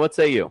 Justin, what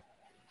say you?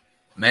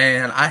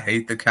 Man, I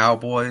hate the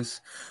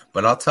Cowboys,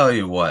 but I'll tell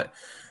you what.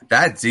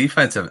 That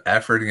defensive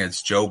effort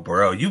against Joe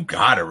Burrow, you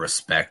got to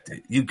respect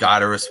it. You got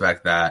to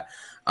respect that.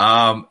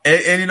 And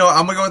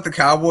I'm going to go with the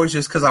Cowboys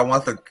just because I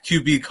want the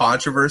QB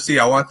controversy.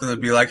 I want them to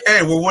be like,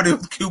 hey, we're winning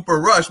with Cooper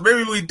Rush.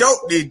 Maybe we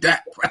don't need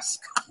Dak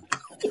Prescott.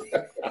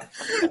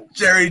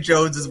 Jerry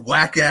Jones is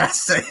whack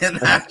ass saying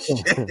that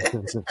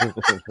shit.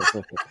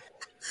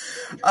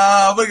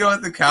 I'm going to go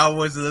with the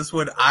Cowboys in this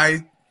one.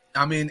 I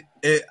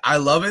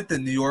love it that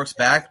New York's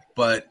back,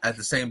 but at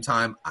the same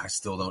time, I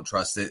still don't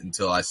trust it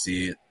until I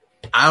see it.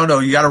 I don't know.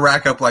 You got to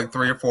rack up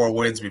 3 or 4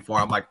 wins before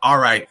I'm like, all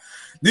right,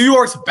 New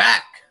York's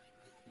back.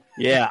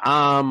 Yeah,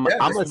 I'm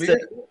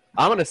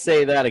gonna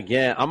say that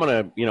again. I'm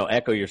gonna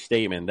echo your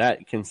statement.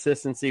 That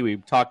consistency,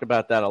 we've talked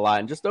about that a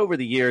lot, and just over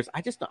the years,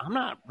 I'm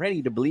not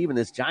ready to believe in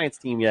this Giants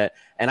team yet.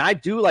 And I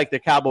do like the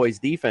Cowboys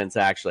defense.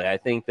 Actually, I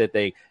think that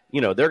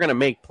they're gonna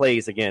make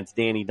plays against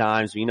Danny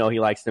Dimes. We know he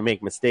likes to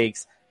make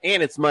mistakes,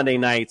 and it's Monday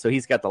night, so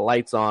he's got the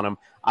lights on him.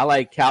 I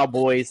like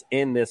Cowboys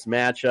in this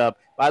matchup.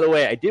 By the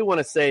way, I do want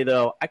to say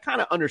though, I kind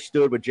of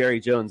understood what Jerry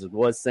Jones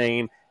was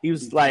saying. He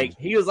was like,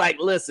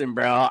 listen,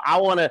 bro, I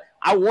want a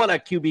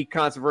QB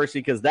controversy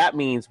because that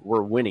means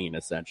we're winning,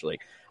 essentially.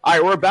 All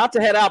right, we're about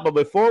to head out, but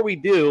before we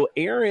do,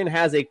 Aaron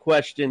has a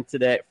question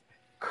today.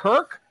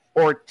 Kirk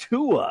or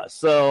Tua.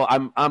 So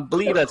I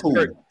believe that's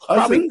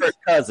probably Kirk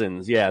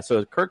Cousins. Yeah,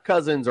 so Kirk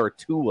Cousins or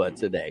Tua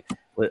today.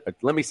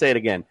 Let me say it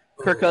again.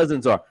 Kirk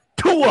Cousins or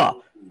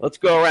Tua. Let's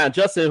go around.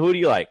 Justin, who do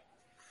you like?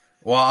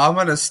 Well, I'm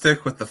going to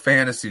stick with the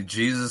fantasy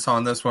Jesus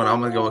on this one.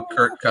 I'm going to go with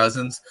Kirk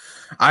Cousins.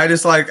 I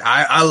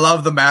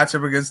love the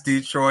matchup against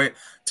Detroit.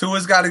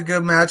 Tua's got a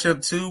good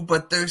matchup too,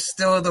 but there's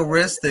still the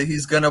risk that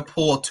he's going to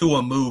pull a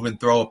Tua move and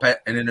throw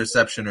an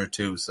interception or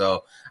two.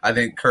 So I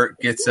think Kirk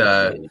gets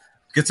a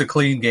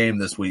clean game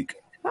this week.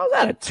 How's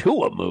that a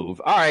Tua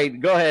move? All right,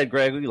 go ahead,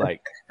 Greg. Who do you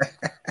like?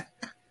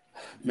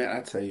 Man,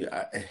 I tell you,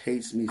 it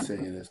hates me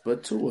saying this,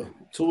 but Tua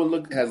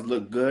has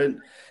looked good.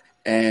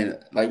 And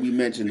like we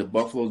mentioned, the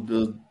Buffalo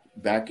Bills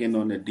back end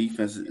on their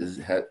defense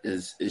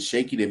is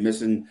shaky. They're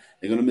going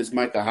to miss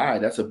Micah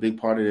Hyde. That's a big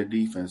part of their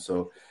defense.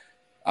 So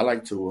I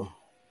like Tua.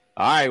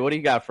 All right, what do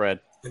you got,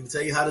 Fred? Let me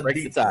tell you how to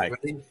beat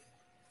it.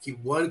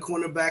 Keep one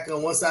cornerback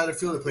on one side of the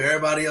field and play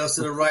everybody else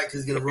to the right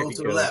because he's going to roll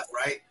to the left,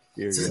 right?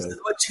 So this is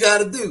what you got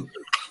to do.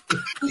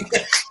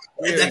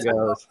 There he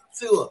goes.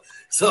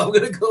 So I'm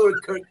going to go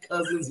with Kirk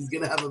Cousins. He's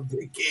going to have a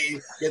big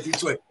game against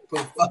Detroit.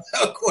 Put 5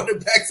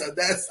 quarterbacks on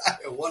that side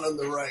and 1 on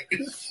the right.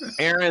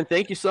 Aaron,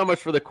 thank you so much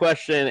for the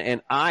question.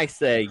 And I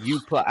say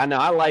I know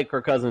I like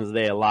Kirk Cousins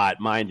today a lot.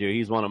 Mind you,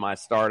 he's one of my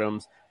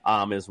stardoms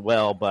as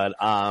well. But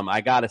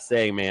I got to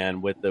say,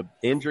 man, with the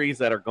injuries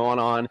that are going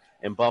on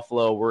in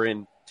Buffalo, we're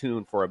in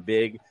tune for a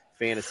big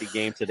fantasy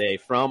game today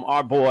from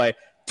our boy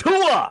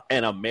Tua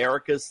and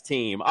America's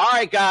team. All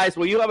right, guys.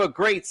 Well, you have a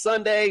great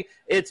Sunday.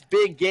 It's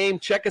big game.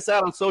 Check us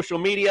out on social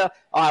media.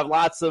 I'll have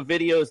lots of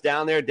videos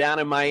down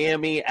in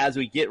Miami as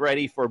we get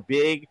ready for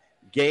big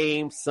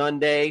game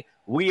Sunday.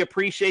 We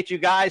appreciate you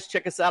guys.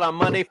 Check us out on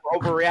Monday for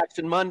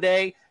Overreaction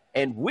Monday,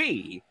 and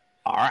we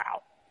are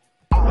out.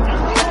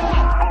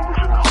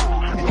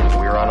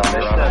 We're on a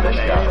mission,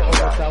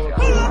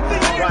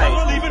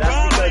 Right.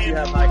 That's because you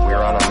have Mike. We're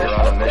on a mission. We're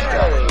on a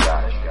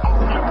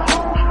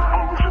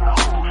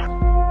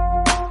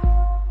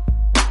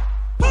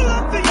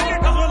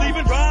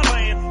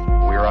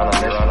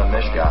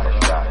mission, guys.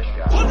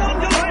 Put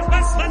on your life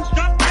vest, let's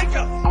stop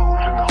breaker.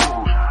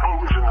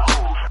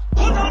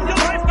 Put on your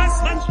life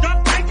vest, let's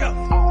stop breaker.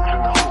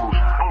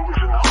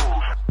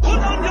 Put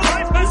on your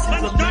life vest,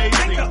 let's stop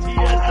breaker.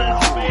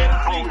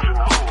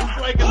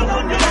 Put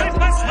on your life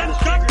vest, let's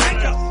stop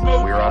breaker.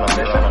 We're on a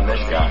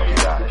mission, guys.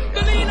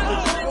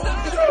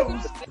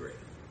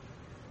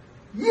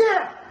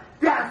 Yeah,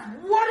 that's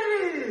what it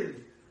is.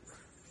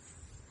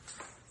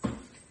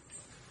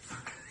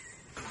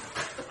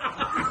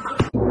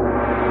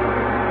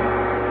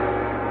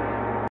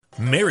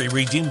 Mary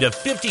redeemed a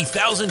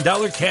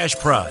 $50,000 cash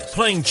prize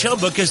playing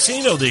Chumba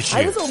Casino this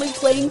year. I was only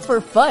playing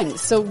for fun,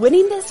 so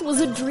winning this was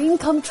a dream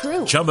come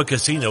true. Chumba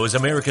Casino is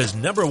America's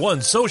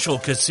 #1 social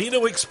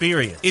casino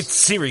experience. It's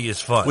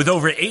serious fun. With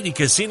over 80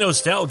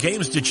 casino-style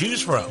games to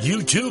choose from,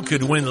 you too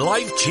could win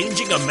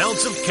life-changing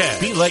amounts of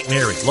cash. Be like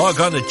Mary. Log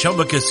on to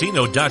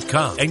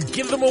ChumbaCasino.com and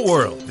give them a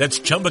whirl. That's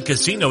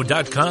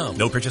ChumbaCasino.com.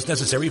 No purchase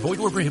necessary. Void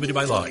where prohibited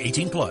by law.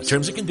 18+.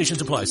 Terms and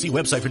conditions apply. See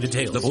website for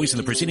details. The voice in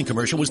the preceding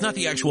commercial was not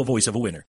the actual voice of a winner.